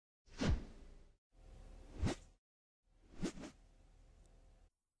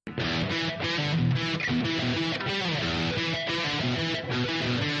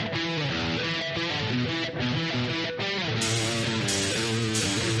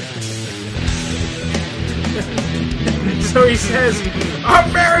So he says,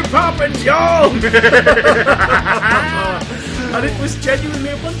 "I'm Mary Poppins, y'all!" And it was genuinely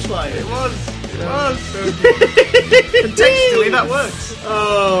a punchline. It was. Contextually, that works.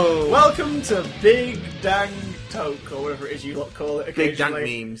 Oh. Welcome to Big Dang Toke, or whatever it is you lot call it occasionally.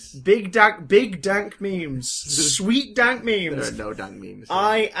 Big dank memes. Big dank memes. Sweet dank memes. There are no dank memes.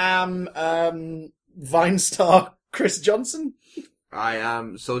 I am Vine star Chris Johnson. I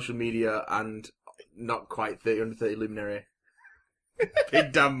am social media and not quite 30 under 30 luminary.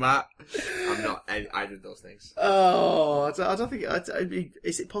 Big damn Matt. I'm not either of those things. Oh, I don't think...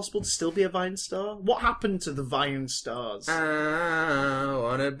 is it possible to still be a Vine star? What happened to the Vine stars? I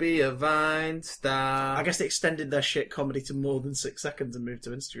wanna be a Vine star. I guess they extended their shit comedy to more than 6 seconds and moved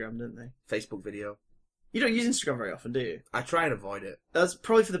to Instagram, didn't they? Facebook video. You don't use Instagram very often, do you? I try and avoid it. That's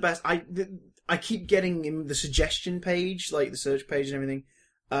probably for the best. I keep getting in the suggestion page, like the search page and everything,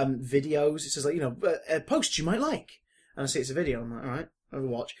 videos. It says, like, posts you might like. And I see it's a video. I'm like, alright, I'll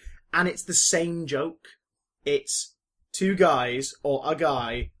watch. And it's the same joke. It's 2 guys, or a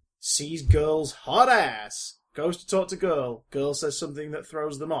guy, sees girl's hot ass, goes to talk to girl says something that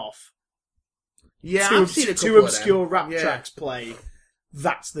throws them off. Yeah, I've seen a couple two of obscure them. rap Yeah. tracks play.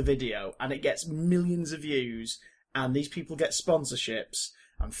 That's the video. And it gets millions of views. And these people get sponsorships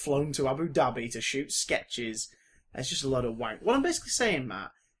and flown to Abu Dhabi to shoot sketches. It's just a load of wank. What I'm basically saying,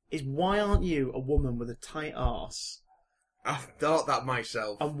 Matt, is why aren't you a woman with a tight arse? I've thought that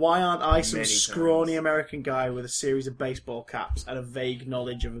myself. And why aren't I some Many scrawny times. American guy with a series of baseball caps and a vague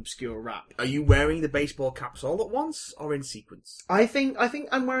knowledge of obscure rap? Are you wearing the baseball caps all at once or in sequence? I think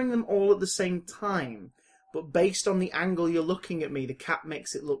I'm wearing them all at the same time. But based on the angle you're looking at me, the cap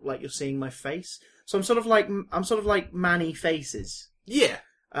makes it look like you're seeing my face. So I'm sort of like Manny Faces. Yeah.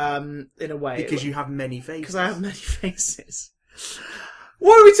 In a way. Because you have many faces. Because I have many faces.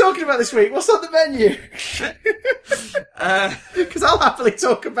 What are we talking about this week? What's on the menu? Because I'll happily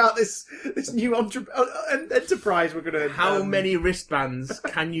talk about this new enterprise we're going to... How many wristbands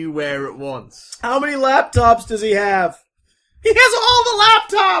can you wear at once? How many laptops does he have? He has all the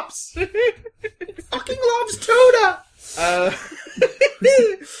laptops! He fucking loves tuna!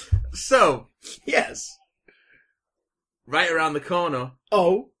 So, Yes. right around the corner,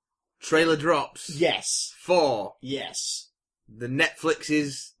 Oh. trailer drops Yes. for Yes. the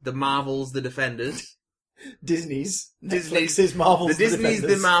Netflixes, the Marvels, the Defenders. Disney's, Marvel's, The Disney's, the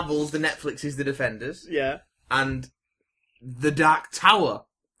Defenders. Marvels, the Netflixes, the Defenders. Yeah. And The Dark Tower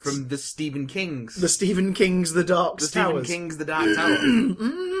from the Stephen Kings. The Stephen King's The Dark The Towers. Stephen King's The Dark Tower.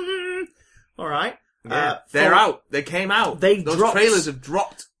 All right. Yeah. They're out. They came out. They Those dropped. trailers have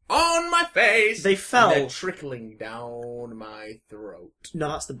dropped on my face. They fell. And they're trickling down my throat. No,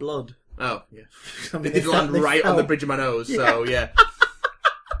 that's the blood. Oh, yeah. I mean, They did land right on the bridge of my nose, so yeah.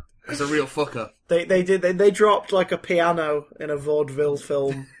 That's a real fucker. They dropped like a piano in a vaudeville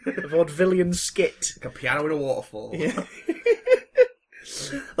film, a vaudevillian skit. Like a piano in a waterfall. Yeah.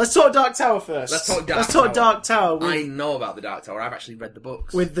 Let's talk Dark Tower first. Let's talk Dark Dark Tower I know about the Dark Tower. I've actually read the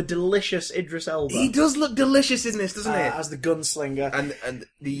books. with the delicious Idris Elba. He does look delicious in this, doesn't he? As the gunslinger. And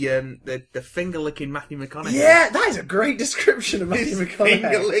the finger licking Matthew McConaughey. Yeah, that is a great description of Matthew McConaughey.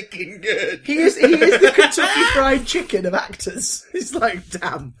 Finger licking good. He is the Kentucky Fried Chicken of actors. He's like,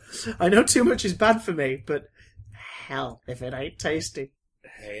 damn, I know too much is bad for me, but hell if it ain't tasty.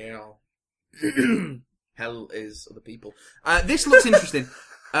 Hell. Hell is other people. This looks interesting.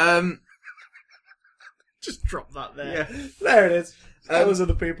 Just drop that there. Yeah. There it is. Those are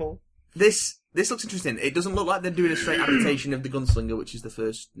the people. This looks interesting. It doesn't look like they're doing a straight adaptation of The Gunslinger, which is the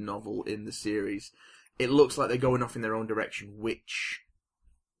first novel in the series. It looks like they're going off in their own direction, which,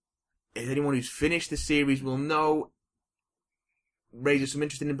 if anyone who's finished the series will know, raises some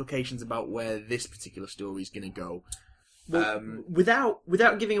interesting implications about where this particular story is going to go. Well,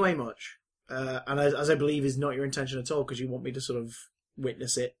 without giving away much, and as I believe is not your intention at all, because you want me to sort of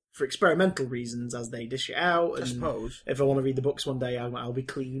witness it for experimental reasons as they dish it out. And I suppose. if I want to read the books one day, I'll be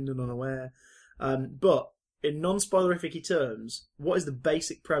clean and unaware. But in non-spoilerific terms, what is the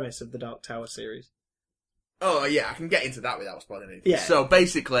basic premise of the Dark Tower series? Oh, yeah, I can get into that without spoiling anything. Yeah. So,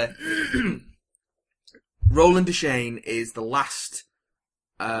 basically, Roland Deschain is the last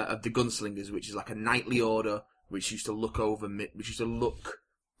of the Gunslingers, which is like a knightly order, which used to look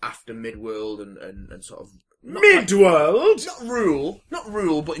after Midworld and sort of... Midworld? Not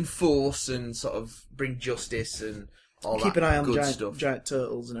rule, but enforce and sort of bring justice and all Keep that an eye on good the stuff. giant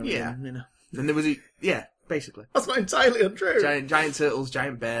turtles and everything. Yeah. You know. And there was basically. That's not entirely untrue. Giant turtles,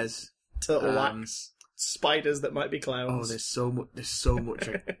 giant bears. Turtle wax. Spiders that might be clowns. Oh, there's so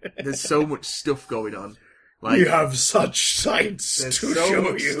much stuff going on. Like, we have such sights there's to so show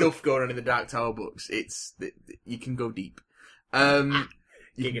much you. stuff going on in the Dark Tower books. You can go deep.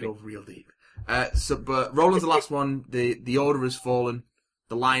 You can go real deep. But Roland's the last one. The Order has fallen.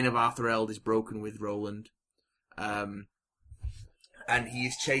 The line of Arthur Eld is broken with Roland. And he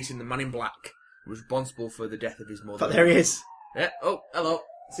is chasing the man in black, who was responsible for the death of his mother. But there he is. Yeah. Oh, hello.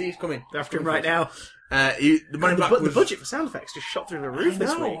 See, he's coming. They're after him right now. The man in black The budget for sound effects just shot through the roof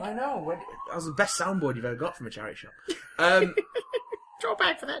this week. I know. That was the best soundboard you've ever got from a charity shop. Draw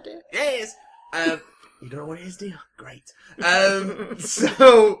back for that, dear. Yes. You don't know what it is, do you? Great.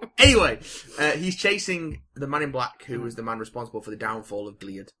 So anyway, he's chasing the man in black, who was the man responsible for the downfall of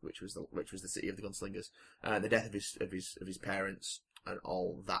Gilead, which was the city of the gunslingers, the death of his parents, and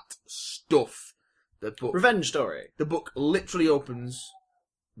all that stuff. The book Revenge story. The book literally opens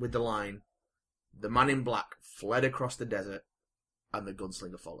with the line, "The man in black fled across the desert, and the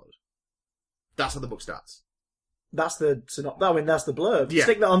gunslinger followed." That's how the book starts. That's the that's the blurb. Yeah.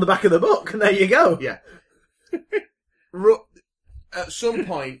 Stick that on the back of the book, and there you go. Yeah. At some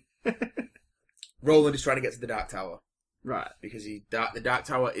point, Roland is trying to get to the Dark Tower. Right. Because the Dark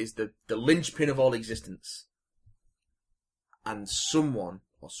Tower is the linchpin of all existence. And someone,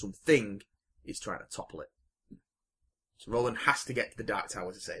 or something, is trying to topple it. So Roland has to get to the Dark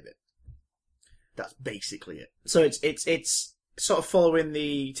Tower to save it. That's basically it. So it's sort of following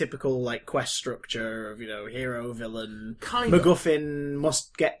the typical like quest structure of, hero, villain, Kind of. MacGuffin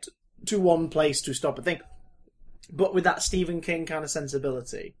must get to one place to stop a thing. But with that Stephen King kind of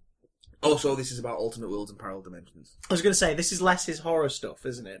sensibility. Also, this is about alternate worlds and parallel dimensions. I was going to say, this is less his horror stuff,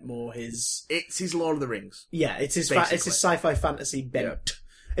 isn't it? More his... It's his Lord of the Rings. Yeah, it's his Basically. sci-fi fantasy bent.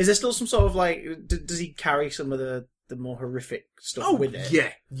 Yeah. Is there still some sort of like... does he carry some of the more horrific stuff with it?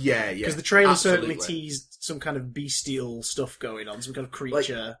 Yeah. Because the trailer Absolutely. certainly teased some kind of bestial stuff going on, some kind of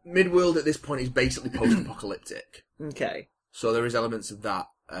creature. Like, Midworld at this point is basically post-apocalyptic. Okay. So there is elements of that,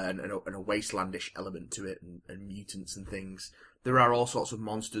 and a wastelandish element to it, and mutants and things. There are all sorts of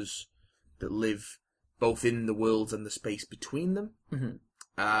monsters that live both in the worlds and the space between them. Mm-hmm.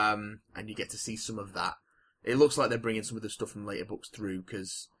 And you get to see some of that. It looks like they're bringing some of the stuff from later books through,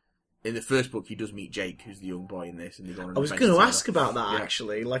 because in the first book, he does meet Jake, who's the young boy in this, and they go on an I was adventure going to together. ask about that,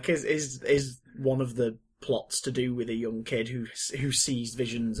 actually. Like, is one of the plots to do with a young kid who sees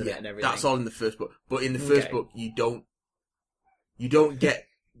visions of it and everything? That's all in the first book. But in the first book, you don't get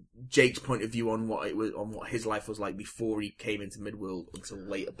Jake's point of view on what his life was like before he came into Midworld until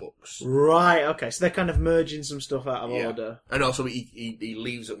later books. Right, okay. So they're kind of merging some stuff out of order. And also, he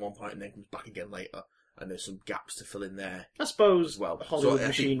leaves at one point and then comes back again later. And there's some gaps to fill in there. I suppose, well. Hollywood So,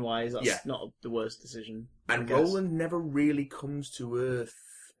 machine-wise, that's not the worst decision. And Roland never really comes to Earth.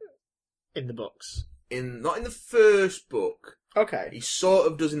 In the books. Not in the first book. Okay. He sort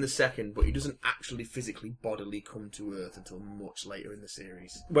of does in the second, but he doesn't actually physically, bodily come to Earth until much later in the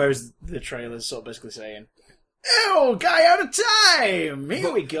series. Whereas the trailer's sort of basically saying, "Oh, guy out of time!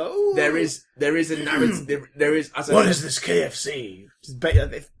 Here we go!" There is a narrative. There is. What is this KFC?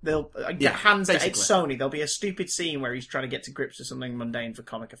 If they'll get hands to basically. it's Sony, there'll be a stupid scene where he's trying to get to grips with something mundane for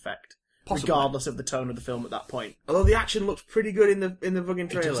comic effect. Possibly. Regardless of the tone of the film at that point. Although the action looks pretty good in the fucking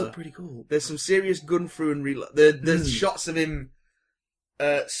trailer. It does look pretty cool. There's some serious gun through and reload. There's shots of him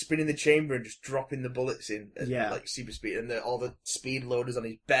spinning the chamber and just dropping the bullets in at like super speed, and all the speed loaders on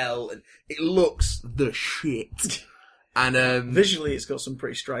his belt, and it looks the shit. And visually, it's got some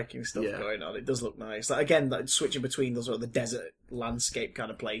pretty striking stuff going on. It does look nice. Like, again, like switching between those sort of the desert landscape kind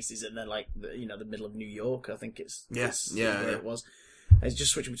of places, and then like the middle of New York. I think it's where it was. It's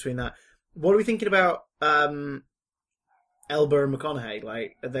just switching between that. What are we thinking about Elba and McConaughey?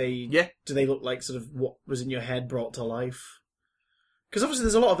 Like, are they? Yeah. Do they look like sort of what was in your head brought to life? Because obviously,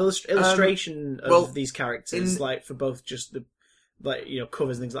 there's a lot of illustration of these characters, like for both just the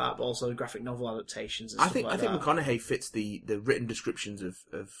covers and things like that, but also graphic novel adaptations. And I think McConaughey fits the written descriptions of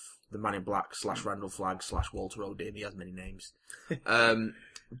the Man in Black / Randall Flagg / Walter O'Dea. He has many names. I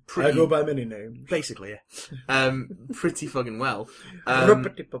go by many names, basically. Yeah, pretty fucking well.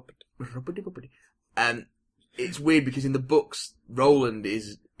 It's weird because in the books, Roland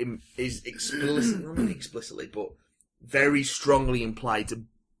is explicit, not explicitly, but very strongly implied to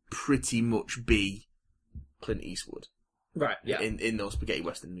pretty much be Clint Eastwood. Right, yeah. In those spaghetti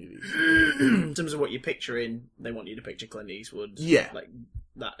western movies. In terms of what you're picturing, they want you to picture Clint Eastwood. Yeah. Like,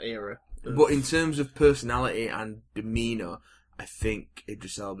 that era. But in terms of personality and demeanour, I think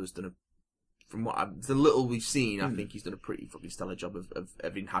Idris Elba's done the little we've seen, I think he's done a pretty fucking stellar job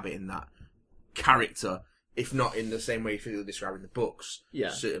of inhabiting that character if not in the same way he'll describe in the books, Yeah.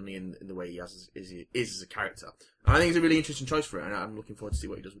 certainly in the way he is as a character. And I think it's a really interesting choice for it, and I'm looking forward to see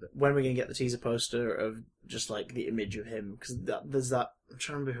what he does with it. When are we going to get the teaser poster of just like the image of him? Because there's that. I'm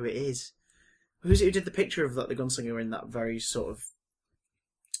trying to remember who it is. Who's it who did the picture of the gunslinger in that very sort of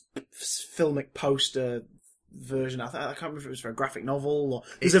filmic poster version? I can't remember if it was for a graphic novel or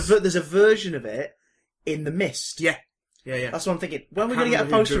there's a version of it in the Mist. Yeah. That's what I'm thinking. When are we going to get a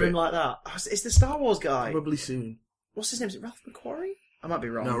poster of him like that? Oh, it's the Star Wars guy. Probably soon. What's his name? Is it Ralph McQuarrie? I might be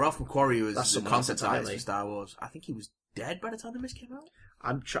wrong. No, Ralph McQuarrie was That's the concept entirely. artist for Star Wars. I think he was dead by the time the Mist came out.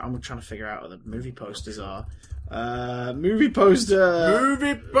 I'm trying to figure out what the movie posters are. Movie poster.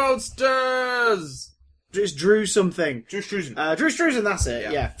 Movie posters. It's Drew something. Drew Struzan. Drew Struzan, that's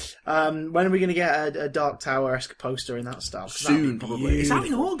it. Yeah. When are we going to get a Dark Tower-esque poster in that style? Soon, probably. It's out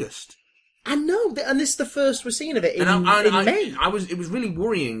in August. I know, and this is the first we're seeing of it in May. It was really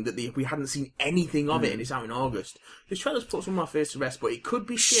worrying that we hadn't seen anything of it, and it's out in August. This trailer's put some of my face to rest, but it could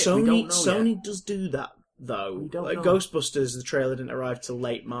be shit. We don't know Sony yet. does do that, though. We don't know. Ghostbusters, the trailer didn't arrive till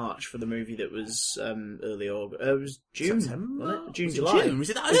late March for the movie that was early August. It was June, September? wasn't it? June, Was it July. June? Was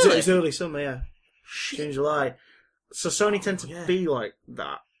it that early? It was early summer, yeah. Shit. June, July. So Sony tend to be like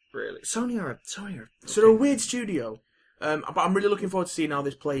that, really. Sony are. So they're a weird studio. But I'm really looking forward to seeing how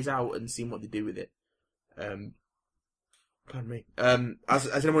this plays out and seeing what they do with it. Pardon me. As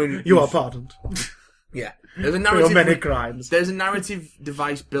anyone who, You are pardoned. Yeah. There's a For your narrative. many crimes. There's a narrative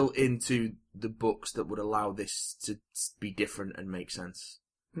device built into the books that would allow this to be different and make sense.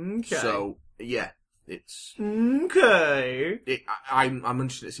 Okay. So yeah, it's okay. I'm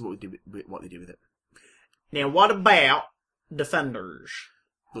interested to see what they do with it. Now, what about Defenders?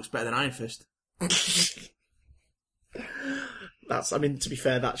 Looks better than Iron Fist. I mean, to be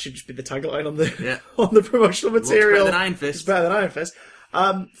fair, that should just be the tagline on the on the promotional Looks material. better than Iron Fist. It's better than Iron Fist.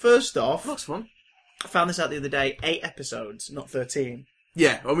 First off, Looks fun. I found this out the other day. 8 episodes, not 13.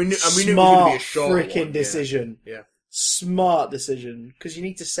 Yeah, we knew it was going Smart to be a short freaking one. decision. Yeah. Smart decision, because you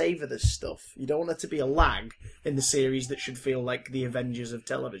need to savour this stuff. You don't want there to be a lag in the series that should feel like the Avengers of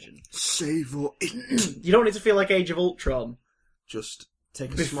television. Savour it. You don't want it to feel like Age of Ultron Just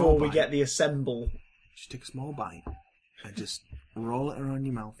take a before small we bite. get the assemble. Just take a small bite and just roll it around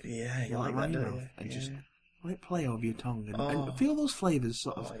your mouth. Yeah, you Roll like it that, around your don't mouth you? and Yeah. just let it play over your tongue Oh. and feel those flavours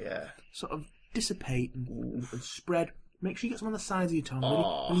sort yeah. of dissipate and spread. Make sure you get some on the sides of your tongue.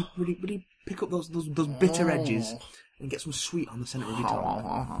 Oh. Really pick up those bitter edges and get some sweet on the centre of your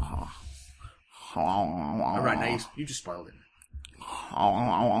tongue. All right, now you just spoiled it.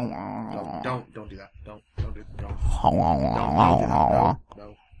 Don't do that. Don't do that.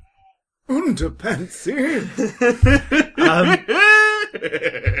 No. Underpants.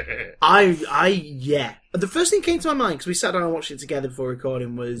 Yeah. The first thing that came to my mind, because we sat down and watched it together before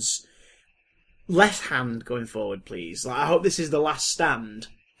recording, was less Hand going forward, please. Like, I hope this is the last stand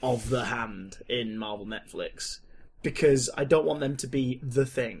of the Hand in Marvel Netflix, because I don't want them to be the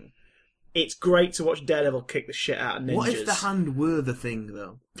Thing. It's great to watch Daredevil kick the shit out of ninjas. What if the Hand were the Thing,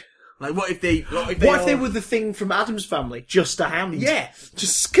 though? Like, what if they were the Thing from Adam's Family? Just a hand. Yeah.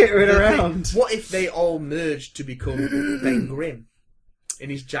 Just skittering around. What if they all merged to become Ben Grimm in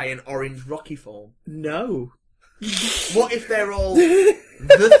his giant orange Rocky form? No. What if they're all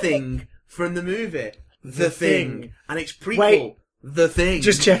the Thing from the movie? The Thing. And it's prequel. Wait. The Thing.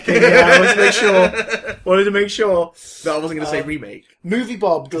 Just checking. Yeah, I wanted to make sure. Wanted to make sure. No, I wasn't going to say remake. Movie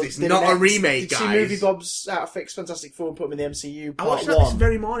Bob does. It's not a remake, Did you see guys. Movie Bob's Outfix Fantastic Four and put them in the MCU I part watched that 1? this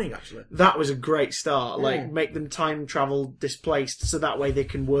very morning, actually. That was a great start. Like, make them time travel displaced, so that way they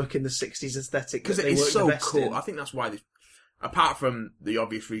can work in the 60s aesthetic. Because that it they is work so the best cool. in. I think that's why this, apart from the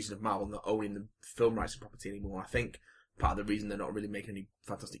obvious reason of Marvel not owning the film rights to property anymore, I think part of the reason they're not really making any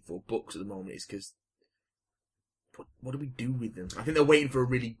Fantastic Four books at the moment is because what do we do with them? I think they're waiting for a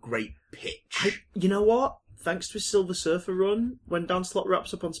really great pitch. You know what? Thanks to his Silver Surfer run, when Dan Slott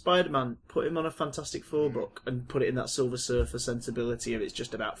wraps up on Spider-Man, put him on a Fantastic Four book and put it in that Silver Surfer sensibility of it's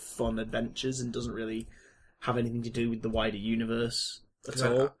just about fun adventures and doesn't really have anything to do with the wider universe at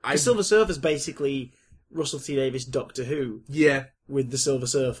all. Silver Surfer's basically Russell T Davies Doctor Who. Yeah. With the Silver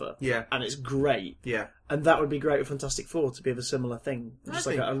Surfer. Yeah. And it's great. Yeah. And that would be great with Fantastic Four to be of a similar thing. Just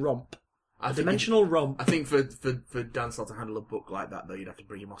like a romp. A dimensional romp. I think for Dan Slott to handle a book like that, though, you'd have to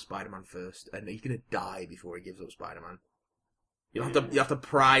bring him off Spider-Man first, and he's going to die before he gives up Spider-Man. You have to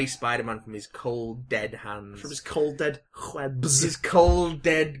pry Spider-Man from his cold, dead hands. From his cold, dead webs. His cold,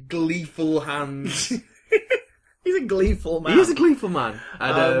 dead, gleeful hands. He's a gleeful man. He is a gleeful man.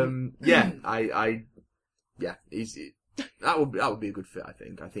 And, that would be a good fit, I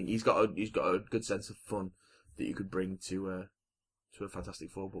think. I think he's got a good sense of fun that you could bring to a Fantastic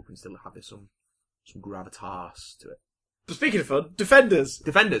Four book and still have some some gravitas to it. But speaking of fun, Defenders.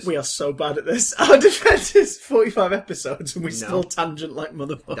 Defenders. We are so bad at this. Our Defenders, 45 episodes, and we still tangent like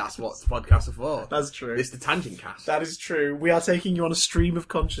motherfuckers. That's what podcasts are for. That's true. It's the tangent cast. That is true. We are taking you on a stream of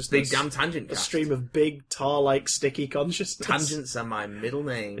consciousness. Big damn tangent A cast. stream of big, tar-like, sticky consciousness. Tangents are my middle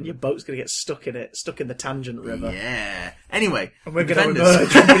name. And your boat's going to get stuck in it, stuck in the tangent river. Yeah. Anyway. And we're going to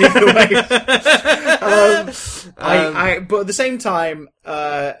emerge beneath the waves. But at the same time,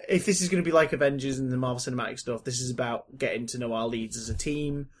 if this is going to be like Avengers and the Marvel Cinematic stuff, this is about getting to know our leads as a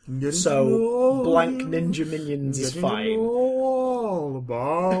team. So, blank ninja minions is fine. All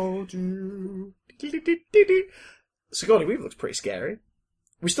about you. Sigourney Weaver looks pretty scary.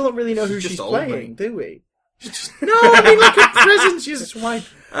 We still don't really know who she's old, playing, mate. do we? No, I mean like her presence. She's a swine.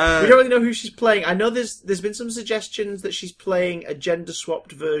 We don't really know who she's playing. I know there's been some suggestions that she's playing a gender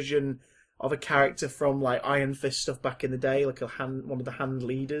swapped version of a character from like Iron Fist stuff back in the day, like one of the hand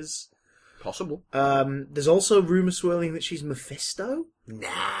leaders. Possible. There's also rumour swirling that she's Mephisto.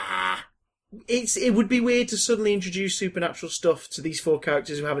 Nah. It would be weird to suddenly introduce supernatural stuff to these four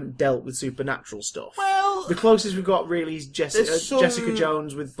characters who haven't dealt with supernatural stuff. Well, The closest we've got really is There's some- Jessica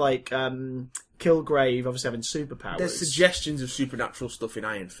Jones with like Kilgrave obviously having superpowers. there's suggestions of supernatural stuff in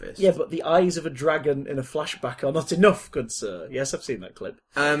Iron Fist. Yeah, but the eyes of a dragon in a flashback are not enough, good sir. Yes, I've seen that clip.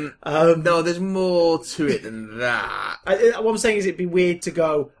 No, there's more to it than that. What I'm saying is it'd be weird to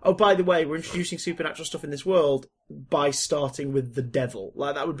go, oh, by the way, we're introducing supernatural stuff in this world by starting with the devil.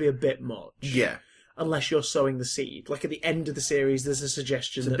 Like, that would be a bit much. Yeah. Unless you're sowing the seed. Like, at the end of the series, there's a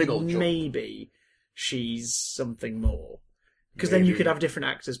suggestion It's a big old that jump. maybe she's something more. Because then you could have different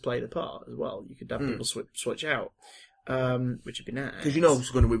actors play the part as well. You could have people switch out, which would be nice. Because you know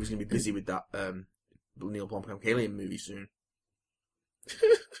Sigourney Weaver's going to be busy with that Neil Blomkamp Alien movie soon.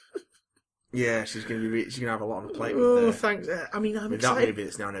 Yeah, she's going to have a lot on the plate Oh, with, thanks. I mean, I'm with that excited. movie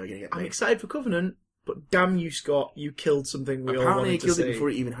that's now never going to get I'm made. excited for Covenant, but damn you, Scott, you killed something we all Apparently he wanted to killed see. it before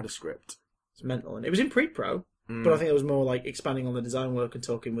it even had a script. It's mental, and it was in pre-pro, but I think it was more like expanding on the design work and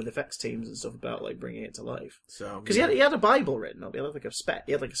talking with effects teams and stuff about like bringing it to life. So Because he had a Bible written up, he had like a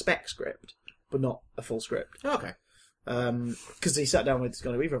spec script, but not a full script. Okay. Because he sat down with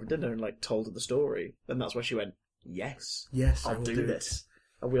Sigourney Weaver for dinner and like told her the story, and that's where she went, "Yes, Yes, I I'll will do do this."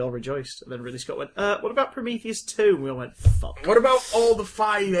 And we all rejoiced. And then Ridley Scott went, "What about Prometheus 2?" And we all went, "Fuck." What about all the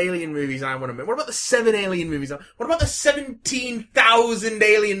 5 Alien movies I want to make? What about the 7 Alien movies? What about the 17,000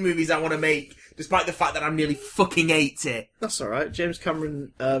 Alien movies I want to make? Despite the fact that I'm nearly fucking 80. That's all right. James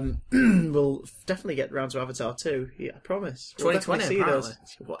Cameron will definitely get round to Avatar 2. I promise. We'll 2020, definitely see apparently.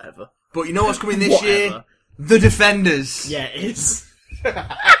 those. Whatever. But you know what's coming this year? Whatever. The Defenders. Yeah, it is.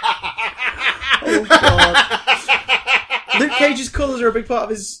 Oh god. Luke Cage's colours are a big part of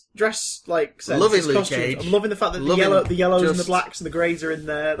his dress, like sense. Loving his Luke costumes. Cage. I'm loving the fact that Loving the yellows and the just- blacks and the greys are in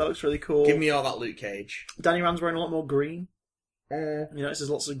there. That looks really cool. Give me all that Luke Cage. Danny Rand's wearing a lot more green. You know, there's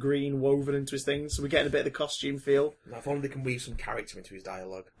lots of green woven into his things, so we're getting a bit of the costume feel. If only they can weave some character into his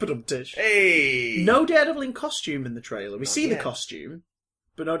dialogue. But Hey! no Daredevil in costume in the trailer. We Not see yet. the costume,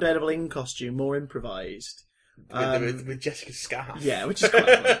 but no Daredevil in costume, more improvised. With Jessica's scarf. Yeah, which is quite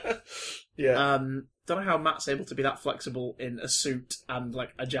fun. Yeah. Don't know how Matt's able to be that flexible in a suit and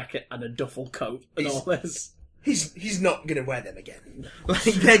like a jacket and a duffel coat and all this. He's not going to wear them again. Like,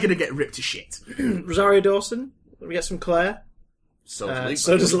 they're going to get ripped to shit. Rosario Dawson. Let me get some Claire. So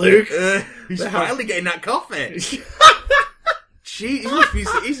does Luke. He's finally getting that coffee.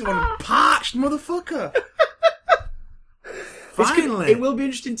 He's one parched motherfucker. Finally. It will be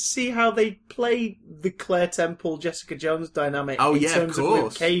interesting to see how they play the Claire Temple Jessica Jones dynamic in terms of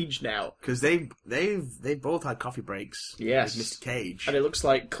Luke Cage now. Because they've both had coffee breaks. Yes. With Mr. Cage. And it looks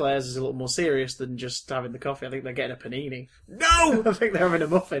like Claire's is a little more serious than just having the coffee. I think they're getting a panini. No! I think they're having a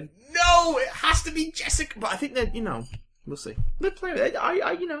muffin. No! It has to be Jessica. But I think that, we'll see. They're playing.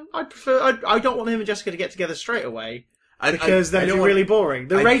 I'd prefer. I don't want him and Jessica to get together straight away because I that'd don't be want- really boring.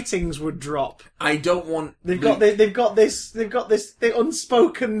 The ratings would drop. I don't want. They've got this the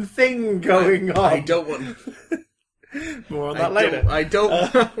unspoken thing going on. I don't want. More on that later. I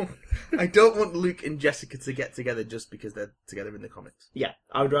don't want Luke and Jessica to get together just because they're together in the comics. Yeah,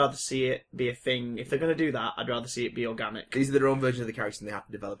 I would rather see it be a thing. If they're going to do that, I'd rather see it be organic. These are their own version of the characters, and they have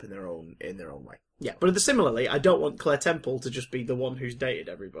to develop in their own way. Yeah, but similarly, I don't want Claire Temple to just be the one who's dated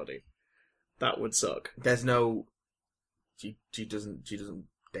everybody. That would suck. There's no. She doesn't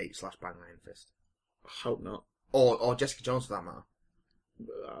date / bang Iron Fist. Hope not. Or Jessica Jones for that matter.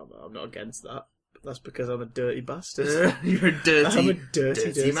 I'm not against that. But that's because I'm a dirty bastard. You're a dirty. I'm a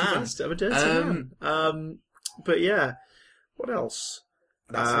dirty man. bastard. I'm a dirty man. But yeah, what else?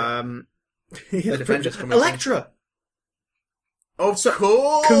 That's yeah, The Defenders coming Electra. Of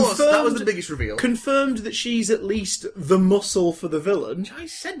course! That was the biggest reveal. Confirmed that she's at least the muscle for the villain. Which I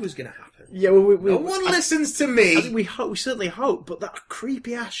said was going to happen. Yeah, well, no one listens to me. I think we certainly hope, but that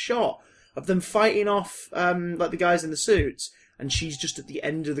creepy ass shot of them fighting off like the guys in the suits, and she's just at the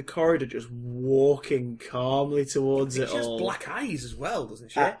end of the corridor, just walking calmly towards it all. She has black eyes as well,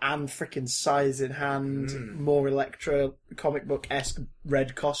 doesn't she? And freaking size in hand, more Electra comic book-esque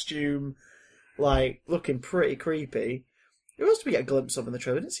red costume, like looking pretty creepy. Who else did we get a glimpse of in the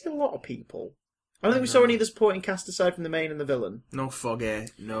trailer? I didn't see a lot of people. I don't think we saw any of the supporting cast aside from the main and the villain. No Foggy,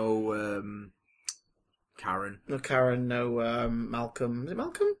 no Karen. No Karen, no Malcolm. Is it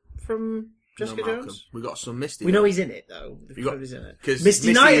Malcolm from Jessica Jones? We got some Misty. We know he's in it, though. He's in it.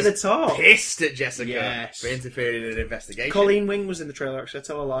 Misty Knight at the top. Pissed at Jessica yes. for interfering in an investigation. Colleen Wing was in the trailer, actually. I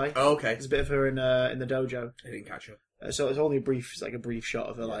tell a lie. Oh, okay. There's a bit of her in the dojo. I didn't catch her. So it's only a brief shot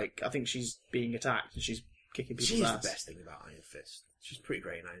of her, like, I think she's being attacked and she's kicking people's ass. She's the best thing about Iron Fist. She's pretty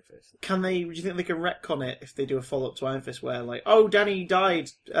great in Iron Fist. Do you think they can retcon it if they do a follow-up to Iron Fist where, like, oh, Danny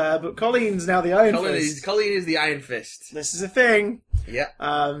died, but Colleen's now the Iron Fist? Colleen is the Iron Fist. This is a thing. Yeah.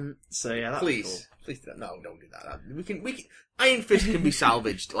 So yeah, that's Please. cool. Please do that. No, don't do that. We can. Iron Fist can be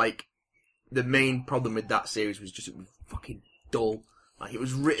salvaged. Like, the main problem with that series was just it was fucking dull. Like, it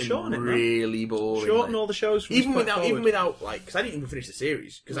was written really boring. Shorten all the shows from even without, like, because I didn't even finish the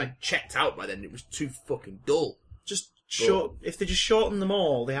series because I checked out by then. It was too fucking dull. If they just shorten them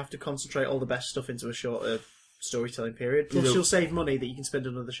all, they have to concentrate all the best stuff into a shorter storytelling period. Plus, you'll save money that you can spend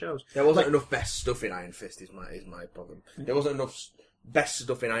on other shows. There wasn't enough best stuff in Iron Fist. Is my problem. There wasn't enough best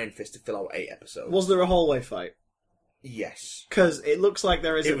stuff in Iron Fist to fill out 8 episodes. Was there a hallway fight? Yes. Because it looks like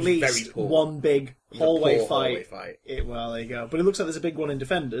there is at least one big hallway fight. Well, there you go. But it looks like there's a big one in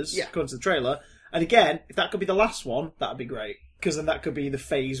Defenders, according to the trailer. And again, if that could be the last one, that'd be great. Because then that could be the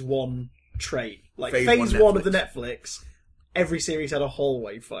Phase 1 trait. Like, Phase 1 of the Netflix, every series had a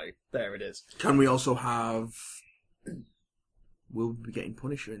hallway fight. There it is. Can we also have... Will we be getting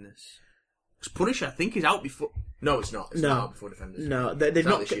Punisher in this? Because Punisher, I think, is out before... No, it's not. It's not out before Defenders. No,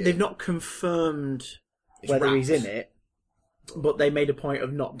 they've not confirmed whether he's in it, but they made a point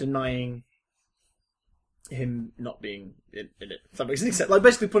of not denying him not being in it. If that makes any sense. Like,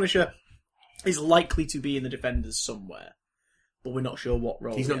 basically, Punisher is likely to be in the Defenders somewhere, but we're not sure what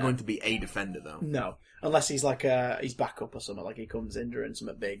role. He's not going to be a Defender, though. No, unless he's like he's backup or something. Like he comes in during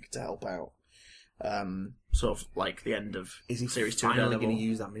something big to help out. Sort of like the end of Is he series 2. Finally going to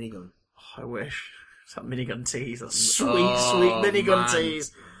use that minigun? Oh, I wish. It's that minigun tease. That sweet minigun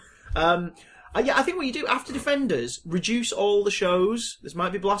tease. I think what you do after Defenders, reduce all the shows. This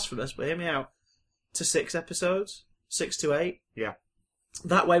might be blasphemous, but hear me out. To 6 episodes, 6 to 8. Yeah.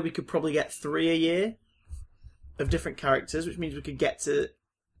 That way, we could probably get 3 a year of different characters, which means we could get to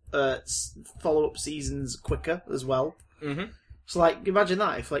follow-up seasons quicker as well. Mm-hmm. So, like, imagine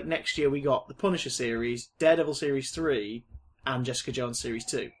that if, like, next year we got the Punisher series, Daredevil series 3, and Jessica Jones series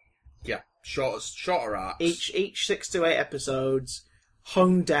 2. Yeah, shorter arcs. Each 6 to 8 episodes,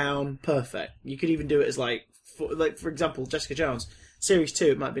 hung down, perfect. You could even do it as, like, for example, Jessica Jones series 2.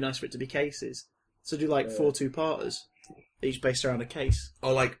 It might be nice for it to be cases, so do like 4 2-parters, each based around a case.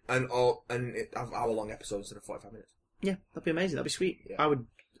 Or like and hour-long episodes instead of 45 minutes. Yeah, that'd be amazing. That'd be sweet. Yeah.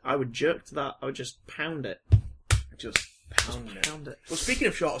 I would jerk to that. I would just pound it. Just pound it. Well, speaking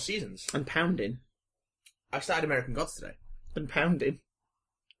of shorter seasons, and pounding, I started American Gods today. And pounding.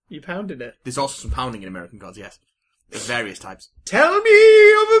 You pounded it. There's also some pounding in American Gods, yes. There's various types. Tell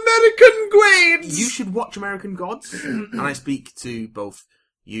me of American grades! You should watch American Gods. And I speak to both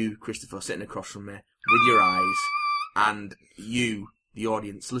you, Christopher, sitting across from me, with your eyes, and you, the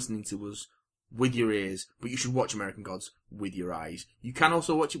audience, listening to us with your ears. But you should watch American Gods with your eyes. You can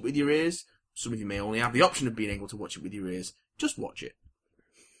also watch it with your ears. Some of you may only have the option of being able to watch it with your ears. Just watch it.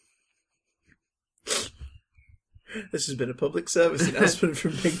 This has been a public service announcement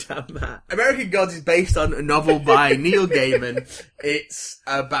from Big Damn Matt. American Gods is based on a novel by Neil Gaiman. It's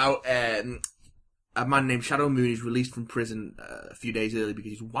about a man named Shadow Moon who's released from prison a few days early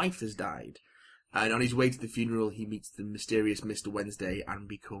because his wife has died. And on his way to the funeral, he meets the mysterious Mr. Wednesday and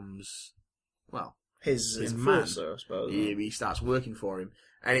becomes, well, his man. Enforcer, I suppose. He starts working for him.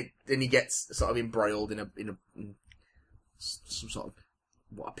 And then he gets sort of embroiled in some sort of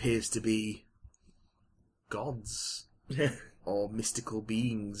what appears to be gods or mystical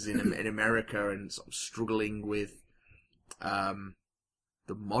beings in America, and sort of struggling with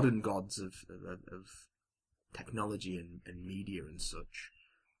the modern gods of technology and media and such.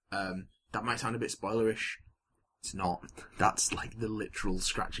 That might sound a bit spoilerish. It's not. That's like the literal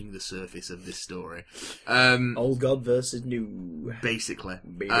scratching the surface of this story. Old God versus new. Basically.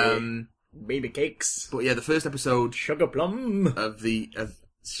 Baby cakes. But yeah, the first episode Sugar plum.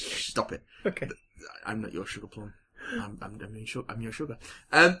 Stop it. Okay. I'm not your sugar plum. I'm your sugar.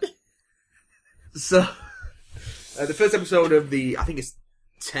 So, the first episode of I think it's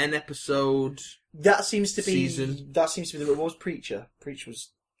 10 episode That seems to be season. That seems to be what was Preacher. Preacher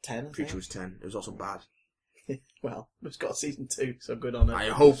was 10. Preacher was 10. It was also bad. Well, it's got a season 2, so good on it. I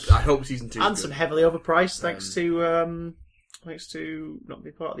hope season 2. And some heavily overpriced, thanks to not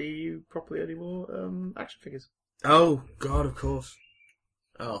being part of the EU properly anymore. Action figures. Oh God, of course.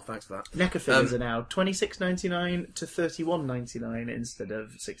 Oh, thanks for that. NECA figures are now $26.99 to $31.99 instead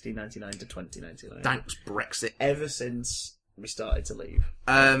of $16.99 to $20.99. Thanks, Brexit. Ever since we started to leave,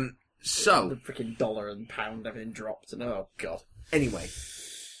 so the freaking dollar and pound, everything dropped, and oh god. Anyway,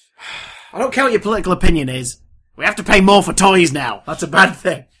 I don't care what your political opinion is. We have to pay more for toys now. That's a bad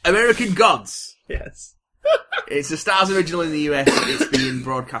thing. American Gods. Yes. It's a Starz original in the US. It's being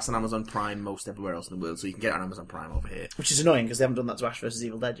broadcast on Amazon Prime most everywhere else in the world, so you can get it on Amazon Prime over here. Which is annoying because they haven't done that to Ash vs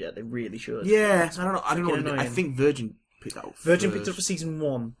Evil Dead yet. They really should. Yeah, I don't know. Annoying. I think Virgin picked that up. Virgin picked it up for season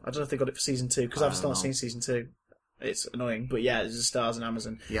 1. I don't know if they got it for season 2 because I've still not know. seen season 2. It's annoying, but yeah, there's a Starz on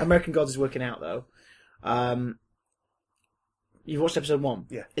Amazon. Yeah. American Gods is working out though. You've watched episode 1?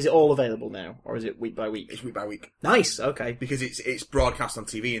 Yeah. Is it all available now, or is it week by week? It's week by week Nice, okay. because it's broadcast on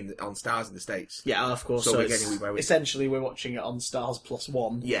TV and on Starz in the States. Yeah, of course. So we're it's- getting week by week. Essentially, we're watching it on Starz plus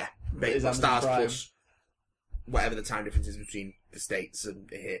 1. Yeah, Is Amazon Starz Prime. plus whatever the time difference is between the States and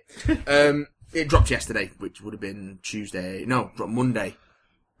here. It dropped yesterday, which would have been Tuesday. No, dropped Monday,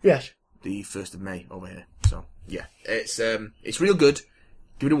 Yes. the 1st of May over here. So yeah, it's real good.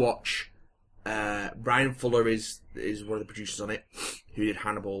 Give it a watch. Brian Fuller is one of the producers on it, who did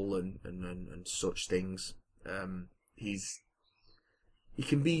Hannibal and such things. He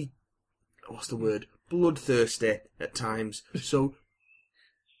can be, what's the word, bloodthirsty at times. So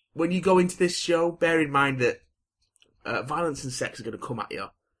when you go into this show, bear in mind that violence and sex are going to come at you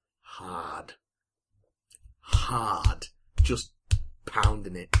hard, just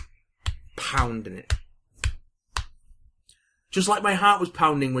pounding it. Just like my heart was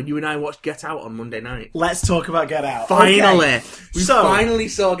pounding when you and I watched Get Out on Monday night. Let's talk about Get Out. Finally! Okay. We finally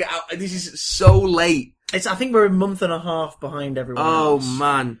saw Get Out. This is so late. I think we're a month and a half behind everyone else. Oh,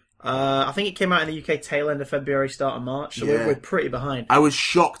 man. I think it came out in the UK tail end of February, start of March, so Yeah. we're pretty behind. I was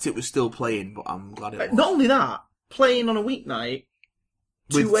shocked it was still playing, but I'm glad it was. Not only that, playing on a weeknight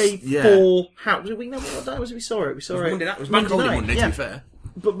to With- a yeah. full... Was it weeknight? What day was it we saw it? We saw it Monday night. It was Bank Holiday Monday, yeah. to be fair.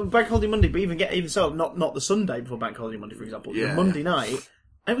 But Bank Holiday Monday, but even so, not the Sunday before Bank Holiday Monday, for example. Yeah. The Monday night,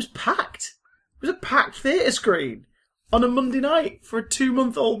 and it was packed. It was a packed theatre screen on a Monday night for a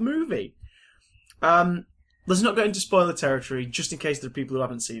 2-month-old movie. Let's not go into spoiler territory, just in case there are people who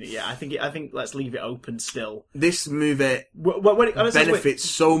haven't seen it yet. I think let's leave it open still. This movie When it benefits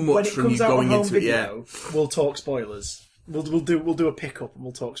so when much it from you comes out on going home into it, yeah. video, we'll talk spoilers. We'll do a pickup and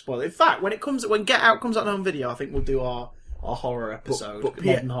we'll talk spoilers. In fact, when Get Out comes out on home video, I think we'll do our horror episode, but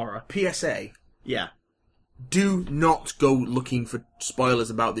modern horror. PSA, Yeah. do not go looking for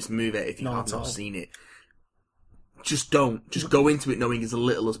spoilers about this movie if you Not have at not all. seen it. Just don't. Just go into it knowing as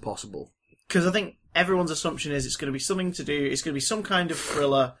little as possible. Because I think everyone's assumption is it's going to be something to do. It's going to be some kind of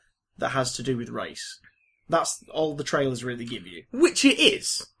thriller that has to do with race. That's all the trailers really give you, Which it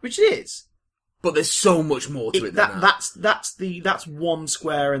is. which it is. But there's so much more to it than that. That's one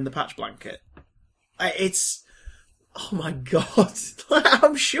square in the patch blanket. It's oh my god,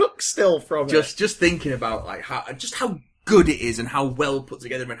 I'm shook still from it. Just thinking about like how good it is and how well put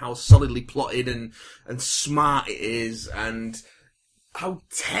together and how solidly plotted and smart it is and how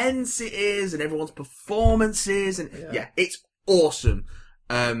tense it is and everyone's performances and yeah it's awesome.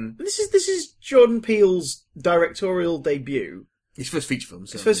 This is Jordan Peele's directorial debut. His first feature film.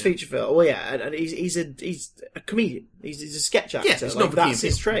 His first feature film. Well, yeah, and he's a comedian. He's a sketch actor. Yeah, it's like, not that's Key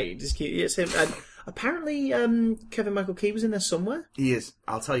and his trade. It's him. And apparently, Kevin Michael Key was in there somewhere. He is.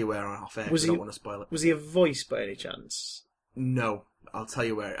 I'll tell you where on off air. Was I he- don't want to spoil it. Was he a voice by any chance? No, I'll tell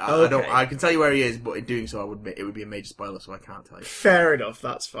you where. Okay. I don't. I can tell you where he is, but in doing so, it would be a major spoiler, so I can't tell you. Fair enough.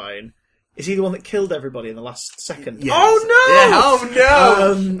 That's fine. Is he the one that killed everybody in the last second? Yes. Oh no! Yeah,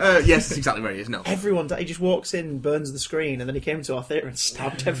 oh no! Yes, that's exactly where he is. No. Everyone died. He just walks in, burns the screen, and then he came to our theatre and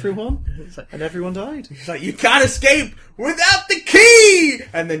stabbed everyone, and everyone died. He's like, you can't escape without the key,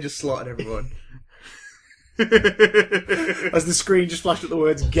 and then just slaughtered everyone. As the screen just flashed up the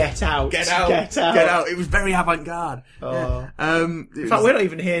words "Get out! Get out! Get out! Get out! It was very avant-garde. Oh. Yeah. In fact, we're not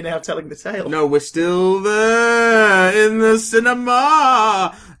even here now telling the tale. No, we're still there in the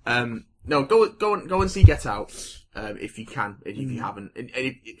cinema. No, go and see Get Out if you can, if you haven't,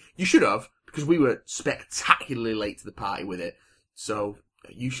 and you should have because we were spectacularly late to the party with it. So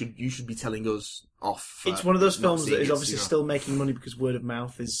you should be telling us off. It's one of those films that is it, obviously still making money because word of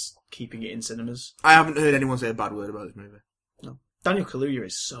mouth is keeping it in cinemas. I haven't heard anyone say a bad word about this movie. No. Daniel Kaluuya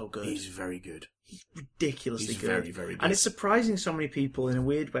is so good. He's very good. He's ridiculously good. Very, very good. And it's surprising so many people in a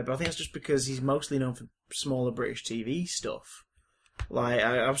weird way, but I think it's just because he's mostly known for smaller British TV stuff. Like,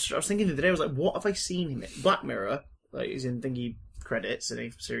 I was thinking the other day, I was like, what have I seen him in? Black Mirror, like, he's in thingy credits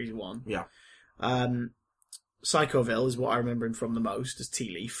in Series 1. Yeah. Psychoville is what I remember him from the most, as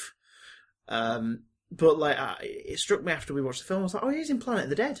Tea Leaf. But, like, it struck me after we watched the film, I was like, oh, he's in Planet of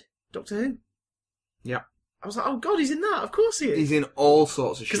the Dead. Doctor Who. Yeah. I was like, oh god, he's in that. Of course he is. He's in all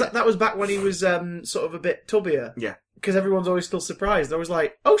sorts of shit. Because that was back when he was sort of a bit tubbier. Yeah. Because everyone's always still surprised. I was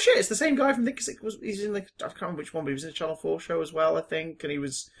like, oh shit, it's the same guy from he's in, like, I can't remember which one, but he was in a Channel 4 show as well, I think. And he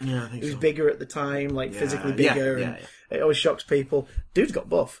was bigger at the time, like physically bigger. And it always shocks people. Dude's got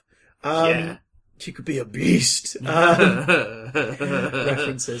buff. He could be a beast.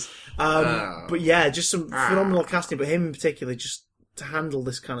 References. But yeah, just some phenomenal casting. But him in particular, just to handle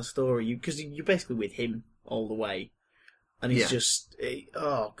this kind of story, because you're basically with him all the way, and he's just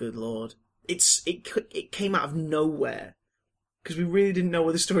oh good lord, it came out of nowhere because we really didn't know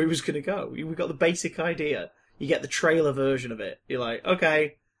where the story was going to go. We got the basic idea. You get the trailer version of it. You're like,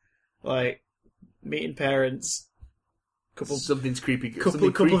 okay, like meeting parents. Something's creepy.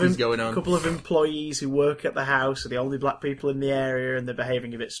 Something creepy's going on. A couple of employees who work at the house are the only black people in the area, and they're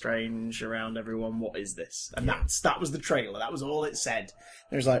behaving a bit strange around everyone. What is this? And that was the trailer. That was all it said.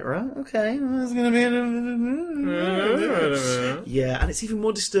 And it was like, right, okay, there's going to be yeah, and it's even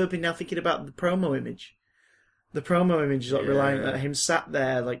more disturbing now thinking about the promo image. The promo image is like relying on him sat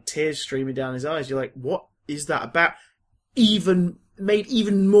there, like tears streaming down his eyes. You're like, what is that about? Made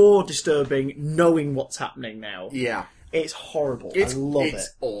even more disturbing knowing what's happening now. Yeah. It's horrible. I love it.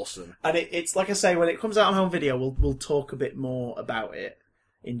 It's awesome. And it's like I say, when it comes out on home video, we'll talk a bit more about it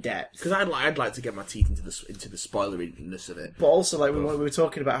in depth. Because I'd like to get my teeth into the spoileriness of it. But also, like we were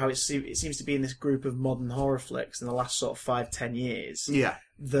talking about how it seems to be in this group of modern horror flicks in the last sort of 5-10 years. Yeah.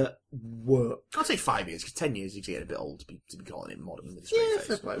 That work. I'd say 5 years, because 10 years you get a bit old to be calling it modern with a straight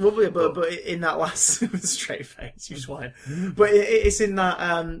face. Well, but in that last with a straight face, you swine. But it's in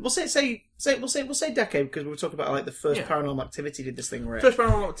that we'll say decade, because we were talking about like the first Paranormal Activity did this thing where first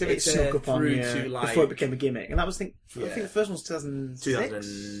Paranormal Activity it snuck up on you to like before it became a gimmick, and that was I think the first one was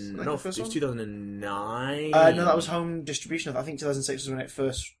 2006. No, it was 2009. No, that was home distribution. I think 2006 was when it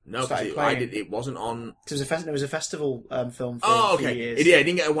first started playing. It wasn't on. It was a festival film for a few years. It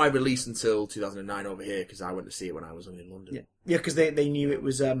didn't get a wide release until 2009 over here, because I went to see it when I was only in London. Yeah, because they knew it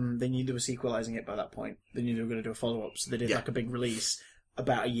was they knew they were sequelising it by that point. They knew they were going to do a follow up, so they did like a big release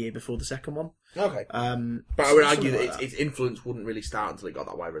about a year before the second one. Okay. But I would argue that its influence wouldn't really start until it got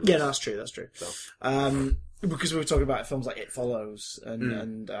that wide release. Yeah, no, that's true. So. Because we were talking about films like It Follows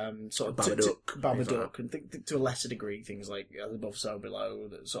and sort of Babadook, and to a lesser degree things like As Above, So Below,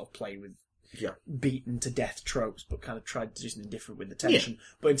 that sort of play with beaten to death tropes, but kind of tried to do something different with the tension. Yeah.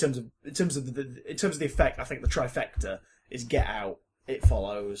 But in terms of the effect, I think the trifecta is Get Out, It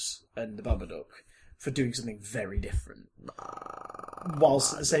Follows, and The Babadook for doing something very different,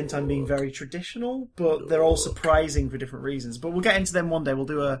 whilst at the same time being very traditional. But they're all surprising for different reasons. But we'll get into them one day. We'll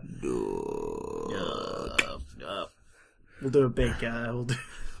do a big. We'll do a big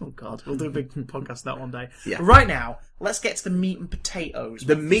podcast that one day. Yeah. But right now, let's get to the meat and potatoes.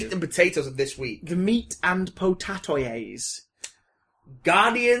 The meat and potatoes of this week. The meat and potatoes.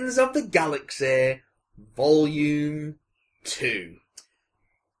 Guardians of the Galaxy, Volume 2.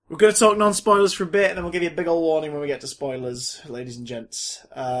 We're going to talk non-spoilers for a bit, and then we'll give you a big old warning when we get to spoilers, ladies and gents.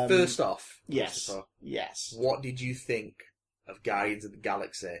 First off, yes. What did you think of Guardians of the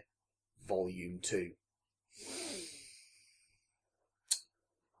Galaxy, Volume 2?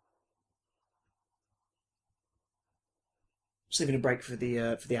 Just leaving a break for the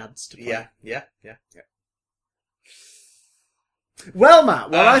ads to play. Yeah. Well,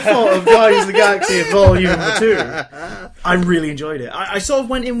 Matt, when I thought of Guardians of the Galaxy Volume 2, I really enjoyed it. I sort of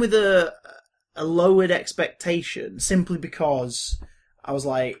went in with a lowered expectation, simply because I was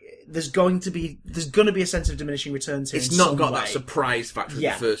like, there's going to be a sense of diminishing returns here. It's not got that surprise factor in the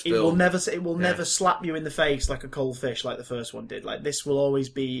first film. It will never slap you in the face like a cold fish like the first one did. Like, this will always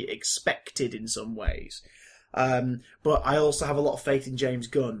be expected in some ways. But I also have a lot of faith in James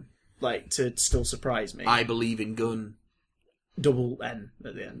Gunn, like, to still surprise me. I believe in Gunn. Double N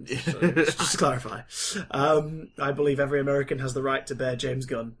at the end, so just to clarify. I believe every American has the right to bear James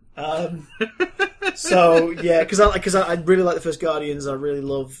Gunn. So yeah, because I really like the first Guardians. I really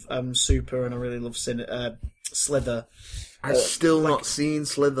love Super, and I really love Slither. I've still not seen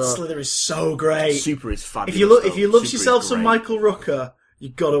Slither. Slither is so great. Super is fabulous. If you love yourself some Michael Rooker, you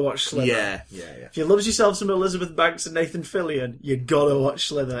gotta watch Slither. Yeah. If you love yourself some Elizabeth Banks and Nathan Fillion, you gotta watch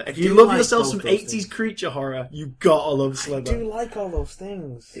Slither. If you do love like yourself both some those 80s things. creature horror, you gotta love Slither. I do like all those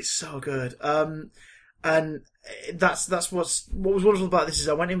things. It's so good. And that's what was wonderful about this is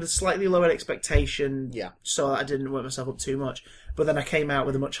I went in with slightly lower expectation, so I didn't work myself up too much. But then I came out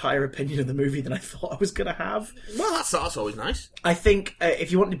with a much higher opinion of the movie than I thought I was going to have. Well, that's always nice. I think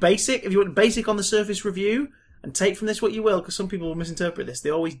if you want basic on the surface review, and take from this what you will, because some people will misinterpret this,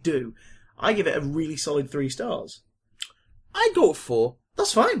 they always do. I give it a really solid 3 stars. I'd go 4.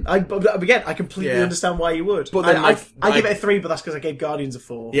 That's fine. I completely understand why you would. But then I give it a 3, but that's because I gave Guardians a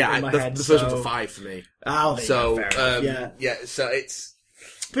 4. Yeah, in my the head, first one's a 5 for me. Oh, fair enough, so it's...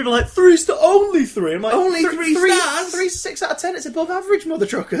 People are like, 3 star, only 3. I'm like, only 3 stars? 3, 6 out of 10. It's above average, mother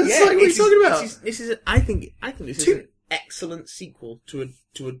truckers. Yeah, Like, what are you talking about? This is I think this is an excellent sequel to a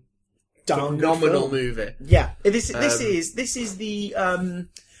Darn good phenomenal film. movie. Yeah, this is the I'm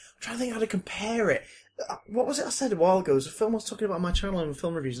trying to think how to compare it. What was it I said a while ago? It was a film I was talking about on my channel in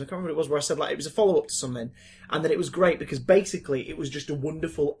film reviews, and I can't remember what it was, where I said like it was a follow up to something, and that it was great because basically it was just a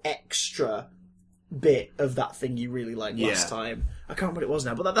wonderful extra bit of that thing you really liked last time. I can't remember what it was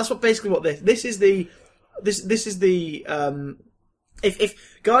now, but that's what basically what this is the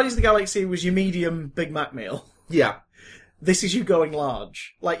if Guardians of the Galaxy was your medium Big Mac meal. Yeah. This is you going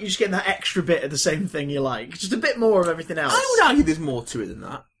large. Like, you're just getting that extra bit of the same thing you like. Just a bit more of everything else. I would argue there's more to it than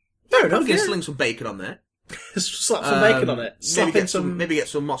that. Fair enough, I'm going to sling some bacon on there. Slap some bacon on it. Slap in some... Maybe get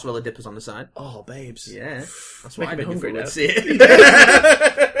some mozzarella dippers on the side. Oh, babes. Yeah. That's Making what me I'd hungry do now. if I would see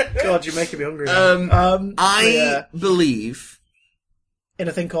it. God, you're making me hungry now. I believe... in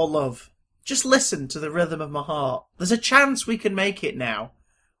a thing called love. Just listen to the rhythm of my heart. There's a chance we can make it now.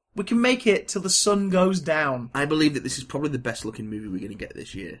 We can make it till the sun goes down. I believe that this is probably the best looking movie we're going to get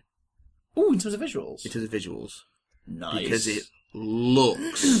this year. Ooh, in terms of visuals? In terms of visuals. Nice. Because it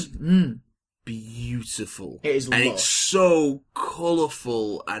looks beautiful. It is and lush. It's so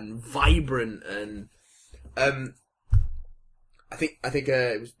colourful and vibrant and... I think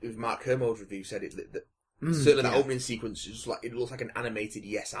it was Mark Kermode's review said it that certainly that opening sequence is like it looks like an animated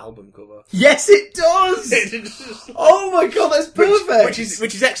Yes album cover. Yes, it does. Oh my god, that's perfect.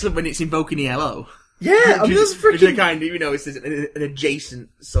 Which is excellent when it's invoking ELO. Yeah, I mean, that's Which is a freaking. kind of, it's an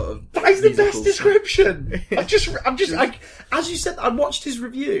adjacent sort of. That is the musical best description. As you said, I watched his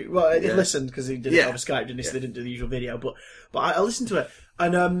review. Well, I listened because he did it over Skype, didn't he? So they didn't do the usual video, but I listened to it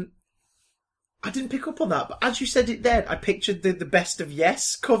and I didn't pick up on that. But as you said it then, I pictured the best of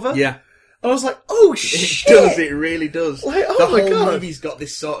Yes cover. Yeah. I was like, oh shit! It does. It really does. Like, the oh my whole god, movie's got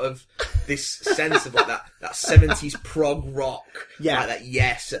this sort of sense of like that 70s prog rock, like that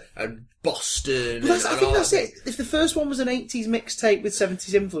Yes and Boston. I think that's it. If the first one was an 80s mixtape with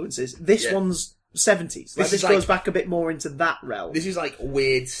 70s influences, this one's 70s. Like this goes back a bit more into that realm. This is like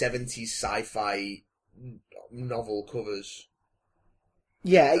weird 70s sci-fi novel covers.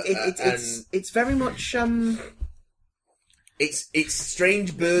 Yeah, it's very much. It's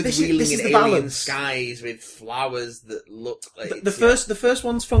strange birds wheeling in alien balance. skies with flowers that look like... The first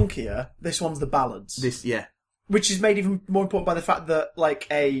one's funkier, this one's the ballads. Which is made even more important by the fact that, like,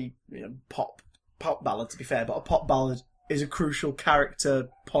 a pop ballad, to be fair, but a pop ballad is a crucial character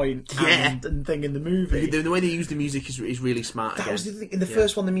point and thing in the movie. The way they use the music is really smart. That was the thing. In the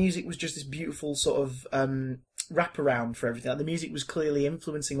first one, the music was just this beautiful sort of wraparound for everything. Like, the music was clearly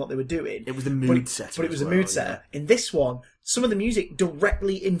influencing what they were doing. It was the mood setter. But it was a mood setter. In this one, some of the music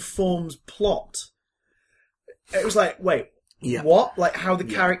directly informs plot. It was like, wait, what? Like how the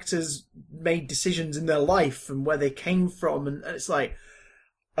characters made decisions in their life and where they came from, and it's like,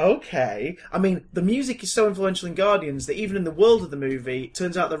 okay. I mean, the music is so influential in Guardians that even in the world of the movie, it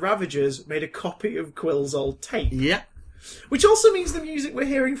turns out the Ravagers made a copy of Quill's old tape. Yeah. Which also means the music we're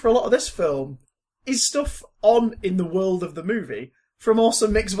hearing for a lot of this film is stuff in the world of the movie from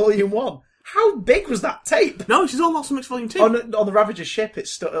Awesome Mix Volume 1. How big was that tape? No, this is all Awesome Mix Volume 2. On the Ravager's ship,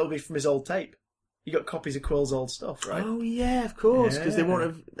 it'll be from his old tape. You got copies of Quill's old stuff, right? Oh yeah, of course, because they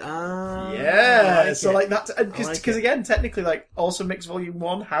won't have. So like that, because again, technically, like Awesome Mix Volume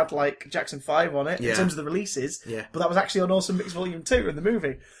 1 had like Jackson 5 on it in terms of the releases, but that was actually on Awesome Mix Volume 2 in the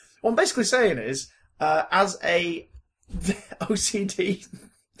movie. What I'm basically saying is, as a OCD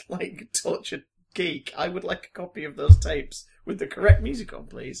like tortured geek, I would like a copy of those tapes with the correct music on,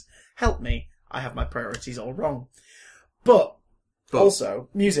 please. Help me. I have my priorities all wrong. But also,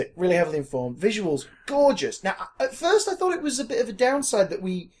 music, really heavily informed. Visuals, gorgeous. Now, at first I thought it was a bit of a downside that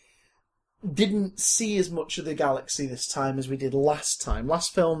we didn't see as much of the galaxy this time as we did last time.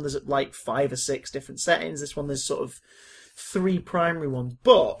 Last film, there's like 5 or 6 different settings. This one, there's sort of 3 primary ones.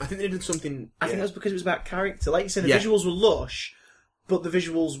 But I think they did something... I think that was because it was about character. Like you said, the visuals were lush, but the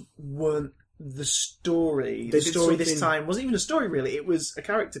visuals weren't the story. The They did story this something- time wasn't even a story, really. It was a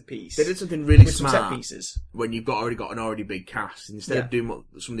character piece. They did something really with some set smart pieces. when you've already got an already big cast. Instead Yeah. of doing what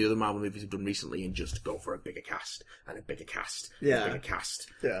some of the other Marvel movies have done recently and just go for a bigger cast and a bigger cast and Yeah. a bigger cast,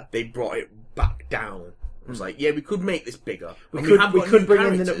 Yeah. they brought it back down. It was like, yeah, we could make this bigger. We And could have got bring new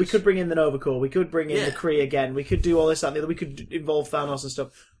characters. we could bring in the Nova Corps. We could bring in Yeah. the Kree again. We could do all this, that, and the other. We could involve Thanos and stuff.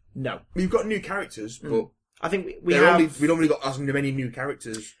 No, We've got new characters, but I think we they're have. we've only got as many new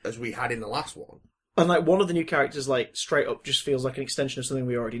characters as we had in the last one. And like one of the new characters, like straight up, just feels like an extension of something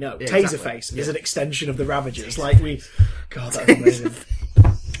we already know. Yeah, Taserface exactly. is an extension of the Ravagers. Like God, that's amazing.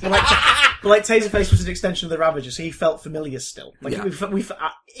 but like Taserface was an extension of the Ravagers, so he felt familiar still. Like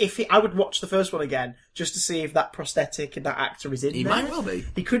Yeah. I would watch the first one again just to see if that prosthetic and that actor is in He there. might well be.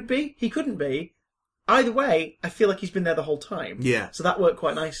 He could be. He couldn't be. Either way, I feel like he's been there the whole time. Yeah. So that worked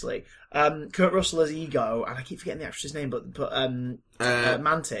quite nicely. Kurt Russell as Ego, and I keep forgetting the actress's name, but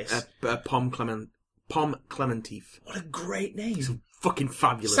Mantis. Pom Clementif. What a great name! Fucking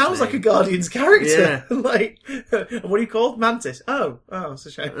fabulous. Sounds name. like a Guardians character. Yeah. Like, what are you called? Mantis. Oh, it's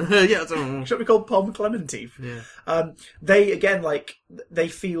a shame. Yeah, that's all. Should be called Pom Clementif. Yeah. They again, like, they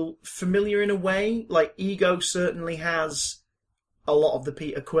feel familiar in a way. Like, Ego certainly has a lot of the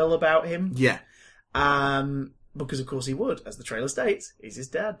Peter Quill about him. Yeah. Because of course he would, as the trailer states. He's his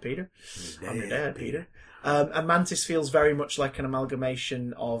dad, Peter. I'm your dad, Peter. And Mantis feels very much like an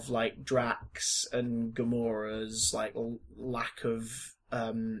amalgamation of like Drax and Gamora's like lack of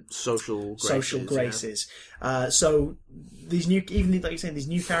Social graces. So these new, even like you're saying, these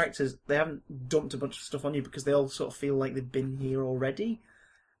new characters, they haven't dumped a bunch of stuff on you because they all sort of feel like they've been here already.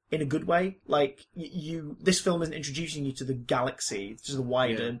 In a good way. Like, this film isn't introducing you to the galaxy, to the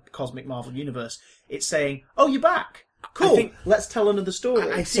wider cosmic Marvel universe. It's saying, oh, you're back. Cool. Let's tell another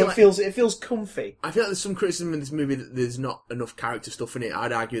story. I so it feels comfy. I feel like there's some criticism in this movie that there's not enough character stuff in it.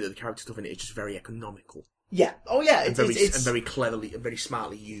 I'd argue that the character stuff in it is just very economical. Yeah. Oh, yeah. And very cleverly and very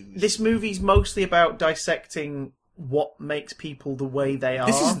smartly used. This movie's mostly about dissecting what makes people the way they are.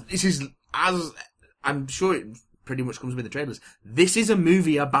 This is as I'm sure it pretty much comes with the trailers. This is a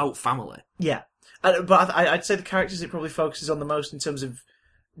movie about family. Yeah. But I'd say the characters it probably focuses on the most in terms of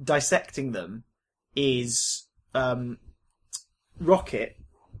dissecting them is Rocket.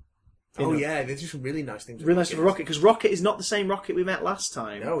 Oh yeah, there's just some really nice things. Really nice for Rocket, because Rocket is not the same Rocket we met last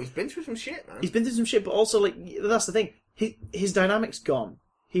time. No, he's been through some shit, man. He's been through some shit, but also, like, that's the thing. His dynamic's gone.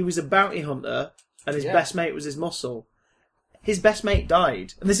 He was a bounty hunter, and his best mate was his muscle. His best mate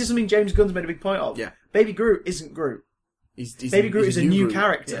died. And this is something James Gunn's made a big point of. Yeah. Baby Groot isn't Groot. Baby Groot is a new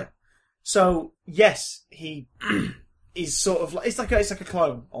character. Yeah. So, yes, he is sort of like... It's like a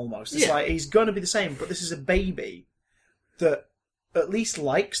clone, almost. It's like, he's going to be the same, but this is a baby that at least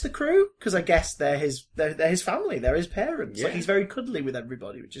likes the crew, because I guess they're his family, they're his parents. Yeah. Like, he's very cuddly with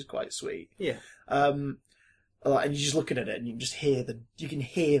everybody, which is quite sweet. Yeah. And you're just looking at it, and you can just hear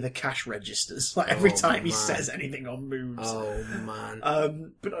the cash registers like every time he says anything or moves. Oh man!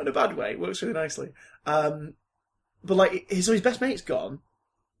 But not in a bad way. It works really nicely. But like, so his best mate's gone,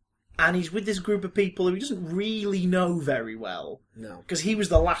 and he's with this group of people who he doesn't really know very well. No, because he was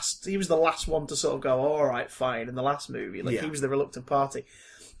the last one to sort of go, all right, fine. In the last movie, like he was the reluctant party.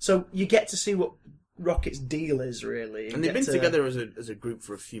 So you get to see what Rocket's deal is, really. And they've been together as a group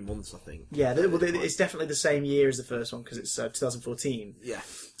for a few months, I think. Yeah, it's definitely the same year as the first one because it's 2014. Yeah.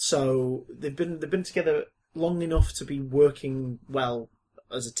 So they've been together long enough to be working well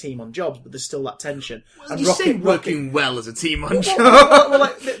as a team on jobs, but there's still that tension. Well, and you say working well as a team on jobs. Well,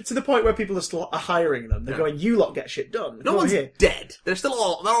 like, to the point where people are still hiring them. They're going, "You lot get shit done." No one's dead. They're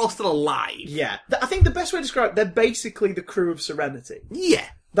all still alive. Yeah, I think the best way to describe it, they're basically the crew of Serenity. Yeah.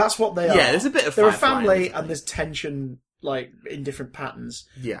 That's what they are. Yeah, there's a bit of they're a family, and there's tension, like, in different patterns.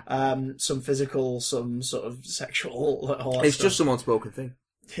 Yeah. Some physical, some sort of sexual. All that it's stuff. just some unspoken thing.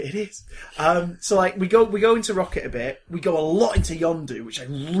 It is. So, like, we go into Rocket a bit. We go a lot into Yondu, which I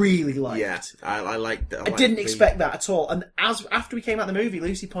really liked. Yeah, I liked that. I didn't expect that at all. And after we came out of the movie,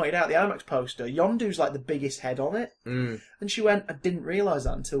 Lucy pointed out the IMAX poster. Yondu's like the biggest head on it, and she went, "I didn't realise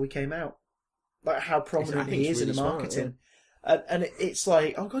that until we came out. Like how prominent he is really in the marketing." Smart, yeah. And it's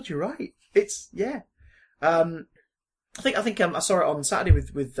like, oh god, you're right. It's I think I saw it on Saturday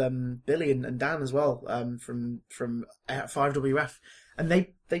with Billy and Dan as well from 5WF, and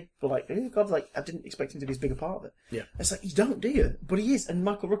they were like, oh god, like I didn't expect him to be as big a part of it. Yeah, it's like you don't, do you? But he is, and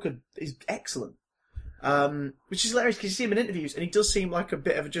Michael Rooker is excellent. Which is hilarious because you see him in interviews, and he does seem like a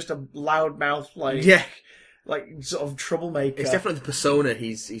bit of just a loudmouth, like like sort of troublemaker. It's definitely the persona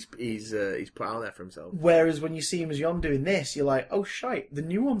he's put out there for himself. Whereas when you see him as Yon doing this, you're like, oh shite, the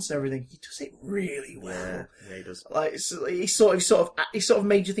nuance and everything. He does it really well. Yeah, he does. Like he sort of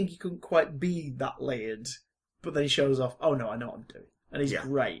made you think he couldn't quite be that layered, but then he shows off. Oh no, I know what I'm doing, and he's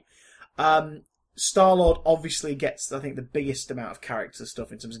great. Star-Lord obviously gets, I think, the biggest amount of character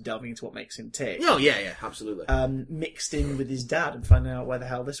stuff in terms of delving into what makes him tick. Oh, yeah, absolutely. Mixed in with his dad and finding out where the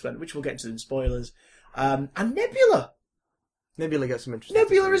hell this went, which we'll get into in spoilers. And Nebula. Nebula gets some interesting.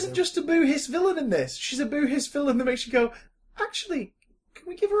 Nebula isn't just a boo-hiss villain in this. She's a boo-hiss villain that makes you go, actually, can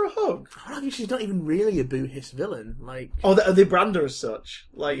we give her a hug? I think she's not even really a boo-hiss villain. Like, they brand her as such.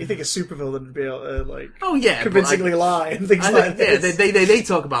 Like, you think a supervillain would be able to, like, convincingly lie and things like this. Yeah, they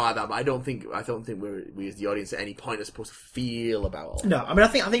talk about like that, but I don't think we as the audience at any point are supposed to feel about all. No, I mean, I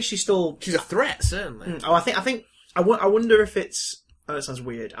think she's still... She's a threat, certainly. I wonder if it's... Oh, that sounds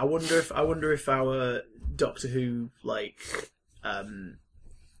weird. I wonder if our Doctor Who, like,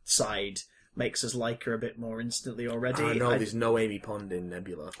 side makes us like her a bit more instantly already. I know there's no Amy Pond in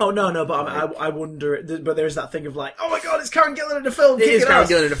Nebula. Oh no, but I wonder. But there's that thing of like, oh my god, it's Karen Gillan in a film. It is Karen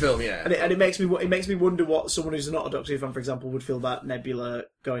Gillan in a film, yeah. And it makes me wonder what someone who's not a Doctor Who fan, for example, would feel about Nebula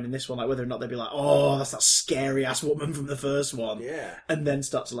going in this one. Like whether or not they'd be like, oh, that's that scary ass woman from the first one. Yeah. And then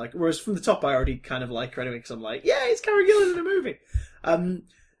start to like. Whereas from the top, I already kind of like her anyway because I'm like, yeah, it's Karen Gillan in a movie.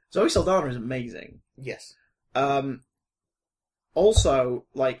 Zoe Saldana is amazing. Yes. Also,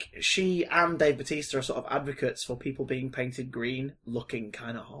 like, she and Dave Bautista are sort of advocates for people being painted green looking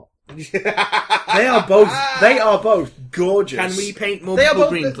kind of hot. They are both gorgeous. Can we paint more people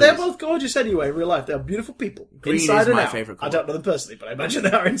green, please? They're both gorgeous anyway in real life. They're beautiful people. Green inside is and my out. favourite colour. I don't know them personally, but I imagine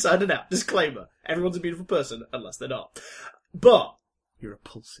they are inside and out. Disclaimer. Everyone's a beautiful person, unless they're not. But... You're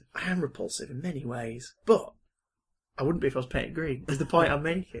repulsive. I am repulsive in many ways, but I wouldn't be if I was painted green, is the point I'm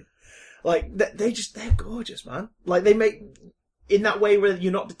making. Like, they're gorgeous, man. Like, they make... In that way where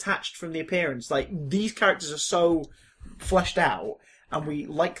you're not detached from the appearance. Like, these characters are so fleshed out, and we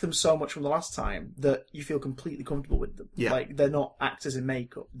like them so much from the last time, that you feel completely comfortable with them. Yeah. Like, they're not actors in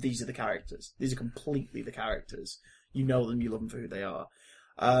makeup. These are the characters. These are completely the characters. You know them, you love them for who they are.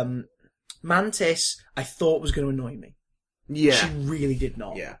 Mantis, I thought was going to annoy me. Yeah. She really did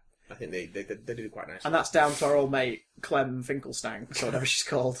not. Yeah. I think they did it quite nicely. And that's down to our old mate, Clem Finkelstank, or whatever she's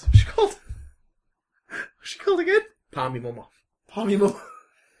called. What's she called again? Palmy Mama. Palmy Mama.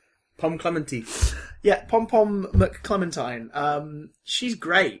 Pom Clementine. Yeah, Pom Pom McClementine. She's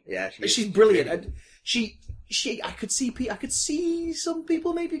great. Yeah, she's brilliant. And she I could see some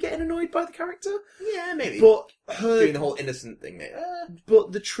people maybe getting annoyed by the character. Yeah, maybe. But her doing the whole innocent thing, mate.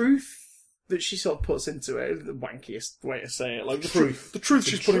 But the truth that she sort of puts into it, the wankiest way to say it, like the truth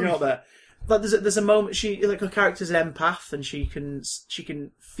she's putting out there. Like there's a moment her character's an empath and she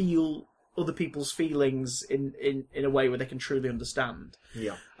can feel other people's feelings in a way where they can truly understand.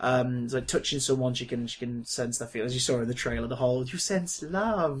 Yeah. It's like touching someone, she can sense their feelings. You saw in the trailer the whole you sense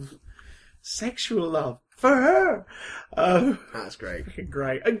love, sexual love for her. That's great.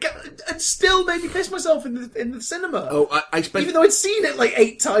 Great, and still made me piss myself in the cinema. Oh, I spent even though I'd seen it like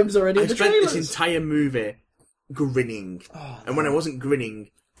 8 times already. I in the spent trailers. this entire movie grinning, and when I wasn't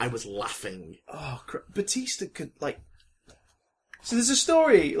grinning, I was laughing. Oh, Batista could like. So there's a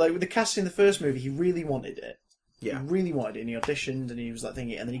story, like, with the casting in the first movie, he really wanted it. Yeah. He really wanted it, and he auditioned, and he was, like,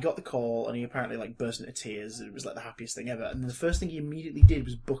 thinking, and then he got the call, and he apparently, like, burst into tears, and it was, like, the happiest thing ever. And the first thing he immediately did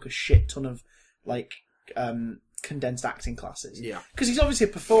was book a shit ton of, like, condensed acting classes. Yeah. Because he's obviously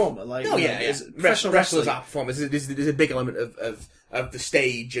a performer, like... As professional wrestlers are performers. There's a big element of the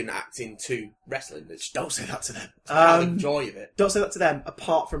stage and acting to wrestling. Don't say that to them. It's part of the joy of it. Don't say that to them,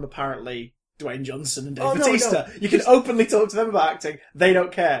 apart from, apparently... Dwayne Johnson and Dave no, Bautista. no. You can openly talk to them about acting. They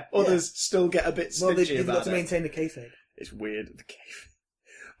don't care. Others still get a bit stitchy about it. They've got to maintain the kayfabe. It's weird, the kayfabe.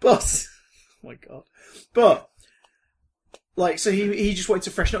 But, oh my god. But, like, so he just wanted to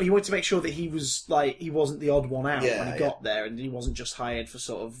freshen up. He wanted to make sure that he was, like, he wasn't the odd one out when he got there, and he wasn't just hired for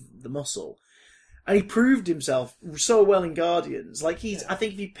sort of the muscle. And he proved himself so well in Guardians. Like, I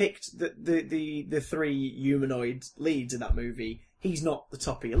think if you picked the 3 humanoid leads in that movie, he's not the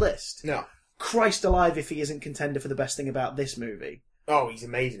top of your list. No. Christ alive if he isn't contender for the best thing about this movie. Oh, he's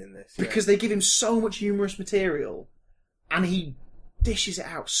amazing in this. Because they give him so much humorous material, and he dishes it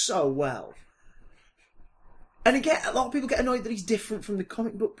out so well. And again, a lot of people get annoyed that he's different from the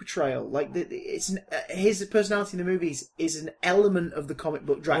comic book portrayal. Like, his personality in the movies is an element of the comic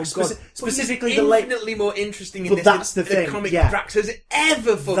book Drax. Oh, God. Specifically, infinitely more interesting in but this that's than the thing. comic Yeah. Drax has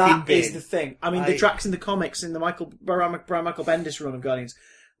ever fucking that been. That is the thing. I mean, the Drax in the comics, in the Brian Michael Bendis run of Guardians,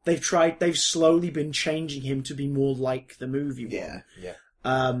 they've slowly been changing him to be more like the movie one. Yeah.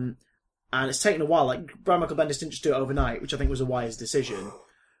 And it's taken a while. Like, Brian Michael Bendis didn't just do it overnight, which I think was a wise decision.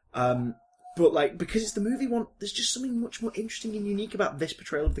 But, like, because it's the movie one, there's just something much more interesting and unique about this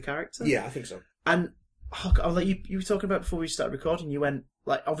portrayal of the character. Yeah, I think so. And, like, you were talking about before we started recording, you went,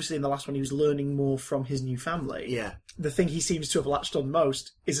 like, obviously in the last one he was learning more from his new family. Yeah. The thing he seems to have latched on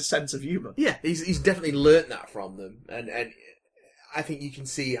most is a sense of humour. Yeah, he's definitely learnt that from them. And I think you can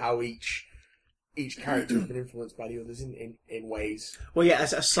see how each character has been influenced by the others in ways. Well, yeah,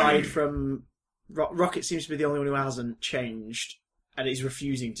 aside from... Rocket seems to be the only one who hasn't changed, and he's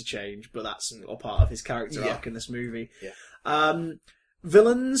refusing to change, but that's all part of his character arc in this movie. Yeah.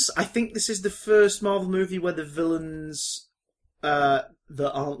 Villains, I think this is the first Marvel movie where the villains that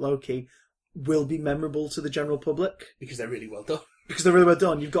aren't Loki will be memorable to the general public. Because they're really well done. Because they're really well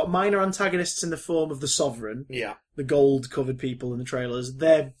done. You've got minor antagonists in the form of the Sovereign. Yeah. The gold-covered people in the trailers.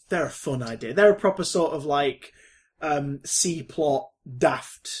 They're a fun idea. They're a proper sort of like C-plot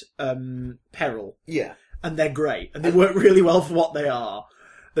daft peril. Yeah. And they're great. And they work really well for what they are.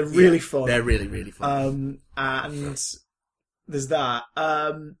 They're really fun. They're really, really fun. And there's that.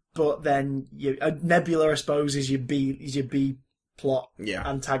 But then Nebula, I suppose, is your B plot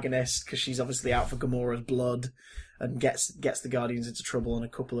antagonist, because she's obviously out for Gamora's blood and gets the Guardians into trouble on a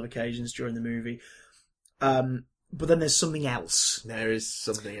couple of occasions during the movie. But then there's something else. There is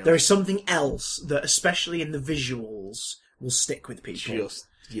something else. There is something else that, especially in the visuals, will stick with people.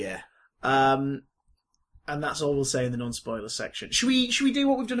 And that's all we'll say in the non-spoiler section. Should we do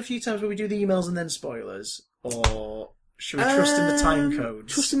what we've done a few times, where we do the emails and then spoilers? Or should we trust in the time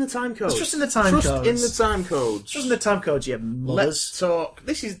codes? Trust in the time codes. Let's trust in the time codes. Trust in the time codes. Trust in the time codes, yeah, mothers. Let's talk.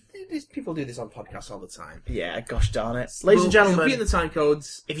 People do this on podcasts all the time. Yeah, gosh darn it. Ladies and gentlemen, it'll be in the time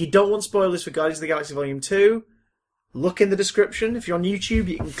codes. If you don't want spoilers for Guardians of the Galaxy Vol.2, look in the description. If you're on YouTube,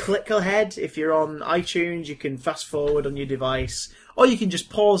 you can click ahead. If you're on iTunes, you can fast forward on your device. Or you can just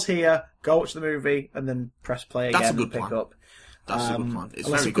pause here, go watch the movie, and then press play again. That's a good and pick plan. up. That's a good plan. It's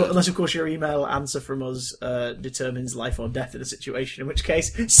unless, very good. Unless, of course, your email answer from us determines life or death in a situation, in which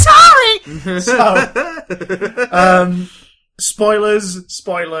case, sorry! So,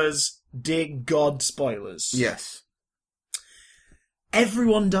 spoilers, dear God, spoilers. Yes.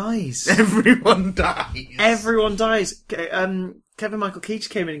 Everyone dies. Everyone dies. Everyone dies. Kevin Michael Key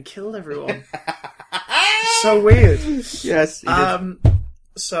came in and killed everyone. So weird. Yes.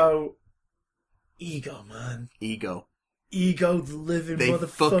 So, Ego, man. Ego, the living they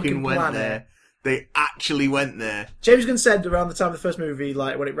motherfucking fucking went planet. there. They actually went there. James Gunn said around the time of the first movie,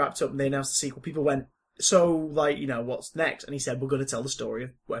 like when it wrapped up and they announced the sequel, people went, so, like, you know, what's next? And he said, we're going to tell the story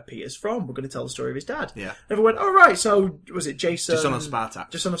of where Peter's from. We're going to tell the story of his dad. Yeah. And everyone went, oh, right, so was it Jason? Just on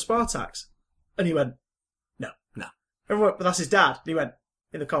Spartax. Just on Spartax. And he went, no. No. Everyone went, but that's his dad. And he went,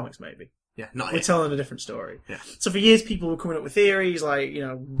 in the comics, maybe. Yeah, not We're it. telling a different story. Yeah. So for years, people were coming up with theories, like, you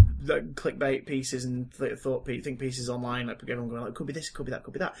know, like clickbait pieces and think pieces online, like everyone going, like, it could be this, it could be that,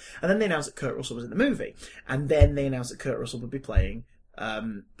 could be that. And then they announced that Kurt Russell was in the movie. And then they announced that Kurt Russell would be playing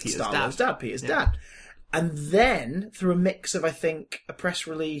Star-Lord's dad, Peter's dad. And then, through a mix of, I think, a press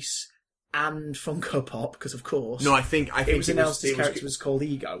release and Funko Pop, because of course... No, I think it was announced his character was called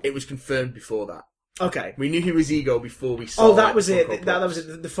Ego. It was confirmed before that. Okay. We knew he was Ego before we saw. Oh, that was it. Funko That was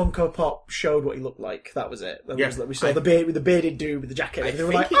it. The Funko Pop showed what he looked like. That was it. Yeah. We saw the bearded dude with the jacket. And they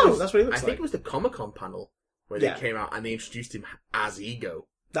were like, that's what he looks like. I think it was the Comic-Con panel where they came out and they introduced him as Ego.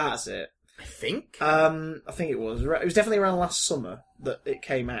 That's it. I think. I think it was. It was definitely around last summer that it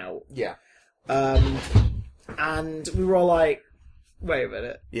came out. Yeah. And we were all like, wait a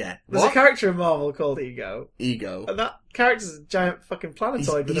minute. Yeah. There's a character in Marvel called Ego. Ego. And that character's a giant fucking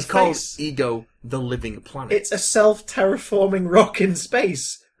planetoid with a face. He's called Ego, the living planet. It's a self-terraforming rock in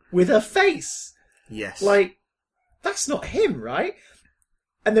space with a face. Yes. Like, that's not him, right?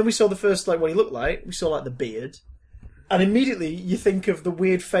 And then we saw the first, like, what he looked like. We saw, like, the beard. And immediately you think of the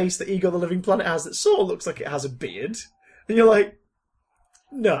weird face that Ego, the living planet has that sort of looks like it has a beard. And you're like,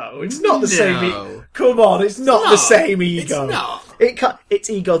 no, it's not the same. Come on, it's not the same Ego. It's not. It's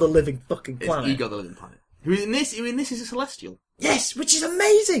Ego, the living fucking planet. It's Ego, the living planet. Who in this is a Celestial. Yes, which is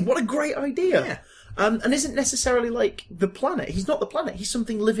amazing. What a great idea. Yeah. And isn't necessarily like the planet. He's not the planet. He's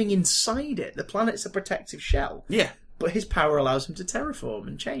something living inside it. The planet's a protective shell. Yeah. But his power allows him to terraform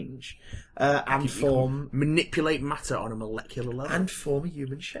and change. And form... Manipulate matter on a molecular level. And form a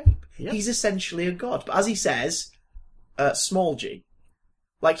human shape. Yep. He's essentially a god. But as he says, small g.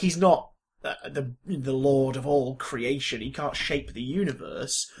 Like, he's not the lord of all creation. He can't shape the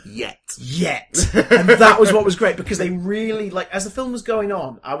universe. Yet. And that was what was great, because they really, like, as the film was going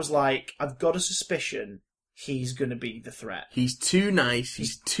on, I was like, I've got a suspicion he's going to be the threat. He's too nice.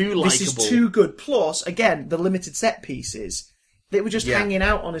 He's too likeable. This is too good. Plus, again, the limited set pieces. They were just hanging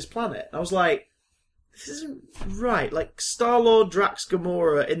out on his planet. I was like, this isn't right. Like, Star-Lord, Drax,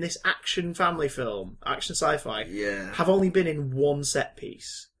 Gamora in this action family film, action sci-fi, have only been in one set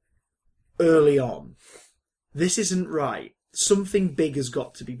piece early on. This isn't right. Something big has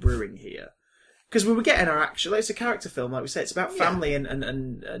got to be brewing here. Because we were getting our action. Like, it's a character film, like we said. It's about family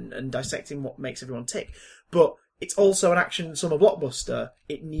and dissecting what makes everyone tick. But it's also an action summer blockbuster.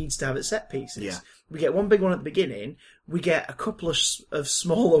 It needs to have its set pieces. Yeah. We get one big one at the beginning. We get a couple of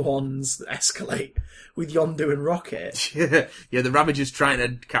smaller ones that escalate with Yondu and Rocket. Yeah, the Ravagers trying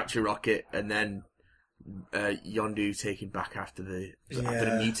to capture Rocket, and then Yondu taking back after the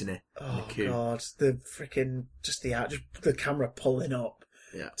mutiny. Oh god, the freaking just the camera pulling up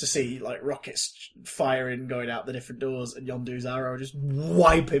to see like rockets firing going out the different doors, and Yondu's arrow just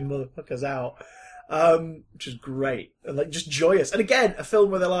wiping motherfuckers out, which is great and like just joyous. And again, a film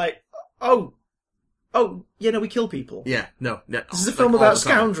where they're like, oh, we kill people. Yeah, no. This is a film about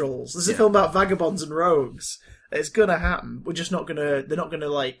scoundrels. This is a film about vagabonds and rogues. It's gonna happen. We're just not gonna. They're not gonna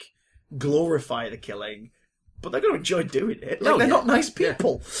like glorify the killing, but they're gonna enjoy doing it. Like, they're not nice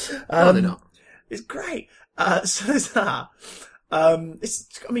people. No, they're not. It's great. So there's that. Come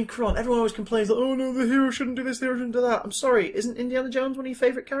on. Everyone always complains like, oh no, the hero shouldn't do this, the hero shouldn't do that. I'm sorry. Isn't Indiana Jones one of your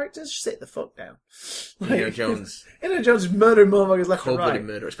favourite characters? Sit the fuck down. Like, Indiana Jones is murdering motherfuckers left and right. Cold-blooded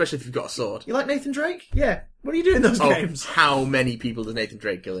murder, especially if you've got a sword. You like Nathan Drake? Yeah. What do you do in those games? How many people does Nathan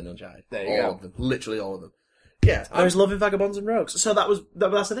Drake kill in Uncharted? There you go. All of them. Literally all of them. Yeah. There's love in vagabonds and rogues. So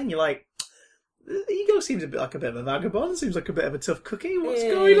that's the thing. You're like, Ego seems a bit of a vagabond. Seems like a bit of a tough cookie. What's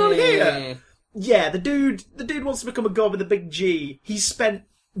going on here? Yeah, the dude wants to become a god with a big G. He's spent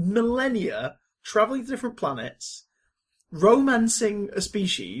millennia travelling to different planets, romancing a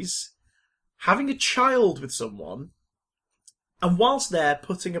species, having a child with someone, and whilst there,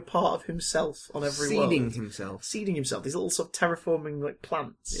 putting a part of himself on every world. Seeding himself. These little sort of terraforming like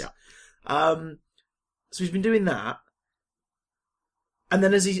plants. Yeah. So he's been doing that. And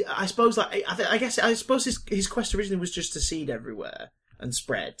then I suppose his quest originally was just to seed everywhere and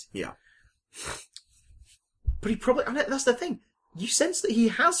spread. Yeah. But that's the thing. You sense that he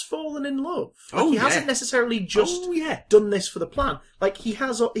has fallen in love. Like, he hasn't necessarily just done this for the plan. Like, he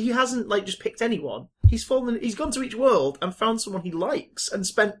hasn't like just picked anyone. He's gone to each world and found someone he likes and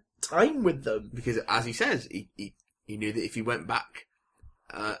spent time with them. Because as he says, he knew that if he went back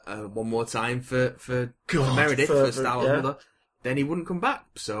one more time for Meredith, for Star-Lord's mother, then he wouldn't come back.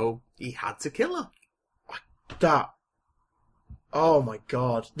 So he had to kill her. Oh my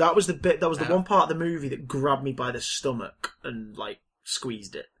god. That was the one part of the movie that grabbed me by the stomach and, like,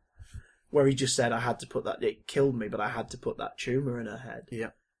 squeezed it. Where he just said, it killed me, but I had to put that tumour in her head. Yeah.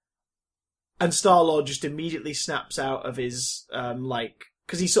 And Star-Lord just immediately snaps out of his,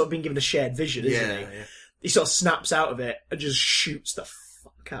 because he's sort of been given a shared vision, isn't he? Yeah. He sort of snaps out of it and just shoots the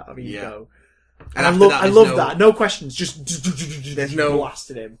fuck out of Ego. And I love that. No questions. Just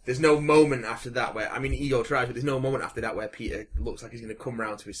blasted him. There's no moment after that where, Ego tries, but there's no moment after that where Peter looks like he's going to come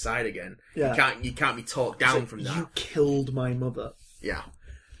round to his side again. Yeah. You can't be talked down from that. You killed my mother. Yeah.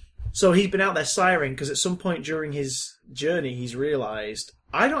 So he's been out there siring because at some point during his journey he's realised,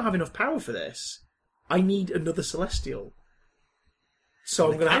 I don't have enough power for this. I need another Celestial.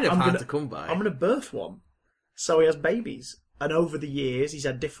 So I'm going to birth one. So he has babies. And over the years, he's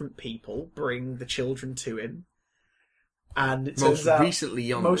had different people bring the children to him. And it turns out...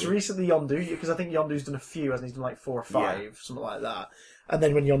 Most recently Yondu, because I think Yondu's done a few, hasn't he? He's done like 4 or 5, something like that. And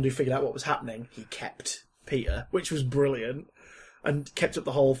then when Yondu figured out what was happening, he kept Peter, which was brilliant. And kept up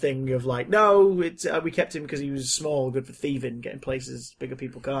the whole thing of like, no, we kept him because he was small, good for thieving, getting places bigger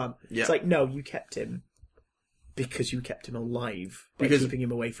people can't. Yeah. It's like, no, you kept him because you kept him alive by keeping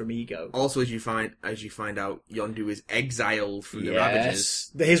him away from Ego. Also, as you find out, Yondu is exiled from the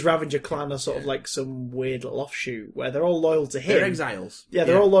Ravagers. His Ravager clan are sort of like some weird little offshoot where they're all loyal to him. They're exiles. Yeah,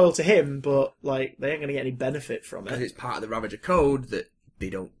 they're all loyal to him, but like they ain't going to get any benefit from it. Because it's part of the Ravager code that they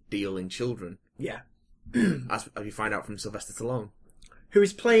don't deal in children. Yeah. As you find out from Sylvester Stallone. Who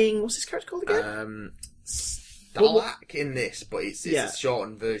is playing... What's his character called again? Stalak in this, but it's a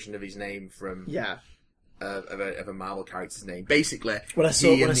shortened version of his name from... Yeah. Of a Marvel character's name. Basically, when I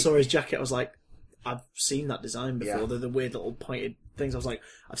saw his jacket, I was like, I've seen that design before. They're the weird little pointed things. I was like,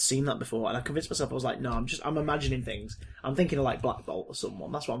 I've seen that before, and I convinced myself. I was like, no, I'm imagining things. I'm thinking of like Black Bolt or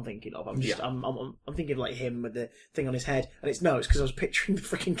someone. That's what I'm thinking of. I'm thinking of like him with the thing on his head, and it's because I was picturing the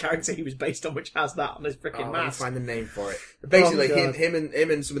freaking character he was based on, which has that on his freaking mask. Find the name for it. But basically, him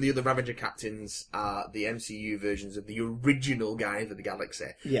and some of the other Ravager captains are the MCU versions of the original Guardians of the Galaxy.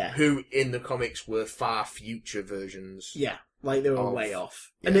 Yeah. Who in the comics were far future versions. Yeah. Like they were way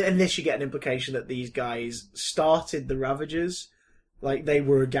off. Yeah. And in this you get an implication that these guys started the Ravagers, Like, they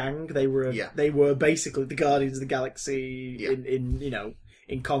were a gang. They were basically the Guardians of the Galaxy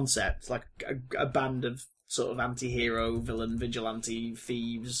in concept. Like, a band of sort of anti-hero, villain, vigilante,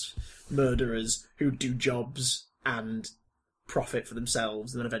 thieves, murderers who do jobs and profit for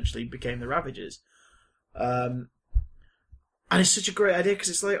themselves, and then eventually became the Ravagers. And it's such a great idea, because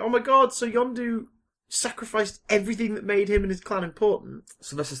it's like, oh my god, so Yondu sacrificed everything that made him and his clan important.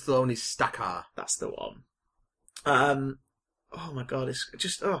 Sylvester Stallone is Stackar. That's the one. Oh my god, it's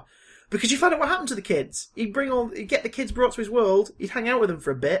just, because you find out what happened to the kids. He'd get the kids brought to his world, he'd hang out with them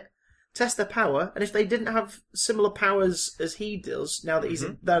for a bit, test their power, and if they didn't have similar powers as he does, now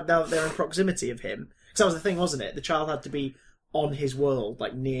that now they're in proximity of him, because that was the thing, wasn't it? The child had to be on his world,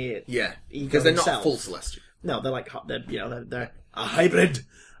 like near. Yeah, because they're not full Celestial. No, they're like they're a hybrid,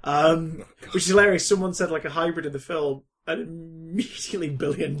 which is hilarious. Someone said like a hybrid in the film, and immediately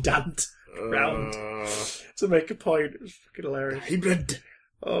Billy danced around to make a point. It was fucking hilarious. Hybrid.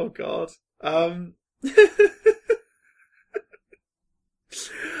 Oh god. Love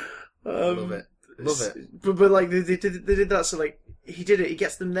it. But like they did that. So like he did it. He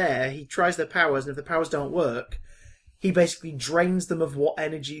gets them there. He tries their powers, and if the powers don't work, he basically drains them of what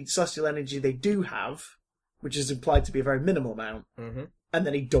energy, celestial energy they do have, which is implied to be a very minimal amount. Mm-hmm. And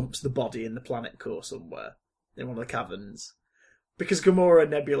then he dumps the body in the planet core somewhere in one of the caverns, because Gamora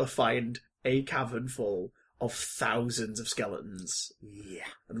and Nebula find a cavern full of thousands of skeletons,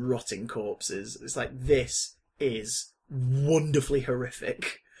 and rotting corpses. It's like, this is wonderfully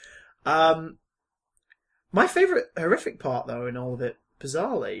horrific. My favourite horrific part, though, in all of it,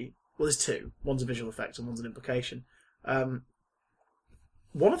 bizarrely, well, there's two. One's a visual effect and one's an implication. One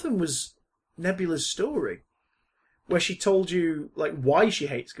of them was Nebula's story, where she told you like why she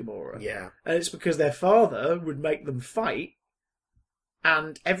hates Gamora. Yeah. And it's because their father would make them fight,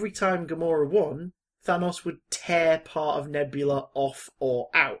 and every time Gamora won, Thanos would tear part of Nebula off or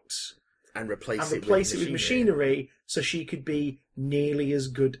out. And replace it with machinery so she could be nearly as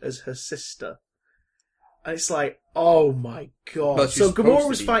good as her sister. And it's like, oh my god. So Gamora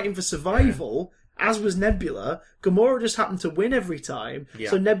was fighting for survival, as was Nebula. Gamora just happened to win every time. Yeah.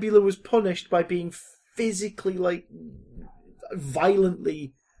 So Nebula was punished by being physically, like,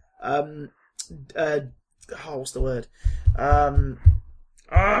 violently, what's the word?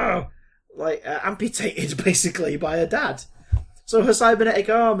 Amputated, basically, by her dad. So her cybernetic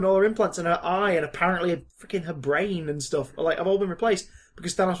arm and all her implants and her eye and apparently freaking her brain and stuff have all been replaced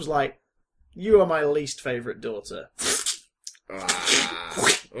because Thanos was like, "You are my least favourite daughter."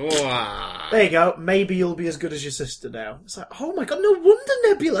 There you go. Maybe you'll be as good as your sister now. It's like, oh my god, no wonder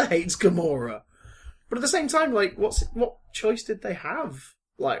Nebula hates Gamora. But at the same time, like, what choice did they have?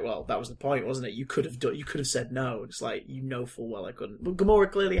 Like, well, that was the point, wasn't it? You could have said no. It's like, you know full well I couldn't. But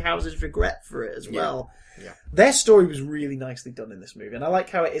Gamora clearly houses regret for it as well. Yeah. Their story was really nicely done in this movie, and I like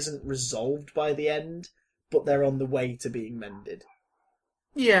how it isn't resolved by the end, but they're on the way to being mended.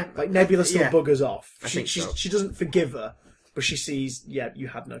 Yeah. Like, Nebula still buggers off. She doesn't forgive her, but she sees, you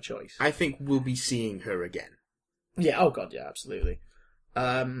had no choice. I think we'll be seeing her again. Yeah, oh god, yeah, absolutely.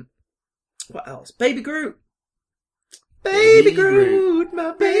 What else? Baby Groot! Baby Groot,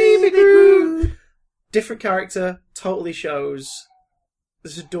 my baby Groot! Different character, totally shows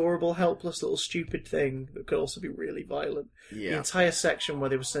this adorable, helpless little stupid thing that could also be really violent. Yeah. The entire section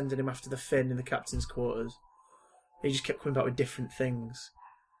where they were sending him after the Finn in the captain's quarters, he just kept coming back with different things,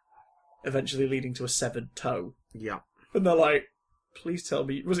 eventually leading to a severed toe. Yeah. And they're like, please tell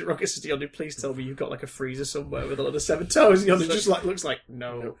me, was it Rocket City Yondu? Please tell me you've got like a freezer somewhere with a lot of severed toes. And Yondu just like looks like,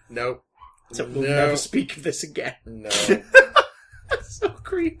 no. So we'll never speak of this again. No. That's so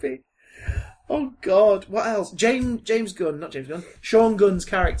creepy. Oh god, what else? James Gunn, not James Gunn. Sean Gunn's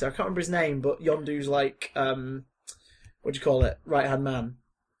character, I can't remember his name, but Yondu's like, what do you call it? Right-hand man.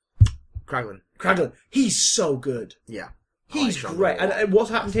 Kraglin. He's so good. Yeah. He's great. And what's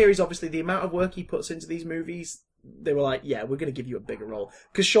happened here is obviously the amount of work he puts into these movies, they were like, yeah, we're going to give you a bigger role.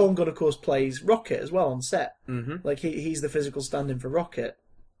 Because Sean Gunn, of course, plays Rocket as well on set. Mm-hmm. Like, he's the physical stand-in for Rocket.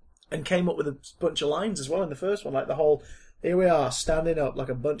 And came up with a bunch of lines as well in the first one. Like the whole, here we are, standing up like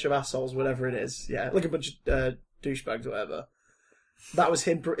a bunch of assholes, whatever it is. Yeah, like a bunch of douchebags, whatever. That was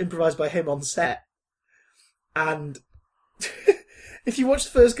him improvised by him on set. And if you watch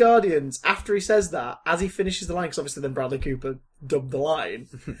the first Guardians, after he says that, as he finishes the line, because obviously then Bradley Cooper dubbed the line,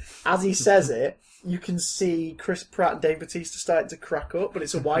 as he says it, you can see Chris Pratt and Dave Bautista starting to crack up, but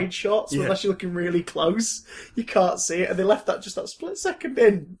it's a wide shot, so unless you're looking really close, you can't see it. And they left that split second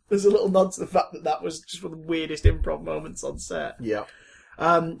in. There's a little nod to the fact that was just one of the weirdest improv moments on set. Yeah.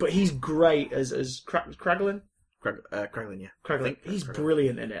 But he's great as Kraglin. Kraglin, yeah. Kraglin. He's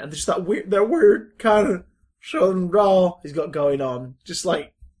brilliant in it. And just that weird kind of Shun-Ra he's got going on. Just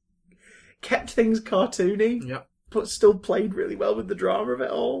like, kept things cartoony, Yep. but still played really well with the drama of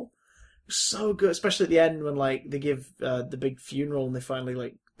it all. It was so good, especially at the end when like they give the big funeral and they finally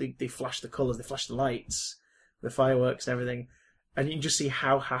like they flash the colours, they flash the lights, the fireworks and everything, and you can just see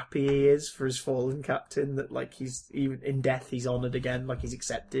how happy he is for his fallen captain. That like he's even in death he's honoured again, like he's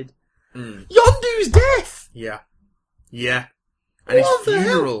accepted. Yondu's death. Yeah. And What his the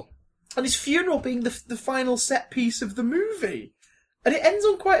hell? funeral. And his funeral being the final set piece of the movie. And it ends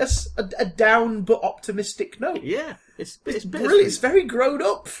on quite a down but optimistic note. Yeah, it's brilliant. It's very grown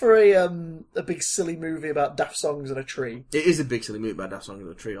up for a big silly movie about daft songs and a tree. It is a big silly movie about that song in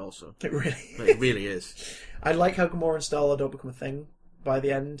the tree. Also, It really, it really is. I like how Gamora and Star-Lord don't become a thing by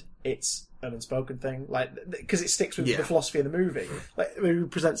the end. It's an unspoken thing, like because it sticks with the philosophy of the movie. Like the movie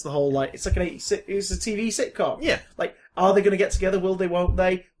presents the whole like it's like it's a TV sitcom. Yeah, like are they going to get together? Will they? Won't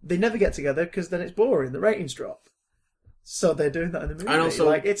they? They never get together because then it's boring. The ratings drop. So they're doing that in the movie. And also,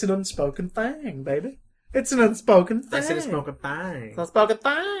 like, it's an unspoken thing, baby. It's an unspoken thing. That's an unspoken thing. It's an unspoken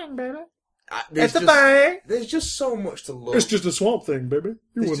thing, baby. It's a thing. There's just so much to love. It's just a swamp thing, baby.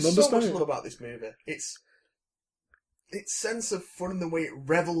 You wouldn't understand. So much to love about this movie. Its sense of fun and the way it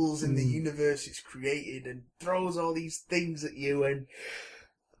revels in the universe it's created and throws all these things at you and...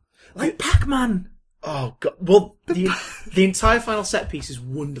 Like Pac-Man! Oh, God. Well, the entire final set piece is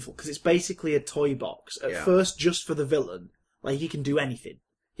wonderful, because it's basically a toy box. At first, just for the villain. Like, he can do anything.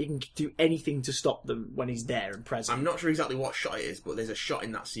 He can do anything to stop them when he's there and present. I'm not sure exactly what shot it is, but there's a shot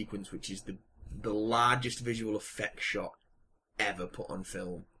in that sequence which is the largest visual effect shot ever put on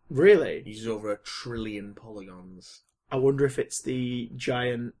film. Really? It uses over 1 trillion polygons. I wonder if it's the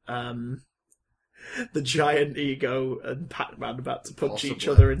giant Ego and Pac-Man about to punch each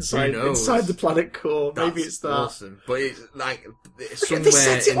other inside the planet core. Maybe it's that. Awesome, but it's like somewhere they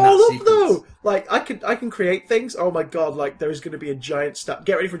set it in all that up sequence. though. Like I can create things. Oh my god! Like there is going to be a giant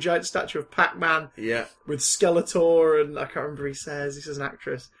Get ready for a giant statue of Pac-Man. Yeah. With Skeletor and I can't remember. He says an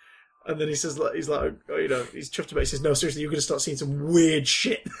actress, and then he's like, oh, you know, he's chuffed about it. He says, no, seriously, you're going to start seeing some weird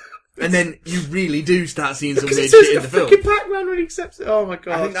shit. And then you really do start seeing some weird shit shit in the film. Freaking Pac-Man when he accepts it. Oh my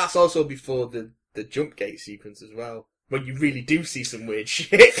god! I think that's also before the jump gate sequence as well, when you really do see some weird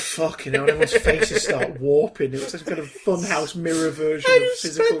shit. Fucking hell! Everyone's faces start warping. It was some kind of funhouse mirror version of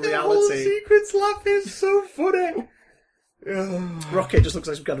physical reality. The whole sequence laughing. It's so funny. Rocket just looks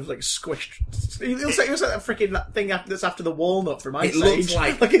like some kind of like squished. He looks like that freaking thing that's after the walnut from Ice looks Age.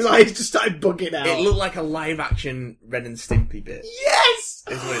 like his eyes just started bugging out. It looked like a live action Ren and Stimpy bit. Yes!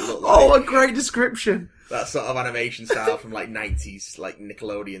 Is what it looked like. Oh, a great description. That sort of animation style from like 90s, like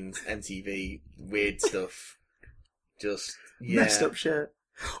Nickelodeon, MTV, weird stuff. Just messed up shit.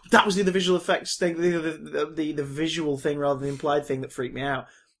 That was the visual effects thing, the visual thing rather than the implied thing that freaked me out.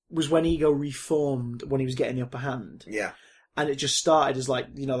 Was when Ego reformed when he was getting the upper hand. Yeah. And it just started as like,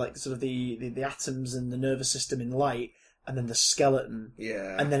 you know, like sort of the atoms and the nervous system in light, and then the skeleton.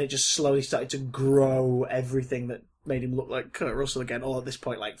 Yeah. And then it just slowly started to grow everything that made him look like Kurt Russell again, or at this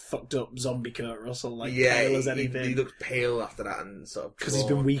point, like, fucked up zombie Kurt Russell, like, pale as anything. He looked pale after that and sort of... Because he's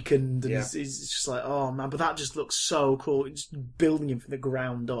been weakened, and he's just like, oh man, but that just looks so cool. It's just building him from the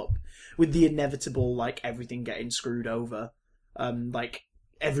ground up, with the inevitable, like, everything getting screwed over. Like,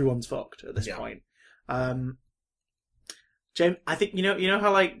 everyone's fucked at this point. James, I think, you know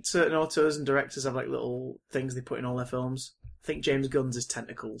how, like, certain auteurs and directors have, like, little things they put in all their films? I think James Gunn's is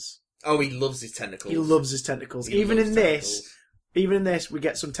tentacles. Oh, he loves his tentacles. He loves his tentacles. Even in this, we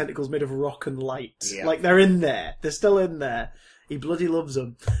get some tentacles made of rock and light. Yeah. Like, they're in there. They're still in there. He bloody loves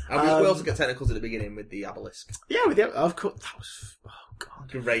them. And we also get tentacles at the beginning with the obelisk. Yeah, with the... Of course. That was... Oh,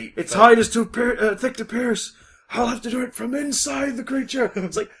 God. Great. It's hardest to thick to pierce. I'll have to do it from inside the creature.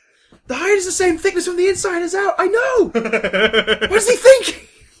 It's like, the hide is the same thickness from the inside as out. I know! What does he think?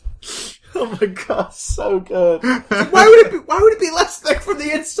 Oh my god, so good. Why would it be less thick from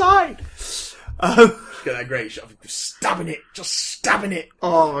the inside? Get that great shot of just stabbing it.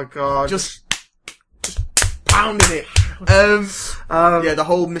 Oh my god. Just pounding it. Yeah, the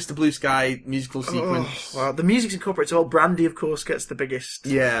whole Mr. Blue Sky musical sequence. Well, the music's incorporated. Well, Brandy, of course, gets the biggest.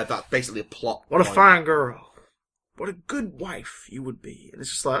 Yeah, that's basically a plot. What a fine girl. What a good wife you would be. And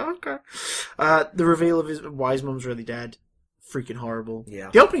it's just like, okay. The reveal of his wise mum's really dead. Freaking horrible. Yeah.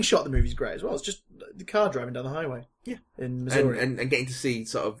 The opening shot of the movie's great as well. It's just the car driving down the highway. Yeah. In Missouri. And getting to see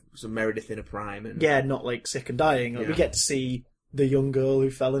sort of some Meredith in a prime. And... yeah, not like sick and dying. Like, we get to see the young girl who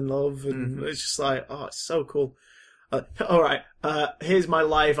fell in love. And it's just like, oh, it's so cool. Alright, here's my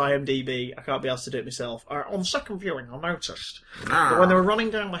live IMDb. I can't be asked to do it myself. On second viewing, I noticed that when they were running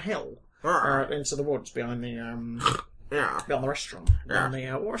down the hill into the woods behind the Yeah. Down the restaurant. Down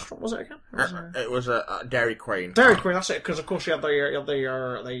the, what restaurant was it again? It was a Dairy Queen. Dairy Queen, that's it, because of course you had the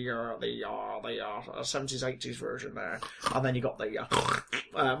 70s, 80s version there. And then you got the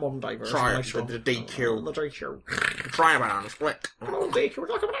modern day version. The DQ. The DQ. Try a banana split. Oh, DQ, would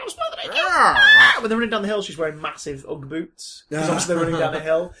you like a banana split? Yeah. When they're running down the hill, she's wearing massive Ugg boots. Because obviously they're running down the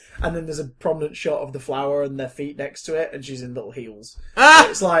hill. And then there's a prominent shot of the flower and their feet next to it, and she's in little heels.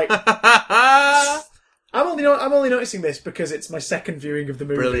 It's like... I'm only noticing this because it's my second viewing of the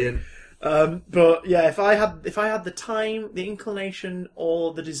movie. Brilliant. But yeah, if I had the time, the inclination,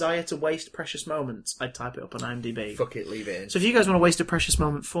 or the desire to waste precious moments, I'd type it up on IMDb. Fuck it, leave it in. So if you guys want to waste a precious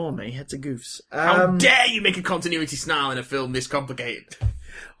moment for me, head to Goofs. How dare you make a continuity snarl in a film this complicated?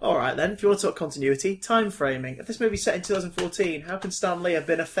 Alright then, if you want to talk continuity, time framing. If this movie's set in 2014, how can Stan Lee have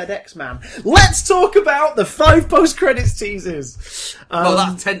been a FedEx man? Let's talk about the 5 post-credits teasers! Well,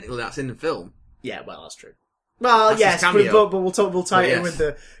 that's in the film. Yeah, well, that's true. Well, That's yes, but we'll tie it in with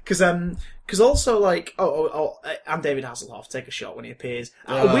the... Because also, like... and David Hasselhoff take a shot when he appears.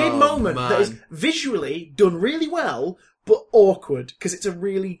 A weird moment that is visually done really well, but awkward, because it's a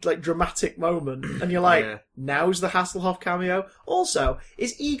really, like, dramatic moment. And you're like, now's the Hasselhoff cameo? Also,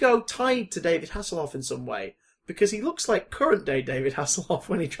 is Ego tied to David Hasselhoff in some way? Because he looks like current-day David Hasselhoff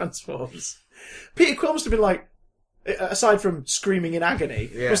when he transforms. Peter Quill must have been like... Aside from screaming in agony,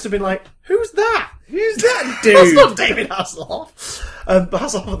 must have been like, who's that? Who's that dude? That's not David Hasselhoff. But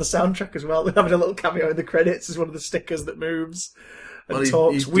Hasselhoff on the soundtrack as well. They're having a little cameo in the credits as one of the stickers that moves and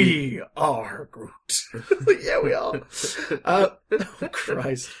talks. We are Groot. Yeah, we are. Oh,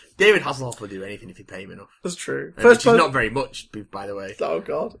 Christ. David Hasselhoff would do anything if you pay him enough. That's true. Which is not very much, by the way. Oh,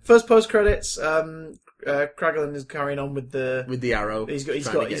 God. First post-credits, Kraglin is carrying on with the arrow. He's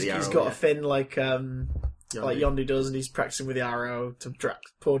got a fin like Yondu does, and he's practicing with the arrow to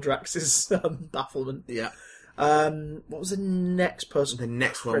poor Drax's bafflement. Yeah. What was the next post? The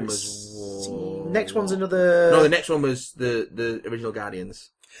next one was... Next one's another... No, the next one was the original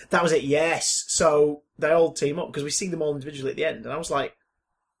Guardians. That was it, yes. So they all team up, because we see them all individually at the end, and I was like...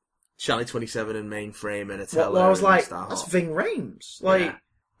 Charlie 27 and Mainframe and Atella. Well, I was like, that's Ving Rhames. Like,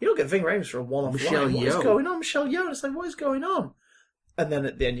 you don't get Ving Rhames for a one-off line. What is going on? Michelle Yeoh. And it's like, what is going on? And then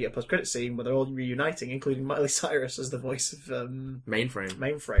at the end you get a post-credit scene where they're all reuniting, including Miley Cyrus as the voice of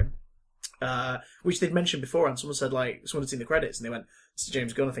Mainframe. Which they'd mentioned before, and someone said, like, someone had seen the credits, and they went, "It's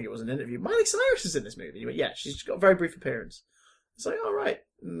James Gunn, I think it was an interview. Miley Cyrus is in this movie." And you went, "Yeah, she's got a very brief appearance." It's like, "Oh, right."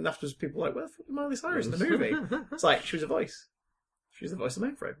 And afterwards people were like, "Where the fuck is Miley Cyrus in the movie?" It's like, she was a voice. She was the voice of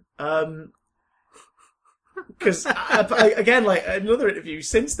Mainframe. Because, again, like, another interview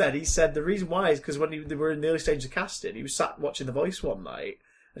since then, he said the reason why is because when they were in the early stages of casting, he was sat watching The Voice one night,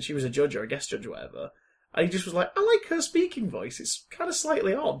 and she was a judge or a guest judge or whatever, and he just was like, I like her speaking voice, it's kind of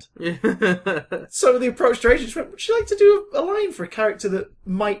slightly odd. So the approach to agents went, would you like to do a line for a character that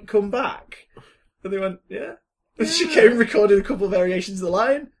might come back? And they went, yeah. And she came and recorded a couple of variations of the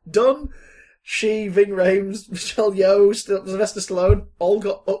line, done. She, Ving Rhames, Michelle Yeoh, Sylvester Stallone, all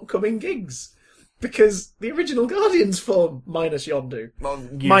got upcoming gigs. Because the original Guardians form, minus Yondu. Well,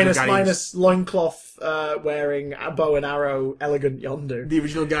 minus loincloth wearing a bow and arrow, elegant Yondu. The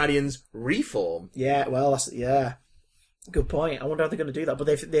original Guardians reform. Yeah, well, yeah. Good point. I wonder how they're going to do that.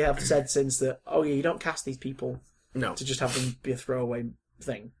 But they have said since that, you don't cast these people to just have them be a throwaway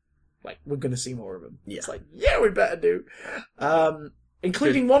thing. Like, we're going to see more of them. Yeah. It's like, yeah, we better do.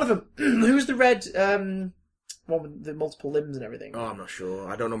 Including one of them. Who's the red... one with the multiple limbs and everything. Oh, I'm not sure.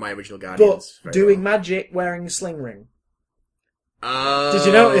 I don't know my original Guardians. But doing magic wearing a sling ring. Oh. Did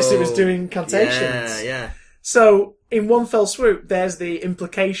you notice it was doing incantations? Yeah. So, in one fell swoop, there's the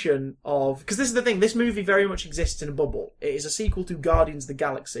implication of... Because this is the thing, this movie very much exists in a bubble. It is a sequel to Guardians of the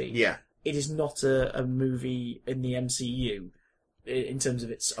Galaxy. Yeah. It is not a movie in the MCU in terms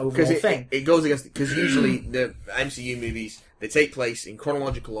of its overall thing. It goes against... Because usually the MCU movies, they take place in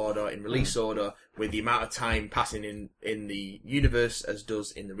chronological order, in release order, with the amount of time passing in the universe as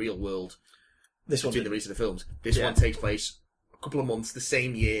does in the real world between the release of the films. This one takes place a couple of months the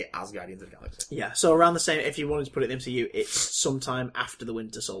same year as Guardians of the Galaxy. Yeah, so around the same, if you wanted to put it in the MCU, it's sometime after the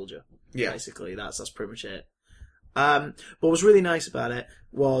Winter Soldier. Yeah. Basically, that's pretty much it. What was really nice about it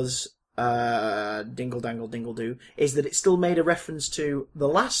was, Dingle Dangle Dingle Do, is that it still made a reference to the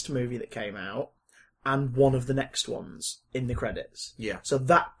last movie that came out, and one of the next ones in the credits. Yeah. So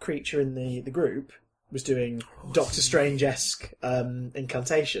that creature in the group was doing Doctor Strange-esque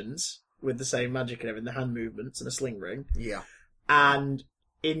incantations with the same magic and everything, the hand movements and a sling ring. Yeah. And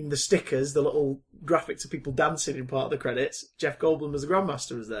in the stickers, the little graphics of people dancing in part of the credits, Jeff Goldblum as the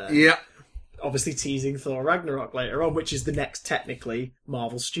Grandmaster was there. Yeah. obviously teasing Thor Ragnarok later on, which is the next technically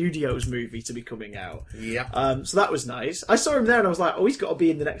Marvel Studios movie to be coming out. Yeah. So that was nice. I saw him there and I was like, oh, he's got to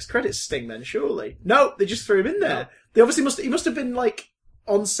be in the next credits sting then, surely. No, they just threw him in there. No. They obviously he must have been like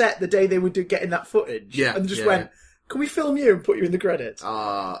on set the day they were getting that footage. Yeah. And just went, can we film you and put you in the credits?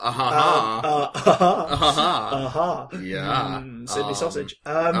 Yeah. Sydney sausage.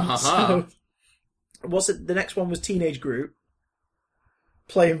 So, what's it? The next one was Teenage Groot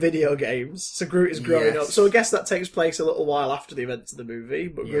playing video games. So Groot is growing up. So I guess that takes place a little while after the events of the movie,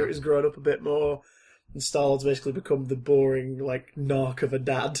 but Groot is growing up a bit more, and Star-Lord's basically become the boring, like, narc of a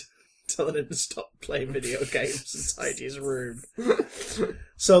dad, telling him to stop playing video games and tidy his room.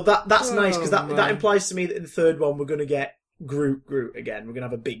 So that's nice, because that implies to me that in the third one we're going to get Groot again. We're going to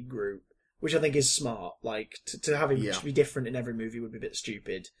have a big Groot, which I think is smart. Like, to have him be different in every movie would be a bit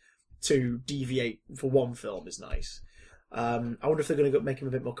stupid. To deviate for one film is nice. I wonder if they're going to make him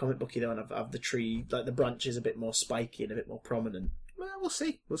a bit more comic booky though, and have the tree, like the branches, a bit more spiky and a bit more prominent. Well, we'll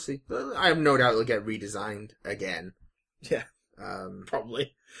see. I have no doubt it'll get redesigned again. Yeah,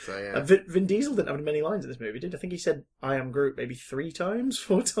 probably. So yeah, Vin Diesel didn't have many lines in this movie, did? I think he said "I am Groot" maybe 4 times.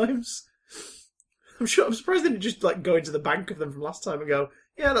 I'm surprised they didn't just like go into the bank of them from last time and go,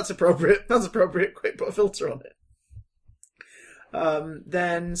 "Yeah, that's appropriate. That's appropriate. Quick, put a filter on it."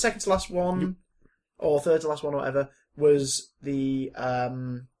 Then second to last one, or third to last one, or whatever, was the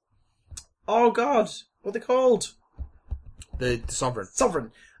oh god, what are they called? The Sovereign.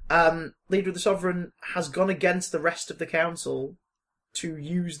 Sovereign. Leader of the Sovereign has gone against the rest of the council to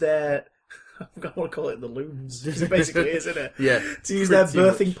use their I want to call it the looms. It basically is, isn't it? Yeah. To use their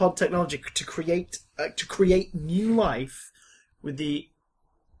birthing pod technology to create new life with the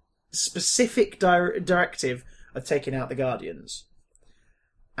specific directive of taking out the Guardians.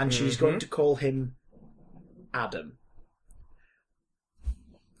 And she's going to call him Adam.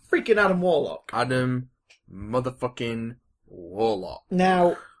 Freaking Adam Warlock. Adam motherfucking Warlock.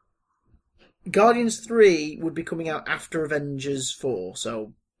 Now, Guardians 3 would be coming out after Avengers 4,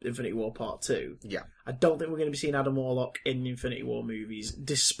 so Infinity War Part 2. Yeah. I don't think we're going to be seeing Adam Warlock in the Infinity War movies,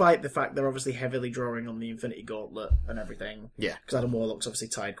 despite the fact they're obviously heavily drawing on the Infinity Gauntlet and everything. Yeah. Because Adam Warlock's obviously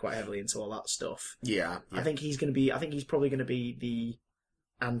tied quite heavily into all that stuff. Yeah. I think he's probably going to be the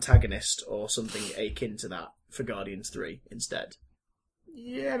antagonist or something akin to that for Guardians 3 instead.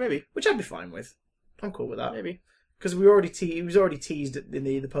 Yeah, maybe. Which I'd be fine with. I'm cool with that. Maybe. Because he was already teased in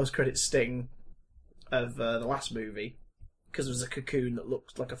the post-credit sting of the last movie. Because there was a cocoon that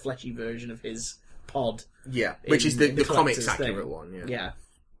looked like a fleshy version of his pod. Yeah, which is the comics accurate one. Yeah.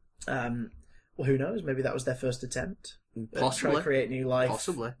 Well, who knows? Maybe that was their first attempt. Possibly. Try to create new life.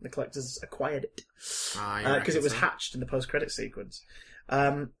 Possibly. The collectors acquired it. Because it was hatched in the post-credit sequence.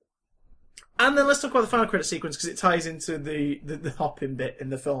 And then let's talk about the final credit sequence, because it ties into the hopping bit in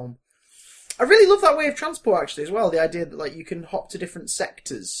the film. I really love that way of transport, actually, as well. The idea that like you can hop to different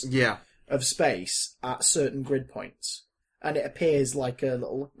sectors of space at certain grid points. And it appears like a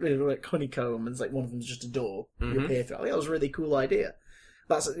little like honeycomb, and it's like one of them's just a door you appear through. I think that was a really cool idea.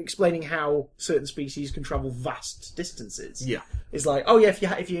 That's explaining how certain species can travel vast distances. Yeah, it's like, oh yeah,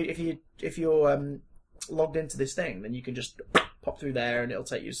 if you're logged into this thing, then you can just pop through there, and it'll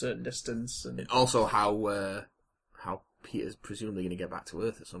take you a certain distance. And also how Peter's presumably going to get back to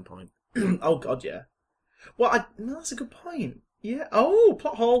Earth at some point. Oh god, yeah. Well, no, that's a good point. Yeah. Oh,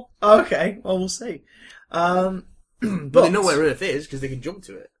 plot hole. Okay. Well, we'll see. But they know where Earth is because they can jump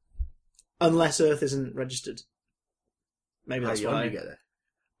to it. Unless Earth isn't registered. Maybe that's why. How do you get there?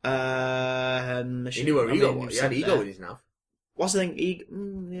 He knew where Ego was. He had Ego in his mouth. What's the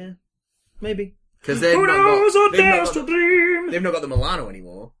thing? Yeah. Maybe. Because they've not got the Milano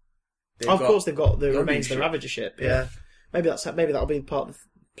anymore. Of course they've got the remains of the Ravager ship. Yeah. Maybe that'll be part of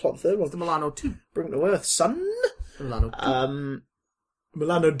the plot of the third one. The Milano 2. Bring it to Earth, son. Milano 2.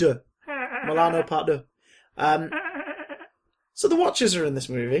 Milano 2. Milano Part 2. So the Watchers are in this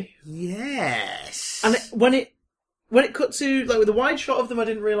movie. Yes. And when it cut to like with the wide shot of them, I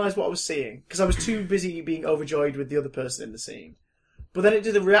didn't realise what I was seeing because I was too busy being overjoyed with the other person in the scene. But then it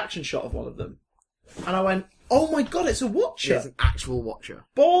did a reaction shot of one of them, and I went, "Oh my god, it's a Watcher! It's an actual Watcher.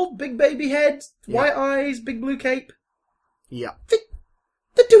 Bald, big baby head, white eyes, big blue cape. Yeah,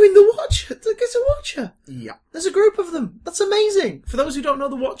 they're doing the Watcher. It's a Watcher. Yeah, there's a group of them. That's amazing. For those who don't know,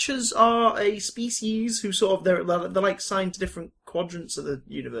 the Watchers are a species who sort of they're like signed to different quadrants of the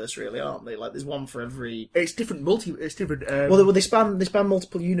universe, really, aren't they? Like there's one for every. It's different. It's different. Well, they span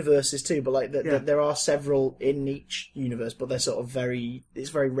multiple universes too, but like there are several in each universe, but they're sort of it's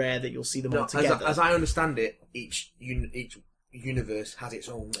very rare that you'll see them all together. As I understand it, each universe has its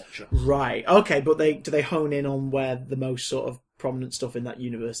own Watcher. Right. Okay, but do they hone in on where the most sort of prominent stuff in that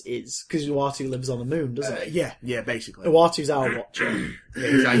universe is. Because Uatu lives on the moon, doesn't he? Yeah, basically. Uatu's our watcher.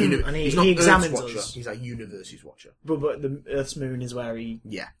 He's our and he's not he Earth's examines watcher. us. He's our universe's watcher. But the Earth's moon is where he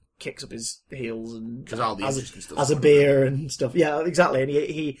kicks up his heels and has a beer and stuff. Yeah, exactly. And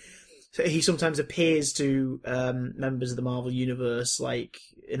he sometimes appears to members of the Marvel Universe like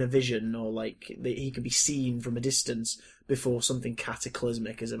in a vision, or like he can be seen from a distance before something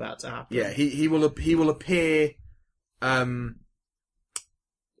cataclysmic is about to happen. Yeah, he will appear.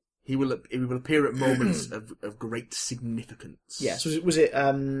 He will appear at moments of great significance. Yes. Was it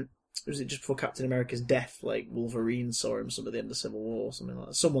just before Captain America's death? Like Wolverine saw him some at the end of Civil War, or something like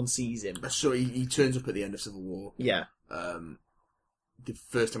that. Someone sees him. So he turns up at the end of Civil War. Yeah. The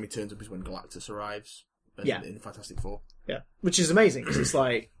first time he turns up is when Galactus arrives. In Fantastic Four. Yeah, which is amazing because it's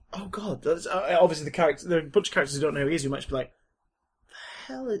like, oh god, that's, obviously there are a bunch of characters who don't know who he is. Who might just be like,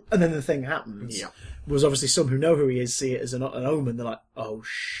 the hell is... And then the thing happens. Yeah. Was obviously some who know who he is see it as an omen. They're like, oh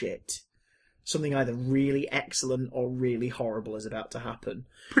shit, something either really excellent or really horrible is about to happen.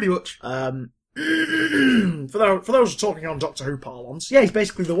 Pretty much. For those talking on Doctor Who parlance, yeah, he's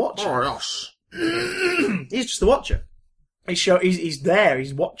basically the Watcher. Oh yes. He's just the Watcher. He's there.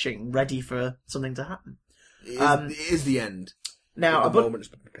 He's watching, ready for something to happen. It is the end. Now, the moment has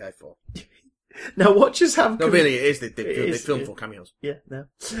been prepared for. Now, Watchers have... No, really, it is. They film for cameos. Yeah, no.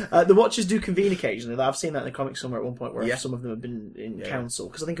 The Watchers do convene occasionally. I've seen that in the comics somewhere at one point where some of them have been in council.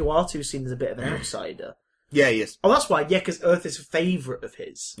 Because I think Uatu's seen as a bit of an outsider. Yeah, he is. Oh, that's why. Yeah, because Earth is a favourite of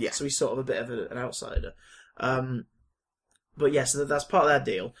his. Yeah. So he's sort of a bit of an outsider. But yes, that's part of their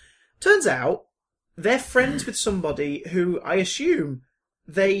deal. Turns out, they're friends with somebody who I assume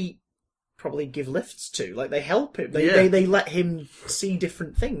they probably give lifts to. Like, they help him. They let him see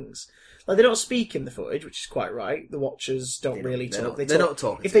different things. Like, they don't speak in the footage, which is quite right. The Watchers don't really talk. They don't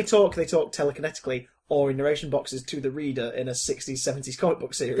talk. If they talk telekinetically or in narration boxes to the reader in a 60s, 70s comic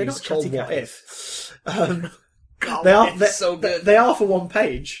book series called What If. God, it's so good. They are for one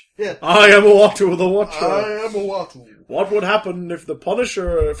page. Yeah. I am Uatu the Watcher. I am Uatu. What would happen if the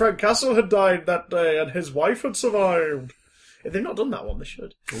Punisher, Frank Castle, had died that day and his wife had survived? If they've not done that one, they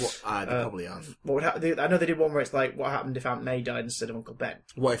should. They probably have. What would I know they did one where it's like, what happened if Aunt May died instead of Uncle Ben?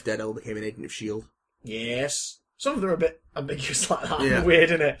 What if Daredevil became an agent of S.H.I.E.L.D.? Yes. Some of them are a bit ambiguous like that. Yeah.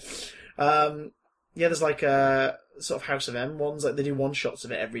 Weird, isn't it? There's like sort of House of M ones. Like they do one-shots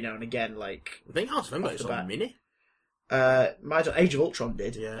of it every now and again. Like I think House of M got its own mini. Age of Ultron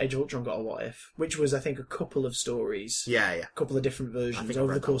did. Yeah. Age of Ultron got a What If, which was, I think, a couple of stories. Yeah. A couple of different versions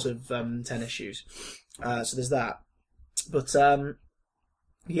over the course of 10 issues. So there's that. But, their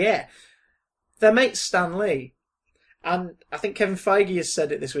mate Stan Lee. And I think Kevin Feige has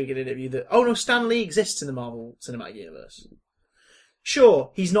said it this week in an interview that, Stan Lee exists in the Marvel Cinematic Universe.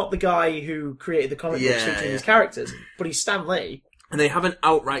 Sure, he's not the guy who created the comic books featuring these characters, but he's Stan Lee. And they haven't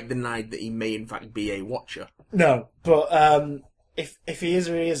outright denied that he may in fact be a Watcher. No, but if he is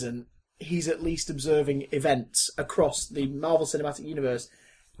or he isn't, he's at least observing events across the Marvel Cinematic Universe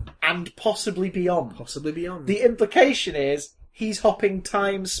and possibly beyond. Possibly beyond. The implication is he's hopping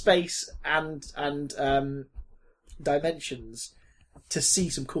time, space, and dimensions to see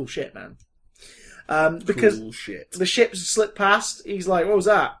some cool shit, man. Because cool shit. The ships slip past. He's like, "What was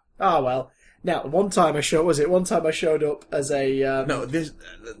that?" Oh well. Now, one time I showed up as a no.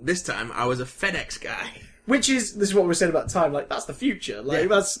 This time I was a FedEx guy. This is what we were saying about time. Like that's the future. Like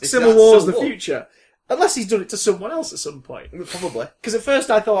that's Civil War's the future. Unless he's done it to someone else at some point. Probably. Because at first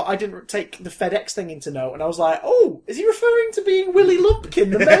I thought I didn't take the FedEx thing into note, and I was like, "Oh, is he referring to being Willie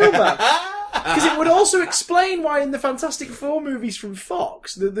Lumpkin, the mailman?" Because it would also explain why in the Fantastic Four movies from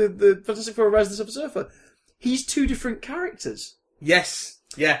Fox, the Fantastic Four: Rise of the Silver Surfer, he's two different characters. Yes.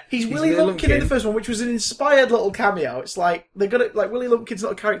 Yeah. He's Willie Lumpkin in the first one, which was an inspired little cameo. It's like they're gonna Willie Lumpkin's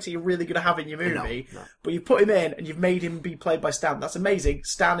not a character you're really gonna have in your movie, no. But you put him in and you've made him be played by Stan. That's amazing.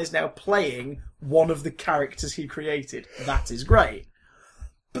 Stan is now playing one of the characters he created. That is great.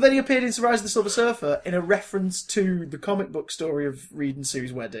 But then he appeared in Rise of the Silver Surfer in a reference to the comic book story of Reed and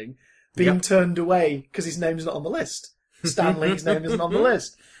Sue's wedding being turned away because his name's not on the list. Stan Lee's name isn't on the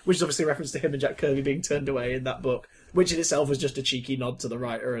list, which is obviously a reference to him and Jack Kirby being turned away in that book. Which in itself was just a cheeky nod to the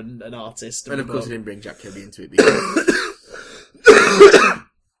writer and an artist. And of course, he didn't bring Jack Kirby into it because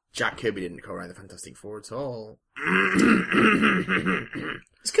Jack Kirby didn't co-write the Fantastic Four at all.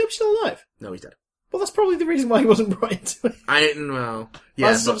 Is Kirby still alive? No, he's dead. Well, that's probably the reason why he wasn't brought into it. Yeah.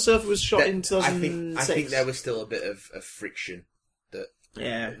 Rise of the Surfer was shot in 2006. I think there was still a bit of friction that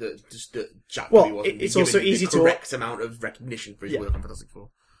Jack Well, Kirby wasn't it's given also easy the to correct amount of recognition for his work on Fantastic Four.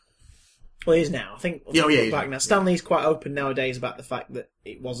 Well, he is now. I think. He's Back now. Stan Lee's quite open nowadays about the fact that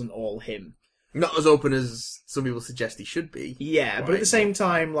it wasn't all him. Not as open as some people suggest he should be. Yeah, Right, but at the same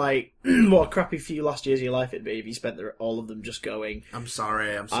time, like, what a crappy few last years of your life it'd be if you spent all of them just going, I'm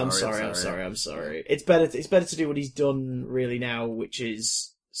sorry. I'm sorry. It's better to do what he's done really now, which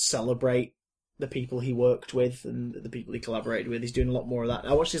is celebrate the people he worked with and the people he collaborated with. He's doing a lot more of that.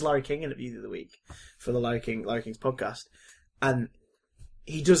 I watched his Larry King interview the other week for the Larry King's podcast, and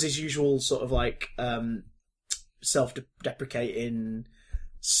he does his usual sort of like self-deprecating /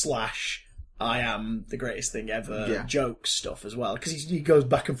 I am the greatest thing ever joke stuff as well, because he goes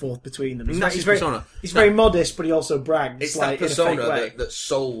back and forth between them. He's very modest, but he also brags. It's like, that persona in a fake way. that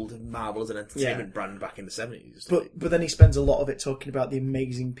sold Marvel as an entertainment brand back in the 70s. But then he spends a lot of it talking about the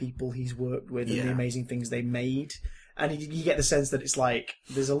amazing people he's worked with and the amazing things they made. And you get the sense that it's like,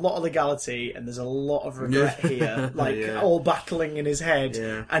 there's a lot of legality and there's a lot of regret here, like all battling in his head.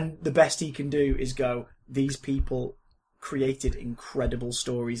 Yeah. And the best he can do is go, these people created incredible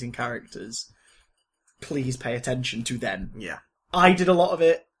stories and characters. Please pay attention to them. Yeah. I did a lot of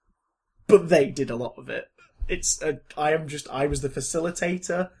it, but they did a lot of it. I was the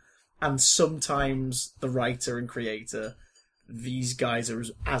facilitator and sometimes the writer and creator. These guys are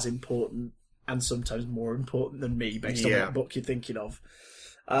as important and sometimes more important than me based on what book you're thinking of.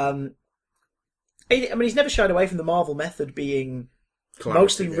 I mean, he's never shied away from the Marvel method being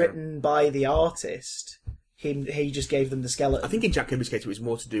mostly written by the artist. He just gave them the skeleton. I think in Jack Kirby's case, it was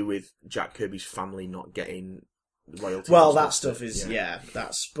more to do with Jack Kirby's family not getting royalties. Well, that stuff is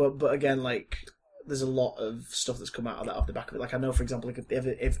but again, like, there's a lot of stuff that's come out of that off the back of it. Like, I know, for example, like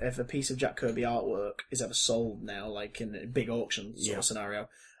if a piece of Jack Kirby artwork is ever sold now, like in a big auction sort of scenario,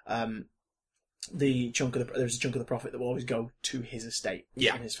 there's a chunk of the profit that will always go to his estate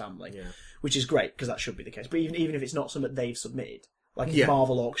and his family, which is great because that should be the case. But even if it's not something they've submitted, like if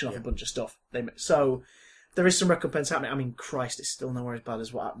Marvel auction off a bunch of stuff, so. There is some recompense happening. I mean, Christ, it's still nowhere as bad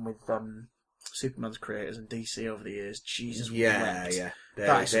as what happened with Superman's creators and DC over the years. Jesus, wept.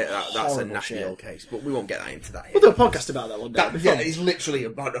 That's a national case, but we won't get that into that here. We'll do a podcast about that one day. It's literally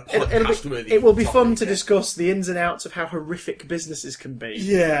about a podcast. It will be fun to discuss the ins and outs of how horrific businesses can be.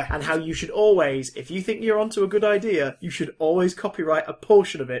 Yeah. And how you should always, if you think you're onto a good idea, you should always copyright a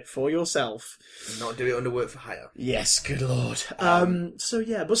portion of it for yourself. And not do it under work for hire. Yes, good lord.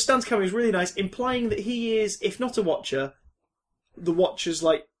 But Stan's cameo is really nice, implying that he is, if not a Watcher, the Watcher's,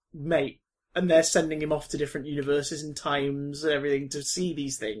 like, mate. And they're sending him off to different universes and times and everything to see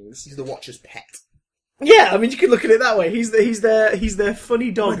these things. He's the Watcher's pet. Yeah, I mean, you could look at it that way. He's their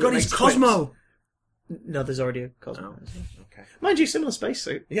funny dog. Oh my god, he's Cosmo! No, there's already a Cosmo. Oh, okay. Mind you, similar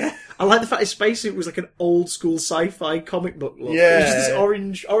spacesuit. Yeah. I like the fact his spacesuit was like an old school sci-fi comic book look. Yeah. It was just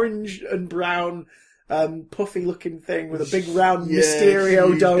this orange and brown, puffy looking thing with a big round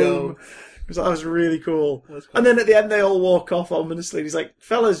Mysterio dome. That was really cool. And then at the end, they all walk off ominously. And he's like,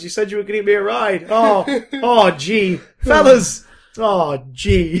 fellas, you said you were going to give me a ride. Oh, gee. Fellas. Oh,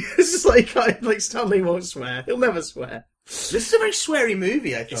 gee. It's just like Stanley won't swear. He'll never swear. This is a very sweary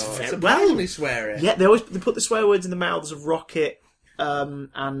movie, I thought. It's surprisingly sweary. Yeah, they put the swear words in the mouths of Rocket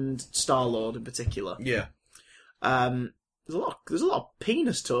and Star-Lord in particular. Yeah. There's a lot of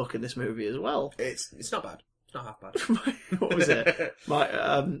penis talk in this movie as well. It's not bad. It's not half bad. What was it?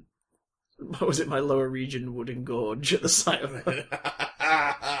 What was it? My lower region would engorge at the sight of it.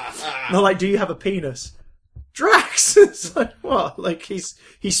 No, like, do you have a penis? Drax! It's like, what? Like,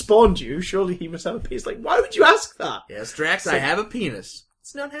 he spawned you, surely he must have a penis. Like, why would you ask that? Yes, Drax, I have a penis.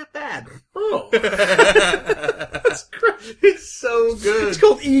 It's not half bad. Oh. That's great. It's so good. It's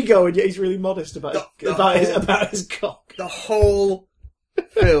called Ego, and yet he's really modest about his cock. The whole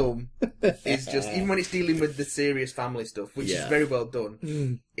film is just, even when it's dealing with the serious family stuff, which is very well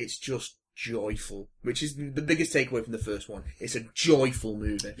done, it's just joyful, which is the biggest takeaway from the first one. It's a joyful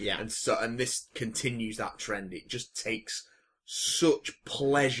movie, and this continues that trend. It just takes such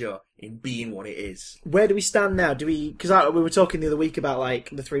pleasure in being what it is. Where do we stand now? Because we were talking the other week about like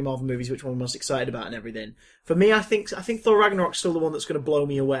the 3 Marvel movies, which one we're most excited about and everything. For me, I think Thor Ragnarok's still the one that's going to blow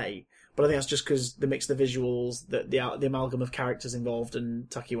me away. But I think that's just because the mix of the visuals, the amalgam of characters involved, and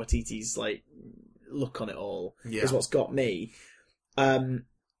Taika Waititi's like look on it all is what's got me.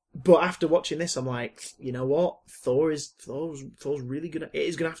 But after watching this, I'm like, you know what? Thor's really gonna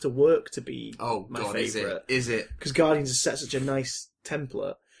have to work to be my favourite. Is it? Because Guardians has set such a nice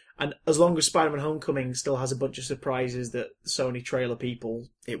template, and as long as Spider-Man: Homecoming still has a bunch of surprises that Sony trailer people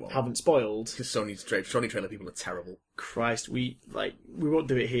haven't spoiled, because Sony trailer people are terrible. Christ, we won't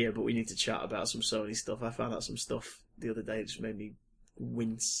do it here, but we need to chat about some Sony stuff. I found out some stuff the other day that just made me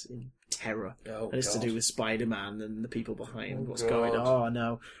wince in terror. Oh, And it's to God. do with Spider-Man and the people behind what's God. going on. Oh,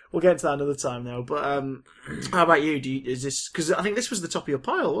 no. We'll get into that another time, though. But how about you? Is this... Because I think this was the top of your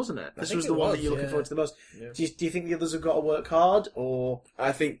pile, wasn't it? This was the one that you're looking forward to the most. Yeah. Do you think the others have got to work hard, or...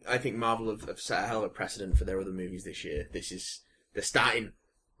 I think Marvel have set a hell of a precedent for their other movies this year. They're starting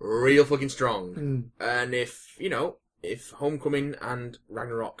real fucking strong. And if Homecoming and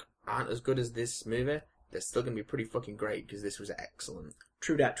Ragnarok aren't as good as this movie, they're still going to be pretty fucking great, because this was excellent.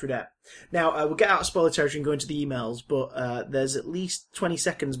 True that. Now, we'll get out of spoiler territory and go into the emails, but there's at least 20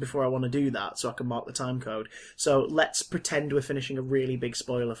 seconds before I want to do that, so I can mark the time code. So let's pretend we're finishing a really big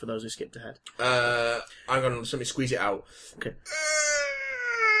spoiler for those who skipped ahead. I'm going to let me squeeze it out. Okay.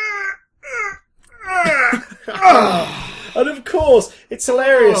 And of course, it's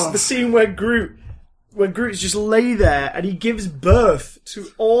hilarious, the scene where Groot just lay there and he gives birth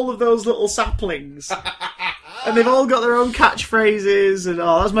to all of those little saplings. And they've all got their own catchphrases, and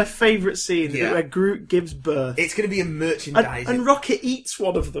that's my favourite scene, where Groot gives birth. It's going to be a merchandising. And Rocket eats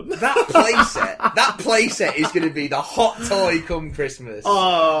one of them. That playset is going to be the hot toy come Christmas.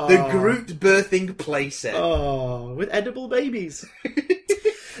 Oh. The Groot birthing playset. Oh, with edible babies.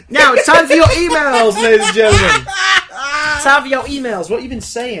 Now it's time for your emails, ladies and gentlemen. It's time for your emails. What have you been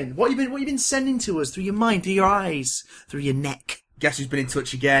saying? What have you been sending to us through your mind, through your eyes, through your neck? Guess who's been in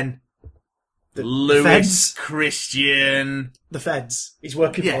touch again? The Lewis Feds. Christian. The Feds. He's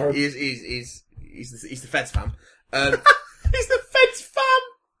working for him. He's the Feds fam. He's the Feds fam.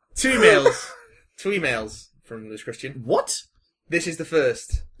 Two emails from Lewis Christian. What? This is the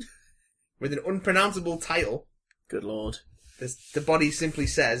first, with an unpronounceable title. Good lord. The body simply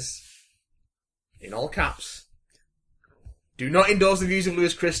says, in all caps, "Do not endorse the views of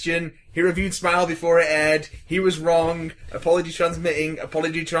Lewis Christian. He reviewed Smile before it aired. He was wrong. Apology transmitting. Sorry.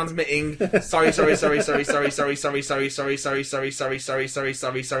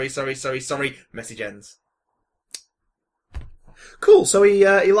 Message ends." Cool. So he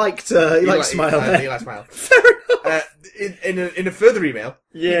liked Smile. He liked Smile. Fair enough. In a further email,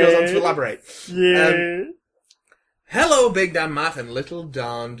 he goes on to elaborate. Yeah. Hello, Big Dan Matt and Little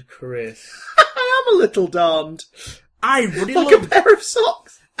Darned Chris. I am a little darned. I really Like a pair of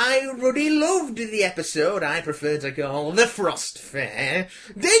socks. I really loved the episode I prefer to call The Frost Fair.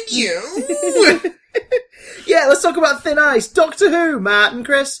 Did you? Yeah, let's talk about Thin Ice. Doctor Who, Matt and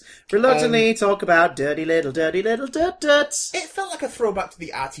Chris reluctantly talk about dirty little duts. It felt like a throwback to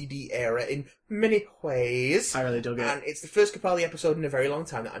the RTD era in many ways. I really dug it. And it's the first Capaldi episode in a very long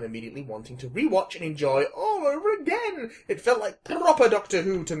time that I'm immediately wanting to rewatch and enjoy all over again. It felt like proper Doctor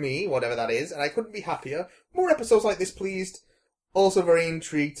Who to me, whatever that is, and I couldn't be happier. More episodes like this, pleased. Also very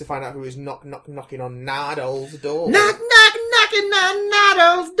intrigued to find out who is knocking on Nado's door. Knocking on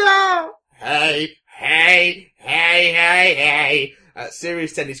Nado's door. Hey.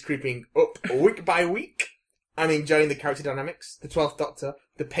 Series 10 is creeping up week by week. I'm enjoying the character dynamics, the 12th Doctor,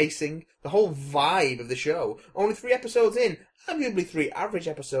 the pacing, the whole vibe of the show. Only 3 episodes in, arguably 3 average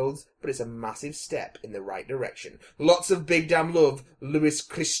episodes, but it's a massive step in the right direction. Lots of big damn love, Lewis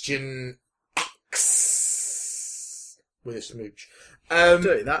Christian X with a smooch.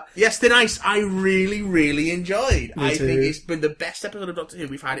 Doing that. Yes, Thin Ice, I really, really enjoyed. Me too. think it's been the best episode of Doctor Who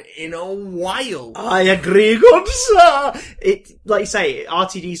we've had in a while. I agree, good sir. It, like you say,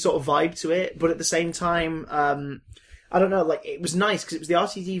 RTD sort of vibe to it, but at the same time, I don't know, like, it was nice because it was the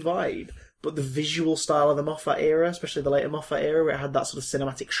RTD vibe, but the visual style of the Moffat era, especially the later Moffat era, where it had that sort of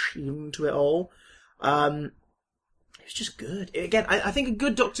cinematic sheen to it all, it was just good. Again, I think a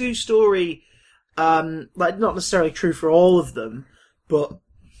good Doctor Who story, like, not necessarily true for all of them, but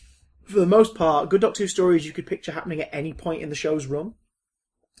for the most part, good Doctor Who stories you could picture happening at any point in the show's run.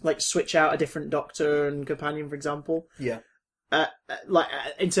 Like, switch out a different Doctor and companion, for example. Yeah. Like,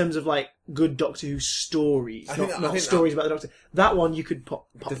 in terms of, like, good Doctor Who stories, I not think stories about the Doctor. That one, you could pop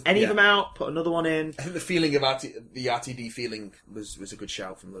any of them out, put another one in. I think the feeling of the RTD feeling was a good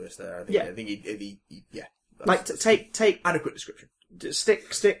shout from Lewis there. I think he Like, take adequate description.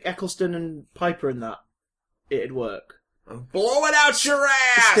 stick Eccleston and Piper in that. It'd work. Blow it out your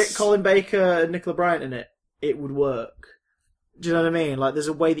ass! Stick Colin Baker and Nicola Bryant in it. It would work. Do you know what I mean? Like, there's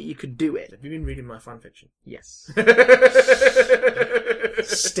a way that you could do it. Have you been reading my fanfiction? Yes.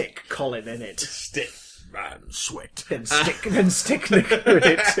 Stick Colin in it. Stick man sweat. Then stick Nicola in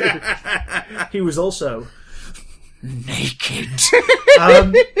it too. He was also naked.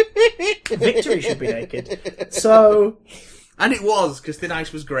 Victory should be naked. So, And it was, because Thin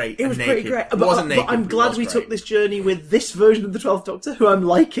Ice was great. It was pretty great. It wasn't naked. But I'm glad we took this journey with this version of the 12th Doctor, who I'm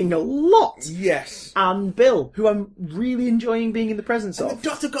liking a lot. Yes. And Bill, who I'm really enjoying being in the presence of. The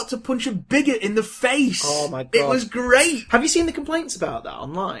Doctor got to punch a bigot in the face. Oh my God. It was great. Have you seen the complaints about that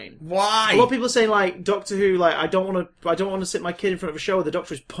online? Why? A lot of people are saying, like, Doctor Who, like, I don't want to sit my kid in front of a show where the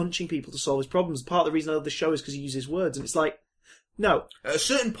Doctor is punching people to solve his problems. Part of the reason I love the show is because he uses words, and it's like, no. At a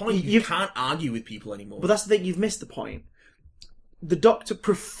certain point, you can't argue with people anymore. But that's the thing, you've missed the point. The Doctor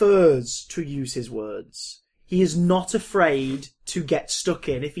prefers to use his words. He is not afraid to get stuck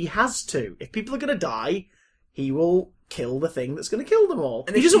in if he has to. If people are going to die, he will kill the thing that's going to kill them all.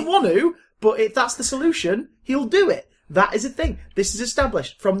 And he doesn't want to, but if that's the solution, he'll do it. That is a thing. This is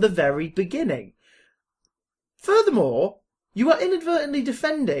established from the very beginning. Furthermore, you are inadvertently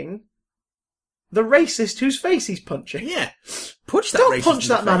defending the racist whose face he's punching. Yeah. Punch that Don't racist punch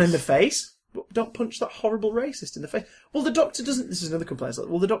that man face. in the face. Don't punch that horrible racist in the face. Well, the Doctor doesn't... This is another complaint.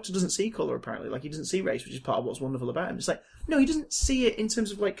 Well, the Doctor doesn't see colour, apparently. Like, he doesn't see race, which is part of what's wonderful about him. It's like, no, he doesn't see it in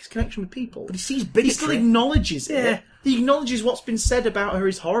terms of, like, his connection with people. But he sees bigotry. He still acknowledges it. Yeah. He acknowledges what's been said about her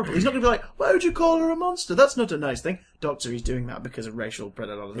is horrible. He's not going to be like, why would you call her a monster? That's not a nice thing. Doctor, he's doing that because of racial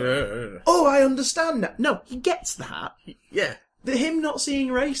prejudice. Yeah. Oh, I understand now. No, he gets that. Yeah. The him not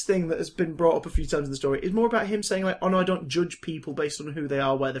seeing race thing that has been brought up a few times in the story is more about him saying, like, oh no, I don't judge people based on who they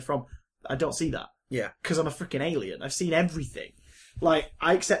are, where they're from. I don't see that. Yeah. Because I'm a freaking alien. I've seen everything. Like,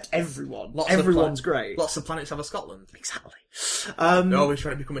 I accept everyone. Lots Everyone's great. Lots of planets have a Scotland. Exactly. They're always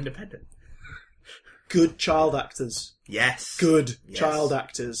trying to become independent. Good child actors. Yes. Good Yes. child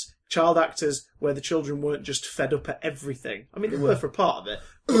actors. Child actors where the children weren't just fed up at everything. I mean, they were for a part of it,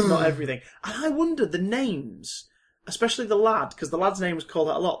 but not everything. And I wonder, the names, especially the lad, because the lad's name was called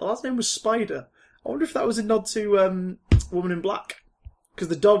out a lot. The lad's name was Spider. I wonder if that was a nod to Woman in Black. Because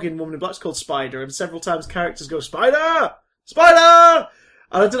the dog in Woman in Black's called Spider, and several times characters go, Spider! Spider!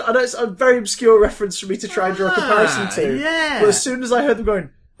 And I know it's a very obscure reference for me to try and draw a comparison to. Yeah. But as soon as I heard them going,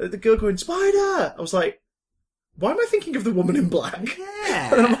 the girl going, Spider! I was like, why am I thinking of the Woman in Black?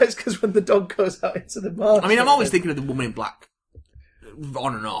 Yeah. And I'm like, it's because when the dog goes out into the marsh. I mean, I'm always thinking of the Woman in Black.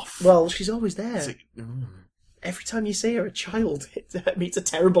 On and off. Well, she's always there. It's like, Every time you see her, a child meets a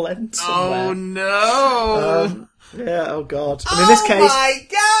terrible end somewhere. oh no! Yeah, oh god. And in this case, my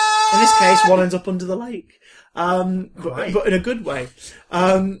god! in this case, one ends up under the lake. Right. But in a good way.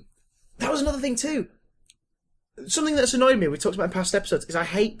 That was another thing too. Something that's annoyed me, we talked about in past episodes, is I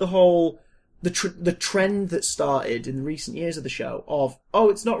hate the whole, the trend that started in recent years of the show of, oh,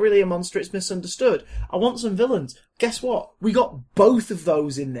 it's not really a monster, it's misunderstood. I want some villains. Guess what? We got both of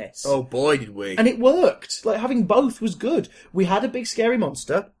those in this. Oh boy, did we. And it worked. Like, having both was good. We had a big scary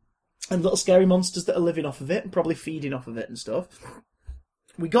monster, and little scary monsters that are living off of it, and probably feeding off of it and stuff.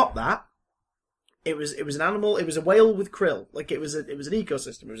 We got that. It was an animal, it was a whale with krill. Like, it was an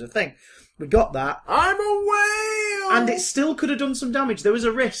ecosystem, it was a thing. We got that. I'm a whale! And it still could have done some damage. There was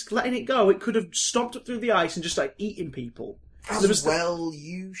a risk. Letting it go, it could have stomped up through the ice and just, like, eating people. As well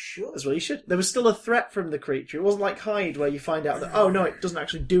you should. As well you should. There was still a threat from the creature. It wasn't like Hyde, where you find out that, oh no, it doesn't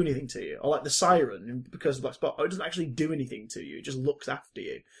actually do anything to you. Or like the siren, because of Black Spot, oh, it doesn't actually do anything to you. It just looks after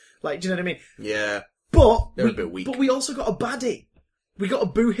you. Like, do you know what I mean? Yeah. But They're a bit weak. But we also got a baddie. We got a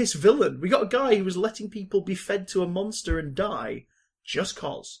boo-hiss villain. We got a guy who was letting people be fed to a monster and die just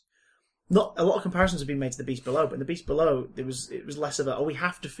cause. Not a lot of comparisons have been made to the Beast Below, but in the Beast Below, it was less of a, oh, we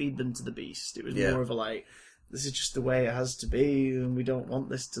have to feed them to the beast. It was more of a like, this is just the way it has to be, and we don't want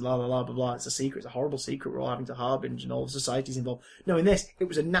this to la la la blah blah. It's a secret. It's a horrible secret. We're all having to harbinge, and all the society's involved. No, in this, it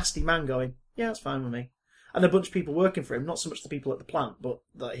was a nasty man going, yeah, that's fine with me, and a bunch of people working for him. Not so much the people at the plant, but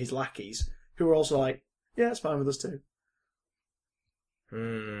his lackeys, who were also like, yeah, that's fine with us too.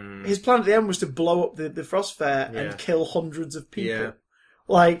 His plan at the end was to blow up the Frost Fair and kill hundreds of people. Yeah.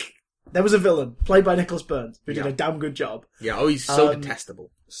 Like, there was a villain, played by Nicholas Burns, who did a damn good job. Yeah, oh, he's so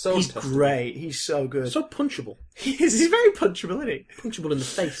detestable. He's great. He's so good. So punchable. He's very punchable, isn't he? Punchable in the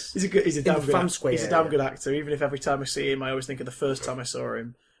face. He's a damn good actor, even if every time I see him, I always think of the first time I saw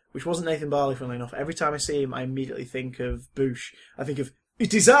him, which wasn't Nathan Barley, funnily enough. Every time I see him, I immediately think of Boosh. I think of,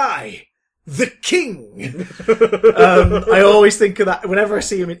 it is I, the King! I always think of that whenever I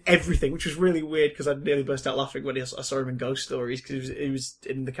see him in everything, which was really weird because I nearly burst out laughing when I saw him in Ghost Stories because he was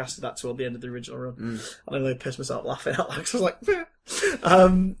in the cast of that toward the end of the original run. And I nearly pissed myself laughing out loud because I was like,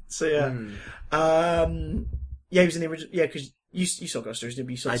 he was in the original, because you saw Ghost Stories, didn't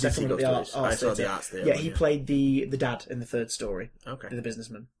you? You saw the second one, I saw the arts there. Yeah, he played the dad in the third story. Okay. The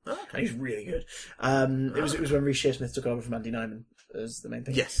businessman. Okay. And he was really good. It was when Reece Shearsmith took over from Andy Nyman as the main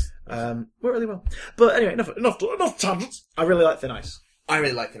thing. Yes. Worked really well. But anyway, enough tangents. I really like Thin Ice. I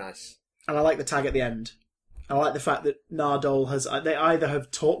really like Thin Ice. And I like the tag at the end. I like the fact that Nardole they either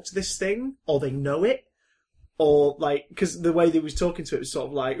have talked to this thing, or they know it, or, like, because the way that he was talking to it was sort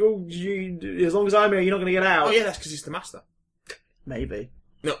of like, oh, as long as I'm here, you're not going to get out. Oh yeah, that's because he's the master. Maybe.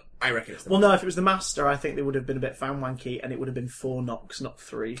 No, I reckon it's the Well, no, if it was the master, I think they would have been a bit fan-wanky, and it would have been 4 knocks, not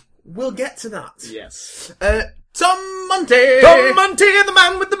 3. We'll get to that. Yes. Tom Monty! Tom Monty, the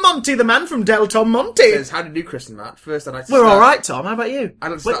man with the Monty, the man from Del Tom Monty. Says, how did you do, Chris and Matt? First, I'd like to We're start. alright, Tom. How about you? I'd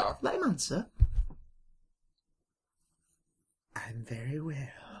like to start. Let him answer. I'm very well.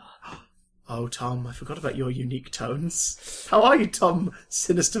 Oh, Tom, I forgot about your unique tones. How are you, Tom?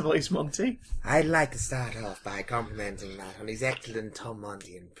 Sinister Voice Monty. I'd like to start off by complimenting Matt on his excellent Tom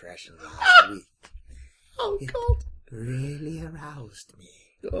Monty impression last week. Oh, God. Really aroused me.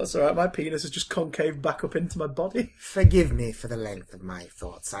 Oh, that's alright. My penis has just concaved back up into my body. Forgive me for the length of my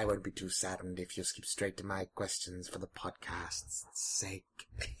thoughts. I won't be too saddened if you skip straight to my questions for the podcast's sake.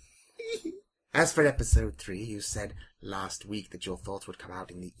 As for episode 3, you said last week that your thoughts would come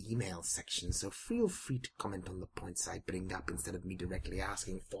out in the email section, so feel free to comment on the points I bring up instead of me directly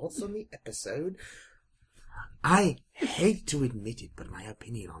asking thoughts on the episode. I hate to admit it, but my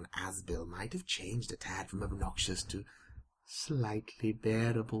opinion on Asbill might have changed a tad from obnoxious to slightly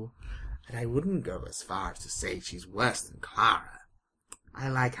bearable, and I wouldn't go as far as to say she's worse than Clara. I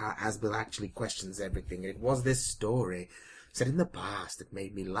like how Asbill actually questions everything, and it was this story said in the past that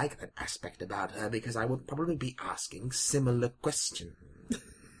made me like that aspect about her, because I would probably be asking similar questions.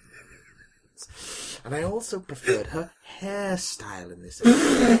 And I also preferred her hairstyle in this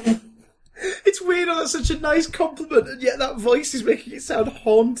episode. It's weird how that's such a nice compliment, and yet that voice is making it sound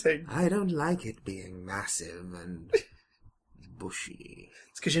haunting. I don't like it being massive and bushy.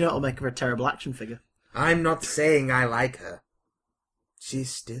 It's because you know it'll make her a terrible action figure. I'm not saying I like her.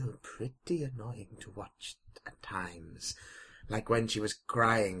 She's still pretty annoying to watch at times. Like when she was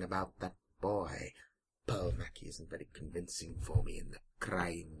crying about that boy. Pearl Mackie isn't very convincing for me in the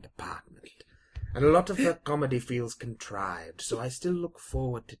crying department. And a lot of her comedy feels contrived, so I still look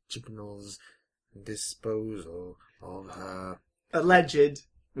forward to Chibnall's disposal of her. Alleged.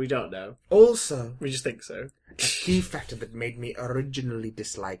 We don't know. Also, We just think so. a key factor that made me originally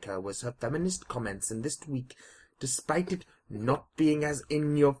dislike her was her feminist comments, and this week, despite it not being as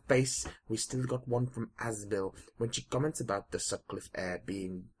in your face, we still got one from Asbill when she comments about the Sutcliffe heir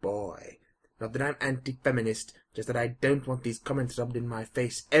being boy. Not that I'm anti-feminist, just that I don't want these comments rubbed in my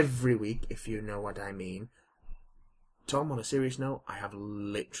face every week, if you know what I mean. Tom, on a serious note, I have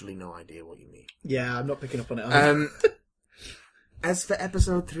literally no idea what you mean. Yeah, I'm not picking up on it. As for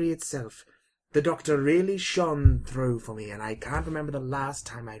episode 3 itself, the Doctor really shone through for me, and I can't remember the last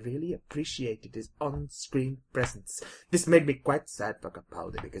time I really appreciated his on-screen presence. This made me quite sad for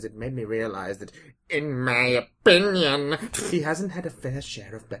Capaldi, because it made me realise that, in my opinion, he hasn't had a fair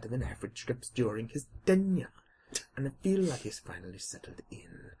share of better-than-average scripts during his tenure, and I feel like he's finally settled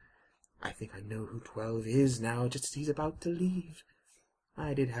in. I think I know who 12 is now, just as he's about to leave.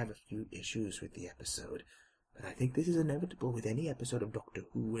 I did have a few issues with the episode, but I think this is inevitable with any episode of Doctor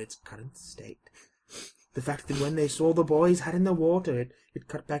Who in its current state. The fact that when they saw the boy's hat in the water, it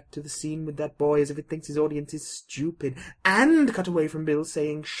cut back to the scene with that boy as if it thinks his audience is stupid, and cut away from Bill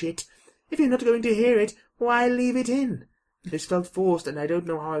saying shit. If you're not going to hear it, why leave it in? This felt forced, and I don't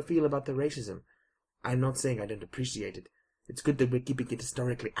know how I feel about the racism. I'm not saying I don't appreciate it. It's good that we're keeping it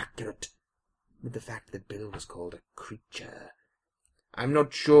historically accurate. With the fact that Bill was called a creature. I'm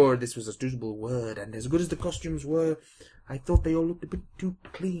not sure this was a suitable word, and as good as the costumes were, I thought they all looked a bit too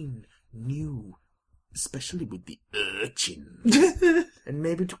clean, new, especially with the urchins, and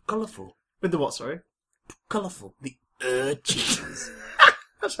maybe too colourful. With the what, sorry? Too colourful, the urchins. I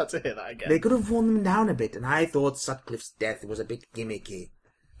just had to hear that again. They could have worn them down a bit, and I thought Sutcliffe's death was a bit gimmicky.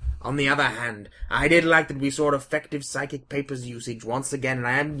 On the other hand, I did like that we saw effective psychic papers usage once again, and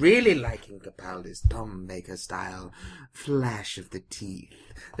I am really liking Capaldi's Tom Baker style flash of the teeth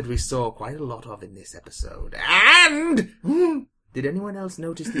that we saw quite a lot of in this episode. And did anyone else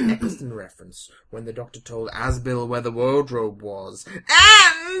notice the Eccleston reference when the Doctor told Asbill where the wardrobe was?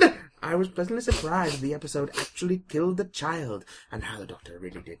 And I was pleasantly surprised the episode actually killed the child, and how the Doctor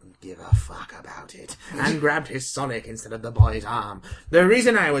really didn't give a fuck about it, and grabbed his Sonic instead of the boy's arm. The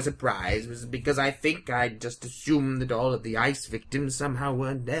reason I was surprised was because I think I'd just assumed that all of the ice victims somehow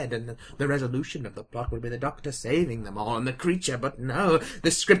weren't dead, and the resolution of the plot would be the Doctor saving them all and the creature, but no, the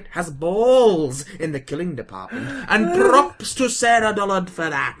script has balls in the killing department, and props to Sarah Dollard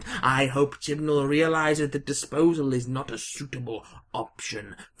for that. I hope Chibnall realises that disposal is not a suitable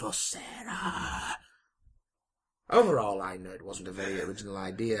option for Sarah. Overall, I know it wasn't a very original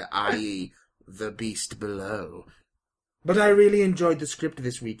idea, i.e. the beast below. But I really enjoyed the script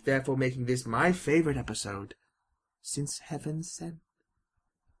this week, therefore making this my favourite episode since heaven sent?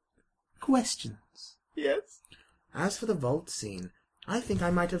 Questions. Yes. As for the vault scene, I think I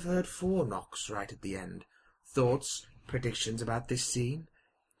might have heard 4 knocks right at the end. Thoughts, predictions about this scene?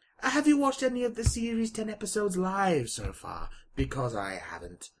 Have you watched any of the series' 10 episodes live so far? Because I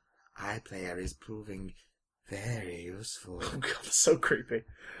haven't. iPlayer is proving very useful. Oh god, that's so creepy.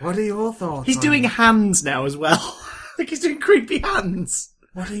 What are your thoughts? He's doing hands now as well. Like he's doing creepy hands.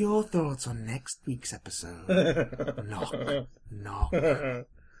 What are your thoughts on next week's episode? Knock.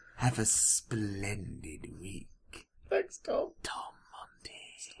 Have a splendid week. Thanks, Tom. Tom Monty.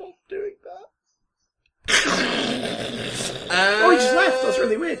 Stop doing that. Oh, he just left. That's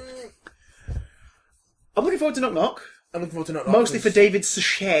really weird. I'm looking forward to Knock Knock. I'm looking forward to Knock Knock. Mostly for David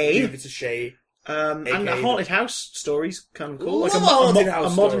Suchet. David Suchet. And the haunted house story's kind of cool. Love Like a haunted a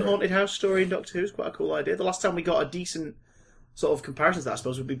house modern story. haunted house story in Doctor Who is quite a cool idea. The last time we got a decent sort of comparison to that, I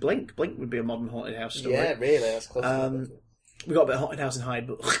suppose, would be Blink. Blink would be a modern haunted house story. Yeah, really. That's close. We got a bit of haunted house in Hyde,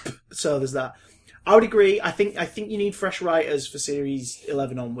 but so there's that. I would agree. I think you need fresh writers for series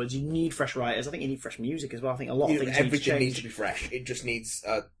 11 onwards. You need fresh writers. I think you need fresh music as well. I think a lot of things Everything need to change. needs to be fresh. It just needs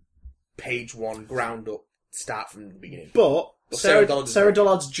a page 1 ground up start from the beginning. But Sarah Dollard's Sarah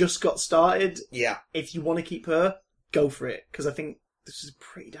Dollard's just got started. Yeah. If you want to keep her, go for it, because I think this is a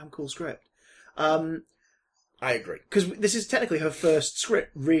pretty damn cool script. I agree. Because this is technically her first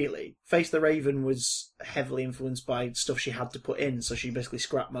script, really. Face the Raven was heavily influenced by stuff she had to put in, so she basically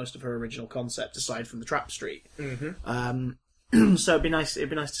scrapped most of her original concept aside from the Trap Street. Mm-hmm. So it'd be nice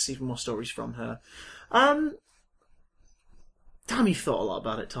to see more stories from her. Damn, you've thought a lot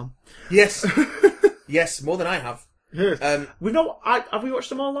about it, Tom. Yes. Yes, more than I have. We've not. Have we watched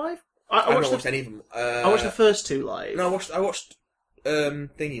them all live? I haven't watched any of them. I watched the first 2 live. No, I watched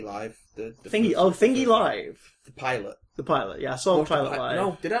Thingy live. The Thingy. first- Thingy live. The pilot. The pilot. Yeah, I saw the pilot live.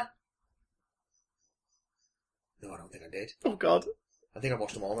 No, did I? No, I don't think I did. Oh God. I think I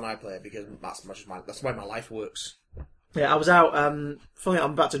watched them all on iPlayer because that's the way my life works. Yeah, I was out. Funny,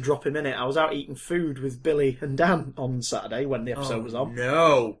 I'm about to drop him in it. I was out eating food with Billy and Dan on Saturday when the episode was on.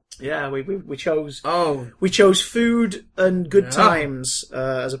 No. Yeah, we chose. Oh. We chose food and good No. times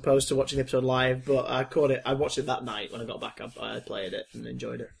as opposed to watching the episode live. But I caught it. I watched it that night when I got back. I played it and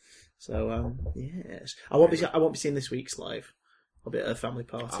enjoyed it. So yes, I won't be seeing this week's live. I'll be at a family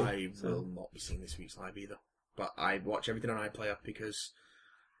party. I will not be seeing this week's live either. But I watch everything on iPlayer because,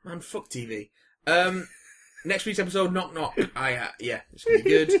 man, fuck TV. Next week's episode, Knock Knock. It's gonna be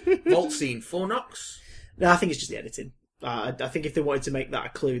good. Vault scene, 4 knocks. No, I think it's just the editing. I think if they wanted to make that a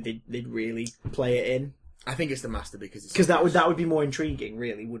clue, they'd really play it in. I think it's the master because that would be more intriguing,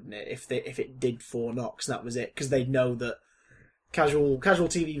 really, wouldn't it? If it did 4 knocks, and that was it, because they'd know that casual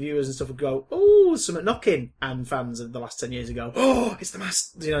TV viewers and stuff would go, "Oh, there's something knocking," and fans of the last 10 years would go, "Oh, it's the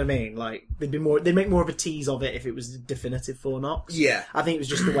master." Do you know what I mean? Like they'd make more of a tease of it if it was definitive 4 knocks. Yeah, I think it was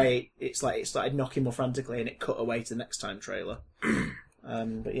just the way it's like it started knocking more frantically and it cut away to the next time trailer.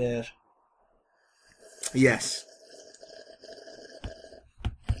 But yeah, yes.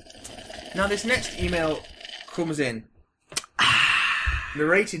 Now this next email comes in,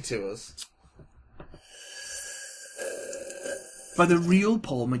 narrated to us by the real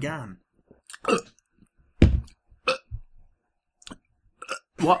Paul McGann.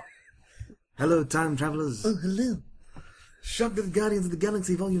 what? Hello, time travelers. Oh, hello. Shock that Guardians of the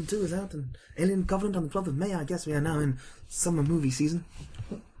Galaxy Vol.2 is out, and Alien Covenant on the 12th of May. I guess we are now in summer movie season.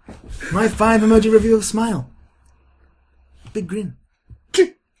 My 5 emoji review of Smile. Big grin.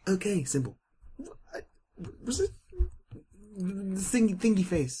 Okay, simple. Was it? Thingy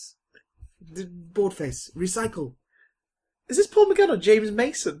face. The board face. Recycle. Is this Paul McGann or James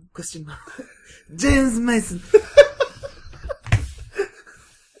Mason? Question mark. James Mason.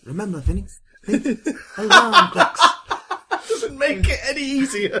 Remember, Phoenix? Alarm clocks. Doesn't make it any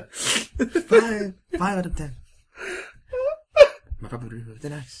easier. 5 out of 10. My proper review of the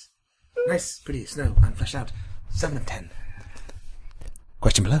nice. Nice, pretty, snow, and fleshed out. 7 of 10.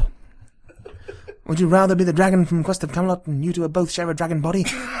 Question below. Would you rather be the dragon from Quest of Camelot and you two both share a dragon body?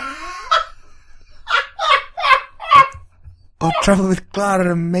 Or travel with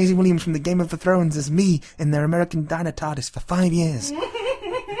Clara and Maisie Williams from the Game of the Thrones as me in their American Diner TARDIS for 5 years?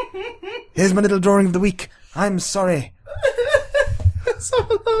 Here's my little drawing of the week. I'm sorry. Let's have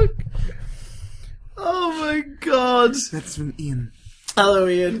a look. Oh my god. That's from Ian. Hello,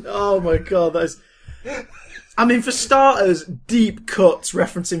 Ian. Oh my god, that's... I mean, for starters, deep cuts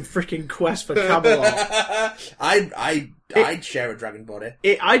referencing freaking Quest for Camelot. I'd share a dragon body.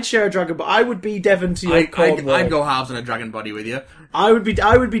 I'd share a dragon, but I would be Devon to your Cornwall. I'd go halves on a dragon body with you. I would be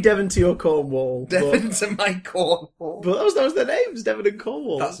Devon to your Cornwall. Devon to my Cornwall. But that was their names, Devon and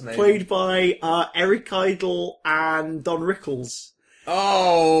Cornwall. That's amazing. Played by Eric Idle and Don Rickles.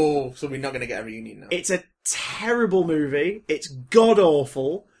 Oh, so we're not going to get a reunion now. It's a terrible movie. It's god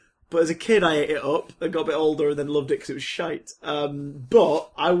awful. But as a kid, I ate it up. I got a bit older and then loved it because it was shite.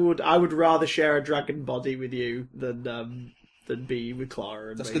 But I would rather share a dragon body with you than be with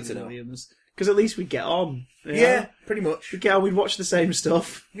Clara and That's Maisie good to know. Williams. Because at least we get on. You know? Yeah, pretty much. We get on. We'd watch the same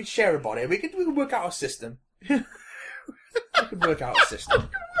stuff. We'd share a body. We could work out a system. We could work out a system.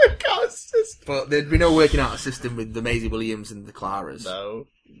 But there'd be no working out a system with the Maisie Williams and the Claras. No.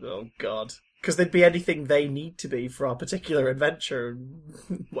 Oh, God. Because they'd be anything they need to be for our particular adventure.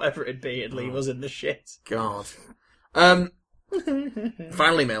 Whatever it'd be, it'd leave us in the shit. God. Final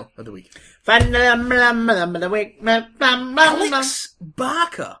email of the week. Alex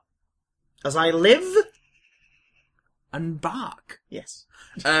Barker. As I live? And bark. Yes.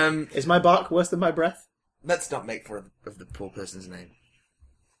 Um, Is my bark worse than my breath? let's not make fun of the poor person's name.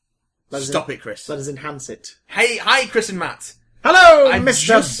 Stop it, Chris. Let us enhance it. Hey, hi, Chris and Matt. Hello, I Mr.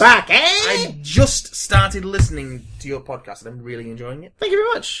 just- Back, I just started listening to your podcast and I'm really enjoying it. Thank you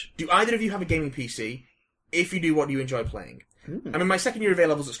very much. Do either of you have a gaming PC? If you do, what do you enjoy playing? I'm in my second year of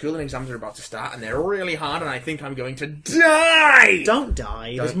A-levels at school and exams are about to start and they're really hard and I think I'm going to die! Don't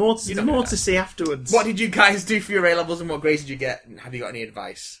die. There's more to see afterwards. What did you guys do for your A-levels and what grades did you get? And have you got any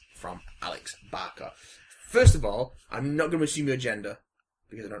advice from Alex Barker? First of all, I'm not going to assume your gender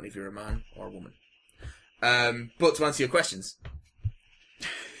because I don't know if you're a man or a woman. But to answer your questions,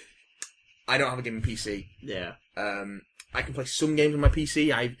 I don't have a gaming PC. Yeah. I can play some games on my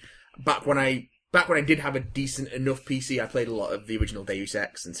PC. Back when I did have a decent enough PC, I played a lot of the original Deus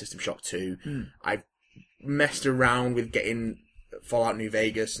Ex and System Shock 2. I messed around with getting Fallout New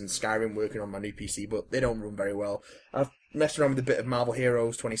Vegas and Skyrim working on my new PC, but they don't run very well. I've messed around with a bit of Marvel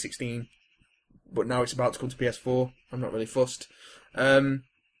Heroes 2016, but now it's about to come to PS4. I'm not really fussed.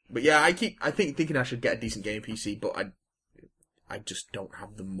 But yeah, I think thinking I should get a decent gaming PC, but I just don't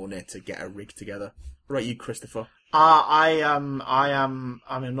have the money to get a rig together. What about you, Christopher? I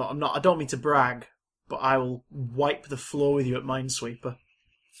don't mean to brag, but I will wipe the floor with you at Minesweeper.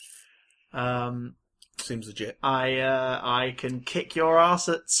 Seems legit. I can kick your ass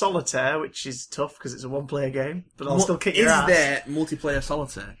at Solitaire, which is tough because it's a one-player game, but I'll still kick your ass. Is there multiplayer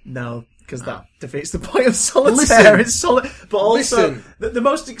Solitaire? No, because that defeats the point of Solitaire. Listen, but also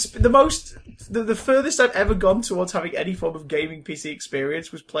the furthest I've ever gone towards having any form of gaming PC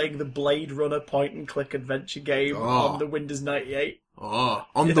experience was playing the Blade Runner point-and-click adventure game on the Windows 98. Oh,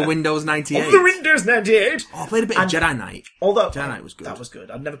 on the Windows 98. On the Windows 98. Oh, I played a bit of Jedi Knight. Although Jedi Knight was good. That was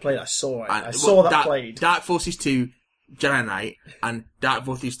good. I've never played it. I saw it. And, I saw that played. Dark Forces 2, Jedi Knight, and Dark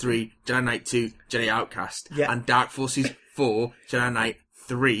Forces 3, Jedi Knight 2, Jedi Outcast, and Dark Forces 4, Jedi Knight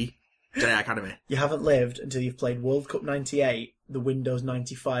 3, Jedi Academy. You haven't lived until you've played World Cup 98, the Windows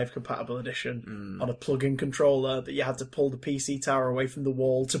 95 compatible edition, on a plug-in controller that you had to pull the PC tower away from the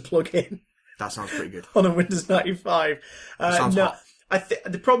wall to plug in. That sounds pretty good. On a Windows 95. Sounds hot.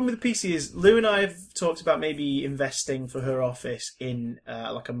 The problem with the PC is Lou and I have talked about maybe investing for her office in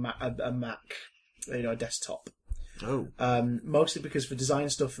like a Mac, a desktop. Oh. Mostly because for design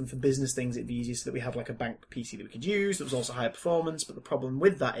stuff and for business things, it'd be easier so that we have like a bank PC that we could use that was also higher performance. But the problem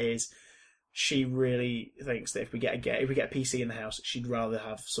with that is she really thinks that if we get a PC in the house, she'd rather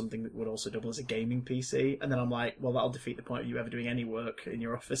have something that would also double as a gaming PC. And then I'm like, well, that'll defeat the point of you ever doing any work in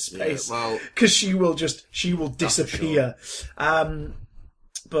your office space. Yeah, well, because she will disappear. Sure.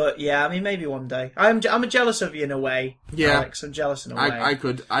 But yeah, I mean, maybe one day. I'm jealous of you in a way. Yeah, Alex, I'm jealous in a way. I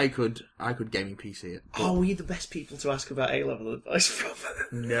could gaming PC it. Oh, we're the best people to ask about A-level advice from.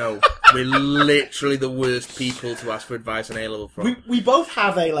 No, we're literally the worst people to ask for advice on A-level from. We both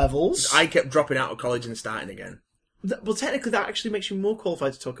have A-levels. I kept dropping out of college and starting again. Well, technically, that actually makes you more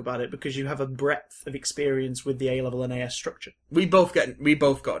qualified to talk about it because you have a breadth of experience with the A-level and AS structure. We both got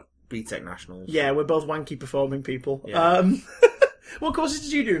BTEC nationals. Yeah, we're both wanky performing people. Yeah. What courses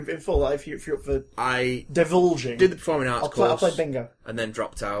did you do in full life? If you're up for I divulging, did the performing arts course. I played bingo, and then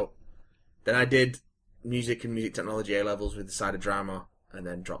dropped out. Then I did music and music technology A levels with the side of drama, and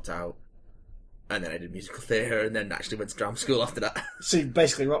then dropped out. And then I did musical theatre, and then actually went to drama school after that. So you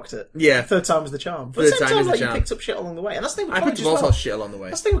basically rocked it. Yeah, third time was the charm. But Third at the time same is time, the charm. You picked up shit along the way, and that's the thing with I college picked as up all well. sorts of shit along the way.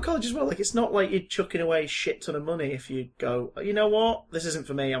 That's the thing with college as well. Like, it's not like you're chucking away a shit ton of money if you go, you know what, this isn't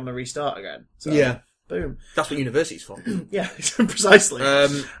for me. I'm gonna restart again. So, yeah. Boom. That's what university's for. Yeah, precisely.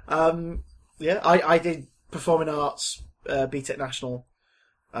 Yeah, I did performing arts, BTEC National,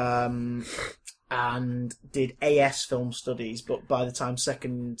 and did AS film studies. But by the time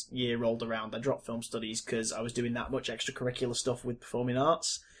second year rolled around, I dropped film studies because I was doing that much extracurricular stuff with performing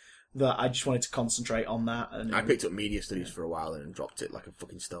arts that I just wanted to concentrate on that. And I picked up media studies for a while and then dropped it like a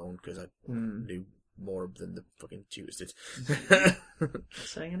fucking stone because I knew more than the fucking tutors did.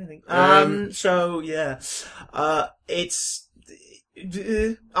 Saying anything. So yeah, it's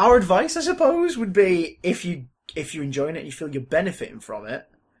our advice, I suppose, would be if you're enjoying it and you feel you're benefiting from it,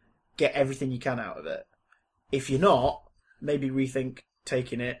 get everything you can out of it. If you're not, maybe rethink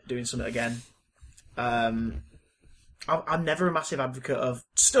taking it, doing something again. I'm never a massive advocate of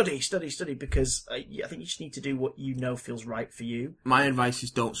study, because I think you just need to do what you know feels right for you. My advice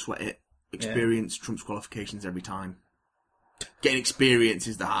is don't sweat it. Experience trumps qualifications every time. Getting experience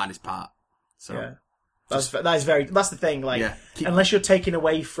is the hardest part. So yeah. That's the thing. Like, unless you're taking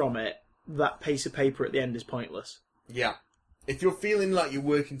away from it, that piece of paper at the end is pointless. Yeah. If you're feeling like you're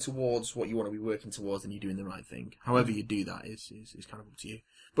working towards what you want to be working towards, then you're doing the right thing. However you do that is kind of up to you.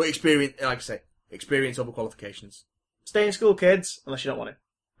 But experience, like I say, experience over qualifications. Stay in school, kids, unless you don't want to.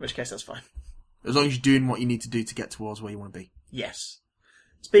 In which case, that's fine. As long as you're doing what you need to do to get towards where you want to be. Yes.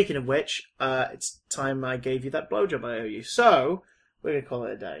 Speaking of which, it's time I gave you that blowjob I owe you. So, we're going to call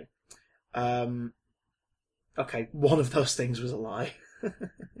it a day. Okay, one of those things was a lie.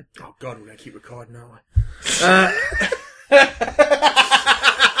 Oh God, we're going to keep recording, aren't we?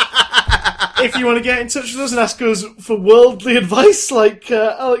 If you want to get in touch with us and ask us for worldly advice like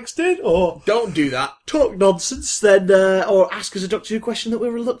Alex did, or don't do that, talk nonsense, then or ask us a Doctor Who question that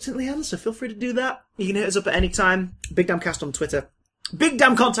we'll reluctantly answer, feel free to do that. You can hit us up at any time. Big Damn Cast on Twitter.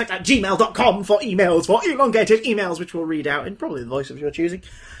 BigDamnContact@gmail.com for emails, for elongated emails, which we'll read out in probably the voice of your choosing.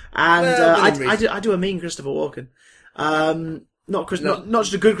 And I do a mean Christopher Walken. Not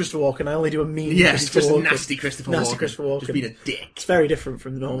just a good Christopher Walken. I only do a mean Christopher Walken. Nasty Christopher Walken. Just being a dick. It's very different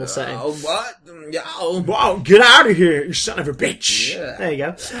from the normal setting. Oh, what? Yeah. Wow, get out of here, you son of a bitch. Yeah. There you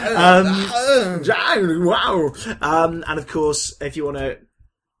go. Wow. And of course, if you want to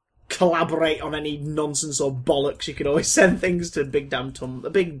collaborate on any nonsense or bollocks, you can always send things to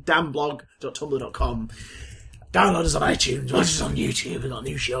bigdamblog.tumblr.com. Download us on iTunes, watch us on YouTube. We've got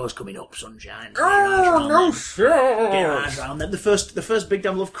new shows coming up, Sunshine. Oh, no shit! Get your eyes around them. The first Big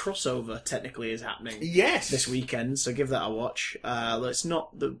Damn Love crossover technically is happening. Yes, this weekend. So give that a watch. It's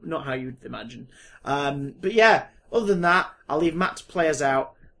not how you'd imagine. But yeah, other than that, I'll leave Matt to play us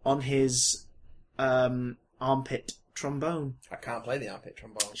out on his armpit trombone. I can't play the armpit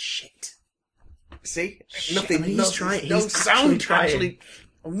trombone. Shit. See, nothing. I mean, he's trying. No he's sound. Actually,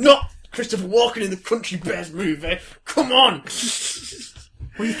 I'm not Christopher Walken in the Country Bears movie. Come on!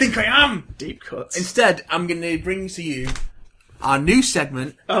 What do you think I am? Deep cuts. Instead, I'm going to bring to you our new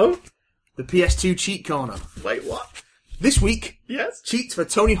segment. Oh? The PS2 Cheat Corner. Wait, what? This week, yes, cheats for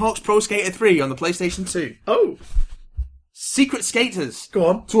Tony Hawk's Pro Skater 3 on the PlayStation 2. Oh. Secret skaters. Go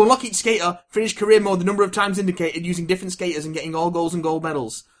on. To unlock each skater, finish career mode the number of times indicated using different skaters and getting all golds and gold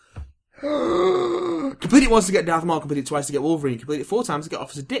medals. Complete it once to get Darth Maul, complete it twice to get Wolverine, complete it 4 times to get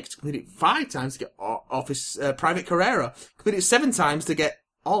Officer Dix, complete it 5 times to get Private Carrera, complete it 7 times to get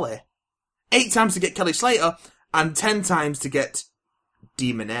Ollie, 8 times to get Kelly Slater, and 10 times to get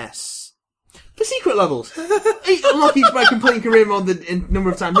Demoness. The secret levels. Unlock each by completing career mode the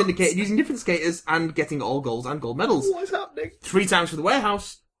number of times indicated using different skaters and getting all golds and gold medals. What is happening? 3 times for the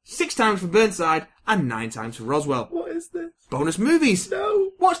warehouse, 6 times for Burnside, and 9 times for Roswell. What is this? Bonus movies.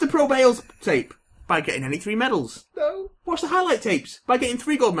 No. Watch the Pro Bales tape by getting any 3 medals. No. Watch the highlight tapes by getting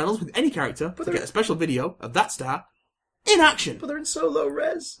 3 gold medals with any character to get a special video of that star in action. But they're in so low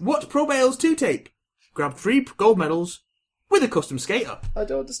res. Watch Pro Bales 2 tape. Grab 3 gold medals with a custom skater. I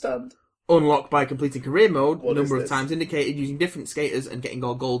don't understand. Unlock by completing career mode What the number is of this? times indicated using different skaters and getting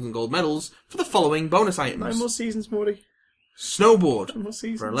all gold and gold medals for the following bonus 9 items. more seasons, Morty. Snowboard 9 more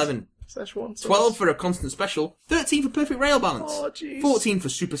seasons. for 11. Slash 1. 12 for a constant special, 13 for perfect rail balance, Oh, jeez. 14 for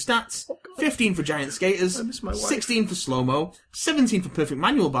super stats, Oh, God. 15 for giant skaters, I miss my wife. 16 for slow-mo, 17 for perfect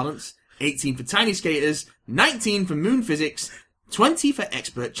manual balance, 18 for tiny skaters, 19 for moon physics, 20 for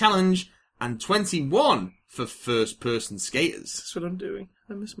expert challenge, and 21 for first-person skaters. That's what I'm doing.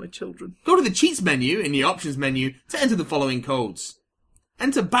 I miss my children. Go to the cheats menu in the options menu to enter the following codes.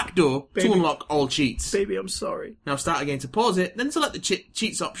 Enter backdoor Baby. to unlock all cheats. Baby, I'm sorry. Now start again to pause it, then select the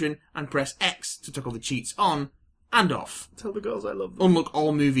cheats option and press X to toggle the cheats on and off. Tell the girls I love them. Unlock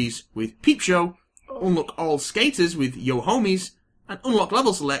all movies with Peep Show, unlock all skaters with Yo Homies, and unlock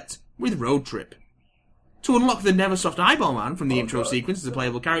level select with Road Trip. To unlock the Neversoft Eyeball Man from the intro sequence as a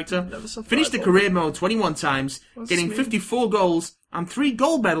playable character, Neversoft finish the Eyeball career mode 21 times, What's getting this mean? 54 goals and 3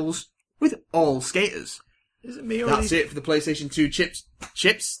 gold medals with all skaters. Is it me or That's it for the PlayStation 2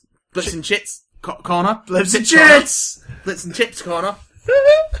 Blitz and Chits corner. Blitz and Chits! Blitz and Chips corner.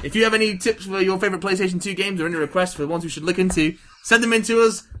 If you have any tips for your favourite PlayStation 2 games or any requests for the ones we should look into, send them in to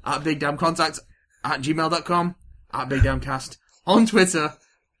us at bigdamcontact@gmail.com, at bigdamcast on Twitter,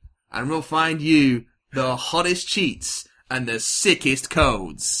 and we'll find you the hottest cheats and the sickest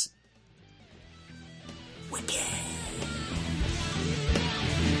codes. Wicked.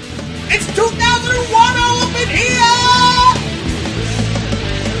 It's 2001 all up in here!